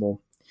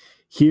possible.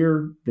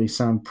 Here, they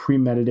sound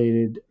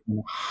premeditated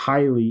and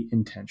highly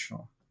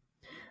intentional.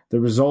 The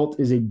result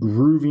is a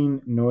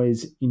grooving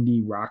noise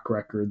indie rock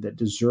record that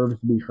deserves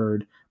to be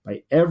heard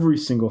by every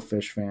single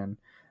Phish fan,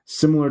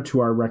 similar to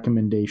our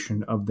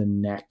recommendation of The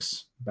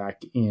Necks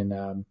back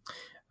in,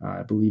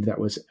 I believe that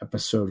was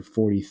episode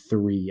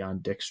 43 on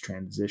Dick's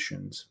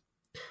Transitions.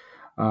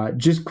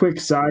 Just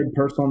quick side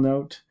personal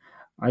note,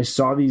 I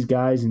saw these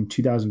guys in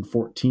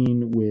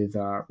 2014 with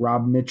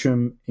Rob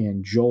Mitchum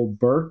and Joel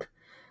Burke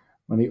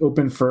when they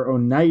opened for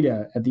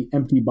Oneida at the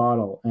Empty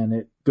Bottle, and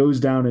it goes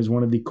down as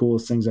one of the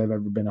coolest things I've ever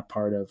been a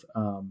part of.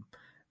 And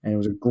it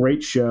was a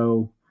great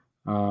show.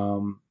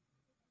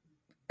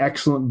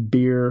 Excellent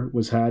beer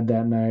was had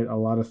that night, a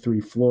lot of Three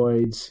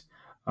Floyds,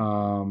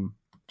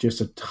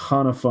 just a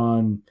ton of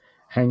fun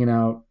hanging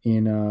out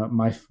in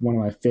one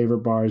of my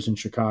favorite bars in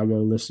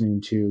Chicago, listening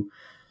to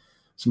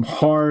some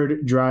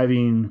hard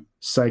driving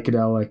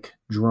psychedelic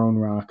drone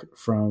rock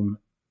from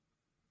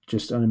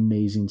just an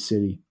amazing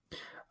city.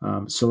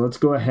 So let's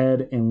go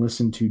ahead and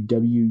listen to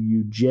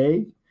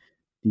WUJ,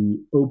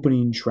 the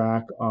opening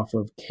track off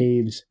of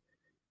Cave's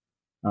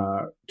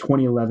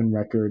 2011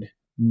 record,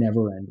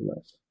 Never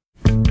Endless.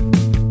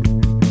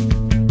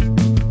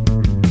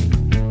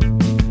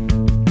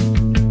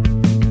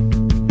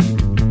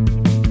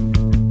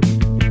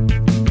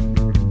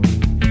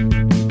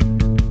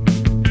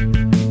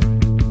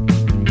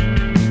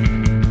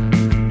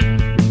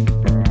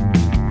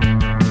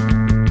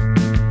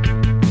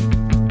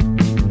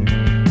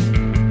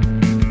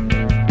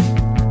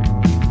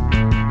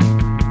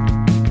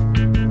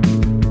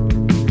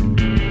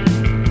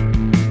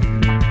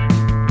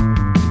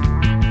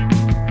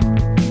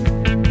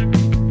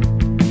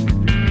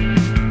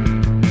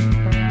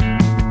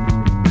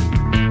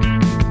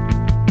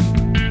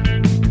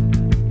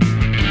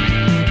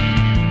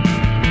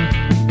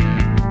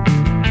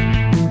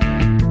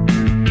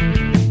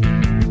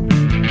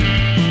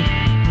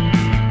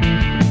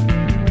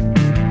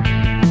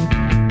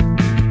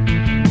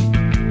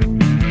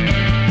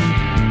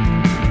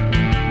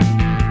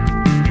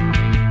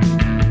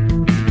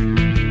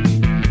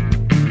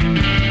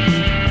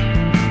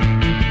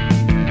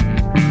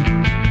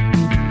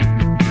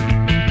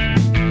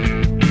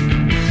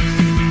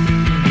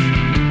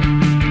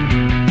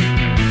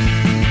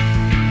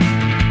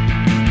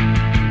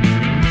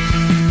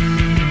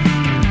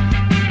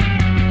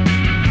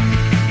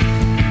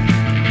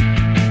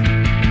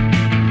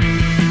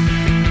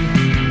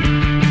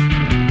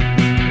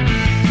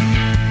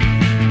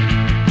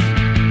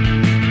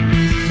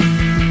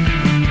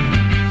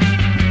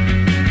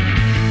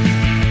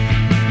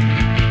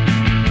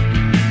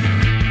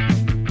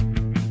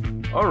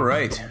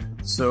 right.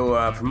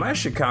 So for my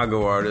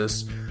Chicago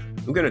artist,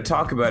 I'm going to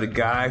talk about a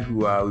guy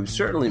who we've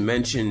certainly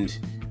mentioned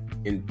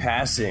in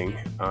passing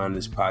on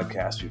this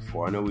podcast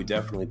before. I know we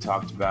definitely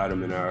talked about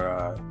him in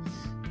our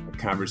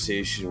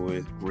conversation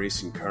with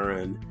Grayson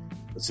Curran.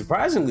 But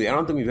surprisingly, I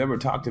don't think we've ever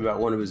talked about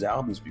one of his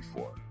albums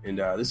before. And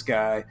this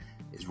guy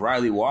is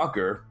Riley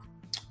Walker.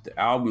 The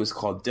album is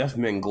called Deaf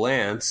Men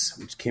Glance,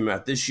 which came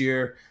out this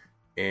year.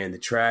 And the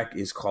track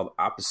is called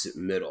Opposite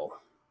Middle.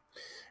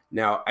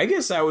 Now, I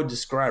guess I would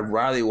describe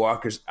Riley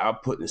Walker's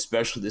output, and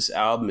especially this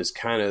album, as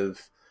kind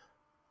of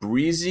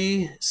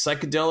breezy,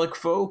 psychedelic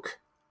folk.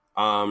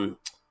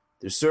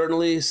 There's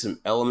certainly some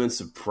elements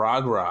of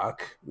prog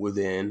rock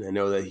within. I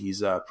know that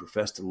he's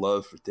professed a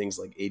love for things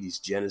like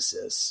 80s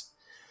Genesis.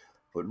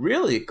 But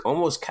really,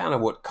 almost kind of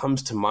what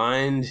comes to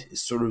mind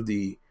is sort of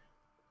the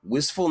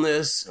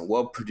wistfulness and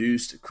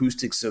well-produced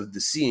acoustics of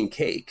The Sea and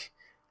Cake.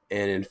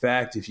 And in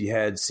fact, if you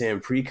had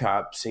Sam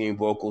Prekop singing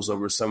vocals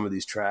over some of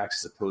these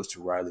tracks as opposed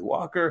to Riley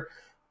Walker,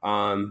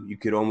 you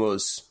could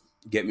almost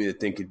get me to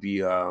think it'd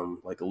be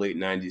like a late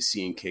 90s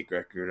Sea and Cake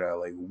record,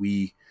 like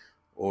We,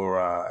 or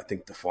I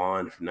think The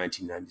Fawn from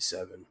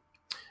 1997.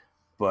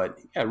 But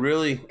yeah,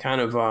 really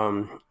kind of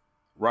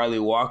Riley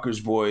Walker's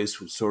voice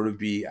would sort of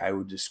be, I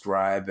would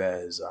describe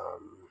as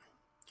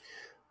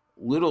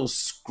little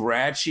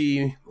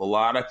scratchy,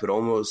 melodic, but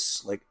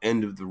almost like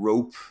end of the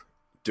rope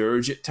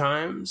dirge at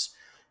times.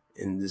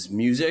 In this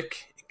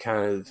music, it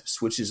kind of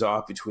switches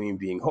off between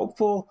being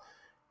hopeful,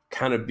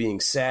 kind of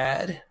being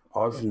sad,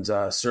 often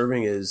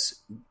serving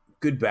as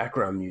good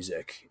background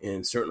music.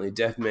 And certainly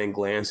Deaf Men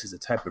Glance is the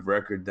type of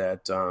record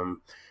that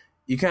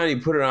you kind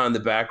of put it on in the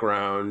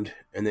background,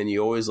 and then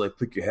you always like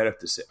pick your head up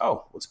to say,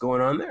 oh, what's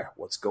going on there?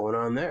 What's going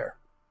on there?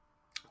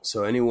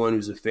 So anyone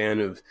who's a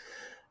fan of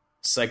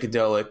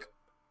psychedelic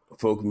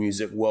folk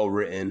music, well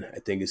written, I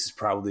think this is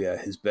probably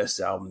his best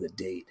album to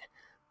date.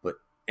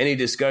 Any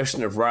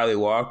discussion of Riley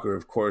Walker,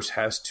 of course,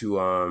 has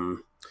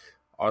to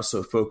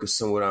also focus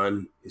somewhat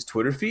on his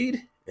Twitter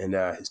feed and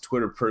his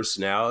Twitter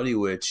personality,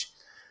 which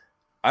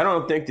I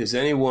don't think there's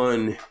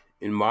anyone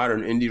in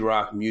modern indie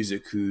rock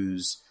music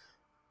whose,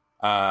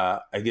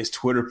 I guess,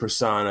 Twitter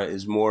persona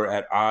is more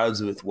at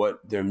odds with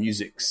what their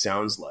music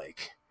sounds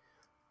like.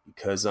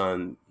 Because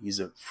he's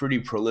a pretty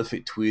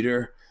prolific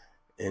tweeter,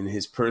 and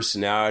his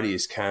personality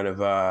is kind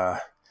of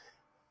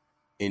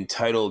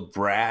entitled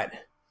brat,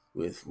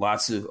 with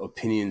lots of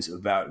opinions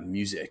about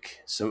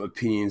music. Some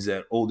opinions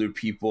that older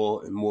people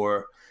and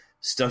more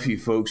stuffy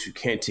folks who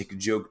can't take a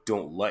joke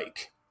don't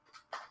like.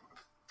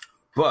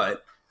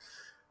 But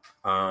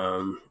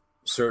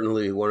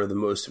certainly one of the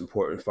most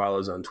important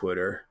follows on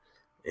Twitter.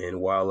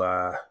 And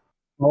while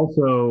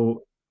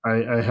also,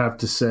 I have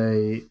to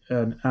say,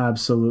 an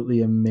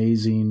absolutely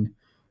amazing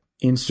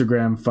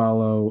Instagram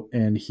follow,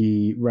 and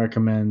he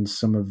recommends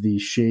some of the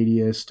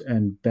shadiest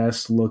and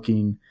best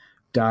looking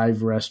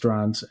dive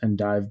restaurants and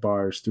dive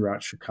bars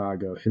throughout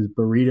Chicago. His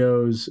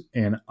burritos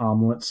and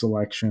omelet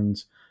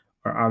selections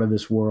are out of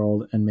this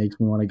world and makes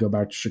me want to go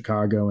back to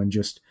Chicago and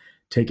just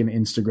take an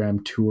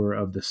Instagram tour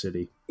of the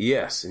city.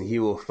 Yes, and he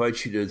will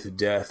fight you to the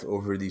death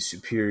over the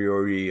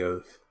superiority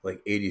of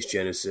like 80s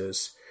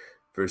Genesis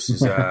versus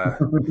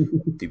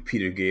the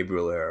Peter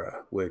Gabriel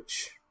era,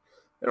 which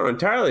I don't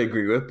entirely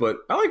agree with, but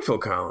I like Phil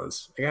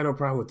Collins. I got no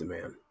problem with the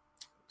man.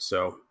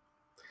 So,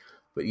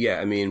 but yeah,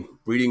 I mean,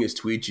 reading his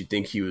tweets, you'd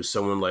think he was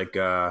someone like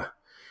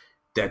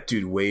that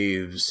dude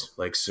Waves,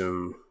 like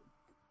some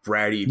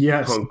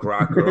bratty punk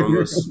rocker,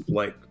 almost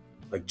like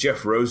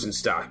Jeff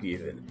Rosenstock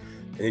even.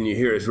 And then you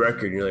hear his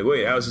record and you're like,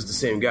 wait, how is this the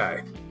same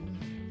guy?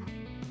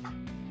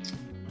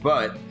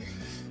 But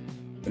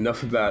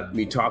enough about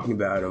me talking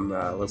about him.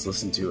 Let's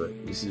listen to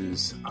it. This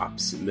is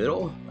Opposite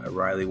Middle by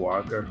Riley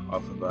Walker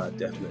off of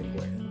Deaf Men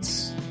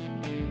Glance.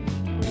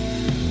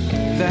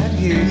 That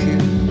year,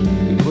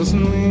 it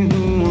wasn't me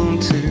who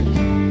wanted.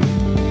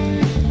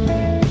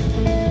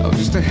 I was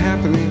just a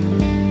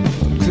happening,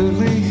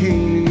 clearly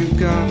hating you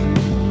got it.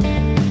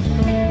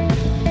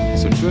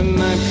 Such a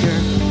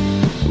nightcap,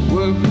 the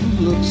world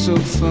looked so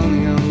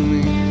funny on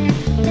me.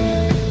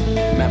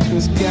 Maps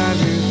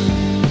misguided,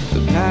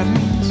 the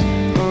patterns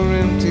are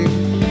empty.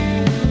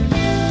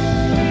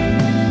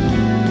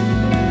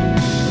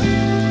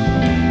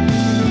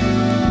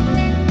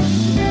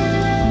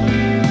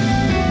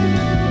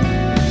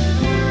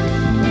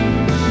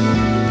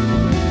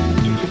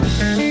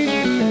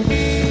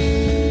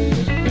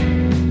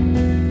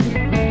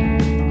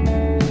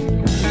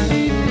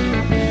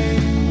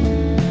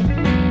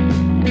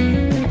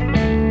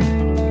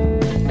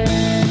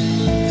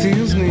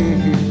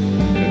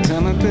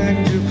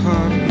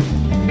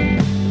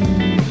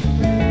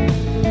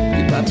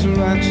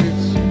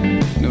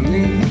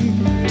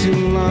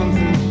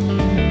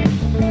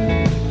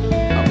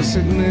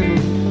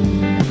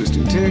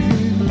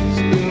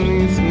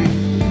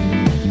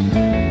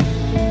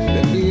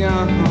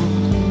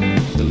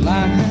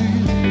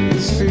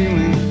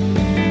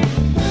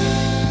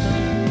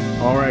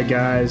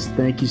 Guys,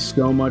 thank you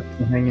so much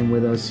for hanging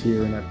with us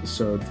here in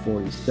episode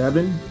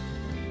 47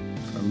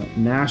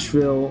 from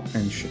Nashville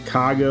and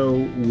Chicago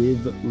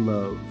with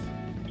Love.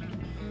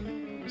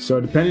 So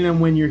depending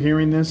on when you're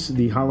hearing this,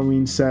 the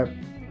Halloween set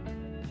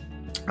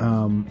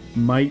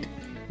might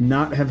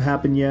not have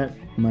happened yet,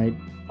 might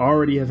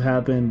already have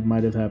happened,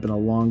 might have happened a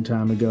long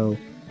time ago.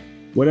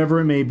 Whatever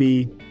it may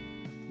be,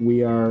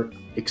 we are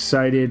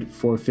excited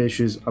for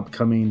Phish's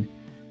upcoming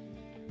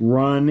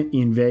run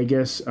in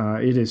Vegas.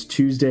 It is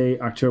Tuesday,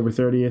 October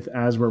 30th.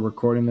 As we're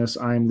recording this,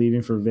 I am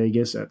leaving for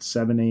Vegas at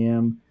 7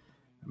 a.m.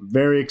 I'm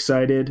very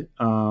excited.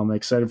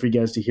 Excited for you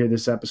guys to hear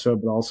this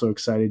episode, but also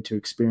excited to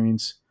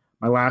experience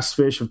my last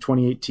Phish of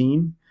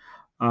 2018.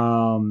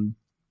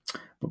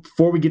 But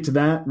before we get to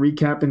that,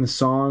 recapping the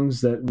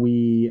songs that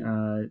we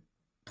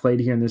played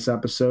here in this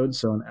episode.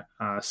 So in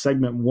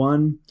segment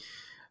 1,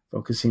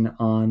 focusing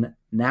on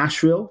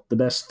Nashville, the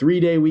best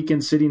 3-day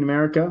weekend city in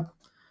America.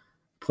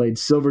 Played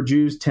Silver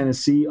Jews,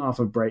 Tennessee off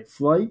of Bright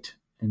Flight.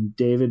 And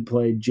David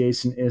played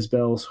Jason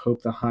Isbell's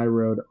Hope the High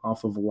Road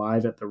off of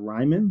Live at the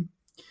Ryman.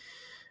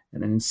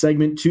 And then in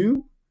segment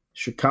 2,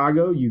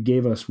 Chicago, You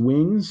Gave Us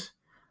Wings.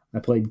 I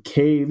played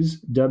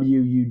Caves,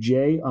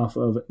 WUJ off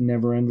of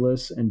Never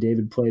Endless. And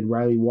David played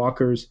Riley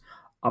Walker's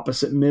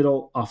Opposite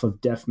Middle off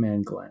of Deaf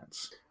Man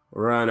Glance.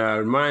 We're on a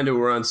reminder,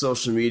 we're on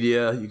social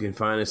media. You can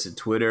find us at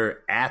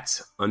Twitter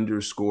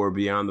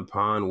 @_Beyond the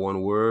Pond,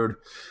 one word.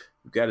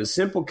 We've got a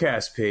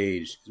Simplecast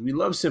page. We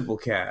love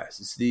Simplecast.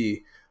 It's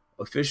the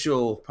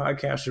official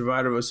podcast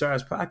provider of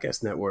Osiris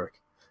Podcast Network.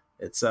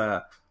 It's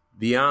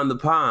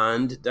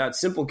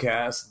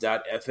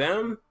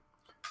beyondthepond.simplecast.fm. Of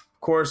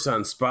course,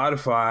 on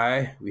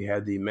Spotify, we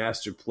had the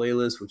master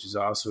playlist, which is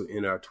also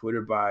in our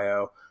Twitter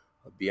bio,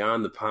 of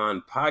Beyond the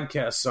Pond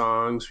podcast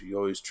songs. We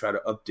always try to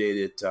update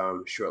it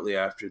shortly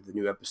after the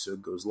new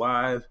episode goes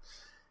live.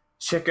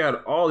 Check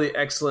out all the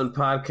excellent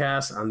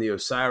podcasts on the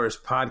Osiris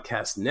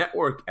Podcast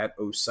Network at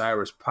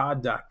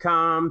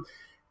osirispod.com,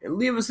 and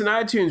leave us an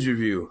iTunes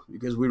review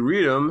because we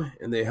read them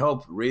and they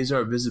help raise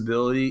our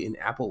visibility in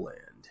Apple land.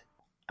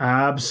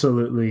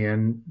 Absolutely.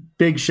 And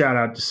big shout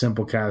out to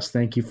Simplecast.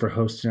 Thank you for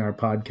hosting our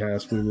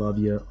podcast. We love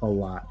you a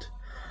lot.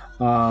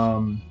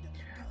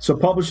 So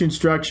publishing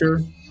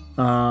structure.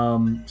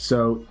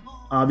 So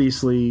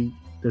obviously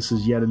this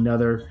is yet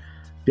another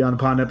Beyond the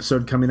Pond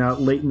episode coming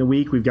out late in the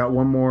week. We've got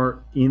one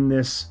more in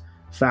this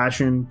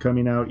fashion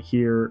coming out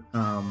here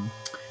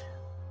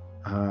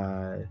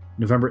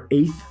November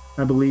 8th,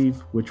 I believe,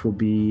 which will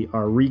be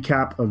our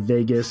recap of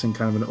Vegas and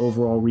kind of an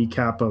overall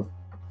recap of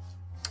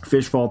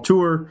Phish Fall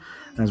Tour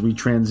as we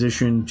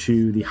transition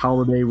to the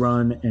holiday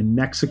run in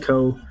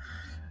Mexico.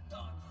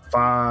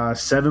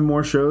 7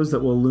 more shows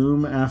that will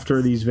loom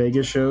after these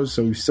Vegas shows.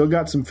 So we've still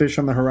got some Phish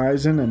on the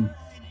horizon, and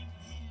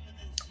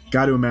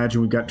got to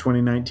imagine we've got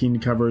 2019 to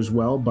cover as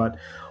well, but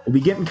we'll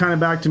be getting kind of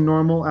back to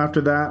normal after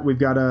that. We've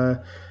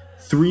got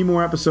 3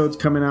 more episodes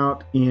coming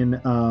out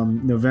in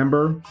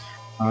November.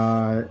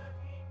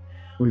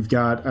 We've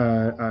got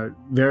a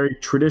very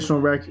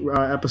traditional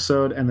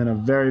episode and then a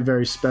very,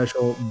 very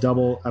special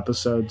double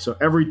episode. So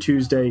every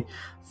Tuesday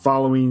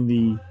following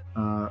the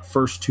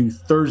first 2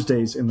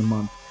 Thursdays in the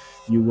month,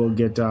 you will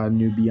get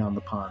new Beyond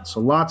the Pond. So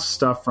lots of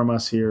stuff from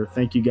us here.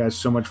 Thank you guys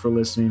so much for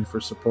listening, for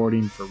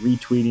supporting, for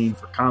retweeting,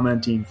 for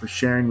commenting, for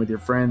sharing with your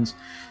friends.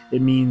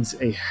 It means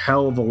a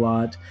hell of a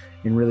lot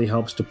and really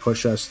helps to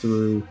push us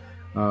through,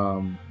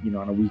 on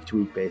a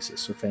week-to-week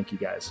basis. So thank you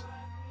guys.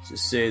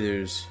 Just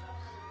say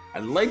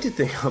I'd like to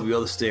think I'll be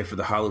able to stay for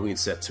the Halloween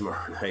set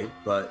tomorrow night,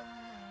 but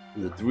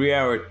the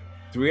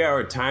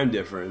 3-hour time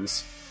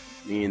difference,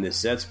 meaning the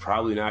set's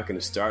probably not going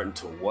to start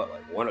until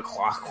 1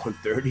 o'clock,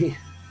 1:30?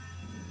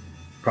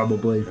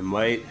 Probably.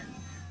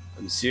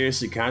 I'm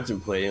seriously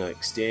contemplating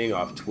staying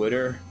off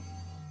Twitter,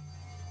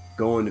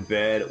 going to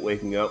bed,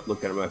 waking up,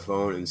 looking at my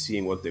phone, and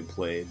seeing what they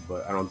played.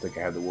 But I don't think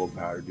I have the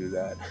willpower to do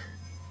that.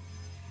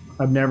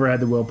 I've never had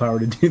the willpower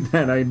to do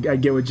that. I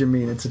get what you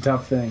mean. It's a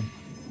tough thing.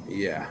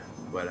 Yeah,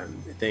 but I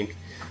think,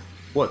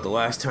 the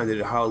last time they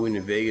did Halloween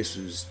in Vegas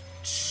was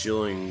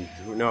Chilling.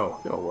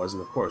 No, it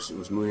wasn't. Of course, it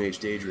was Moon Age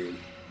Daydream.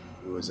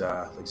 It was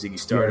Ziggy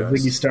Stardust. Yeah,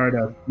 Ziggy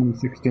Stardust,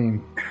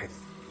 2016. I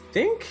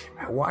think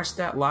I watched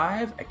that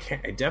live. I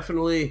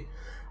definitely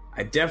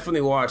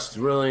watched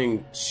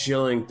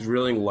Chilling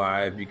Thrilling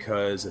live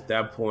because at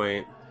that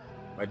point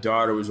my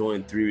daughter was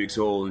only 3 weeks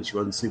old and she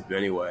wasn't sleeping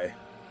anyway.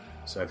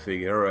 So I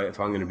figured, all right,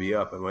 if I'm going to be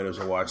up, I might as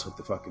well watch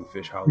the fucking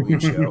Phish Halloween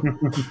show.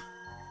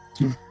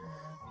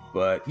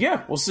 But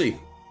yeah, we'll see.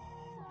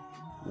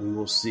 We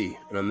will see.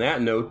 And on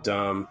that note,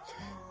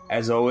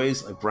 as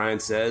always, like Brian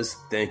says,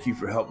 thank you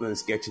for helping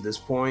us get to this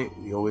point.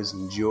 We always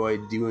enjoy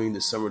doing the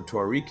summer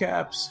tour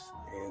recaps.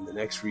 And the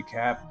next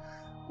recap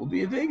will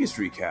be a Vegas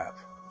recap.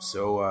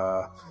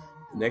 So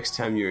next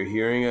time you're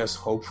hearing us,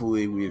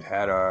 hopefully we've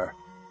had our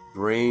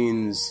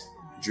brains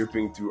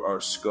dripping through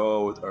our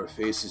skull with our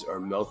faces are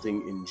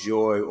melting in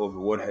joy over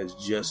what has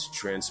just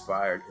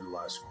transpired in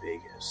Las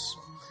Vegas.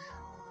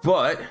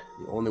 But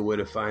the only way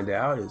to find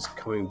out is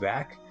coming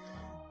back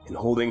and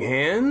holding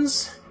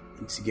hands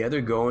and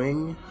together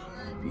going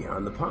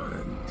beyond the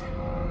pond.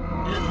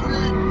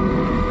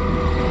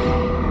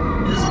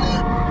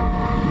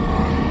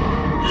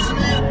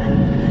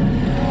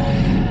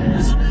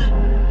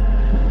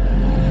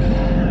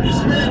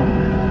 Isn't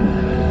it?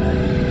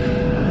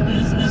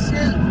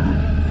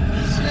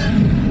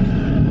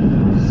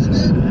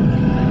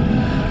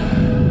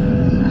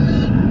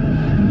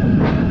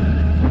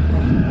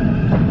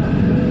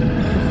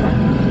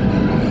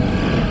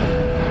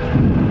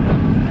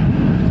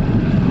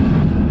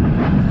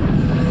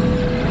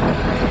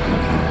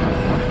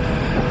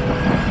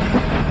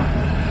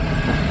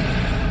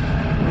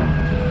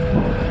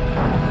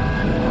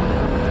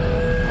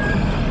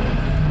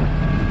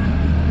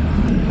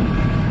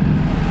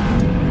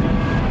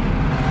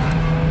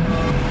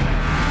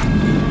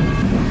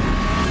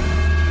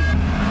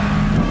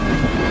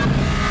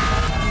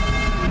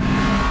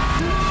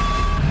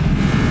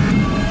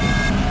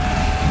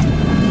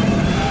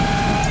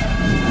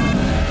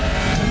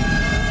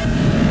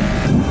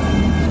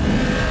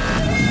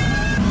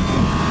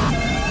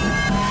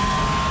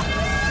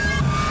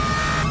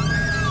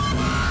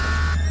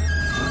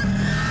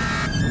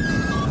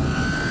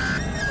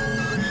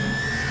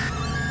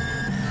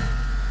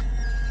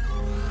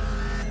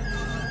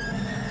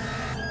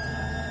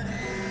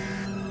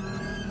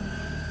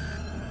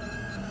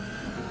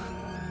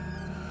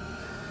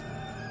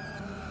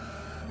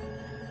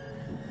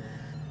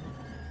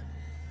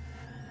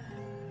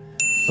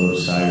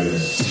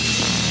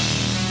 Osiris.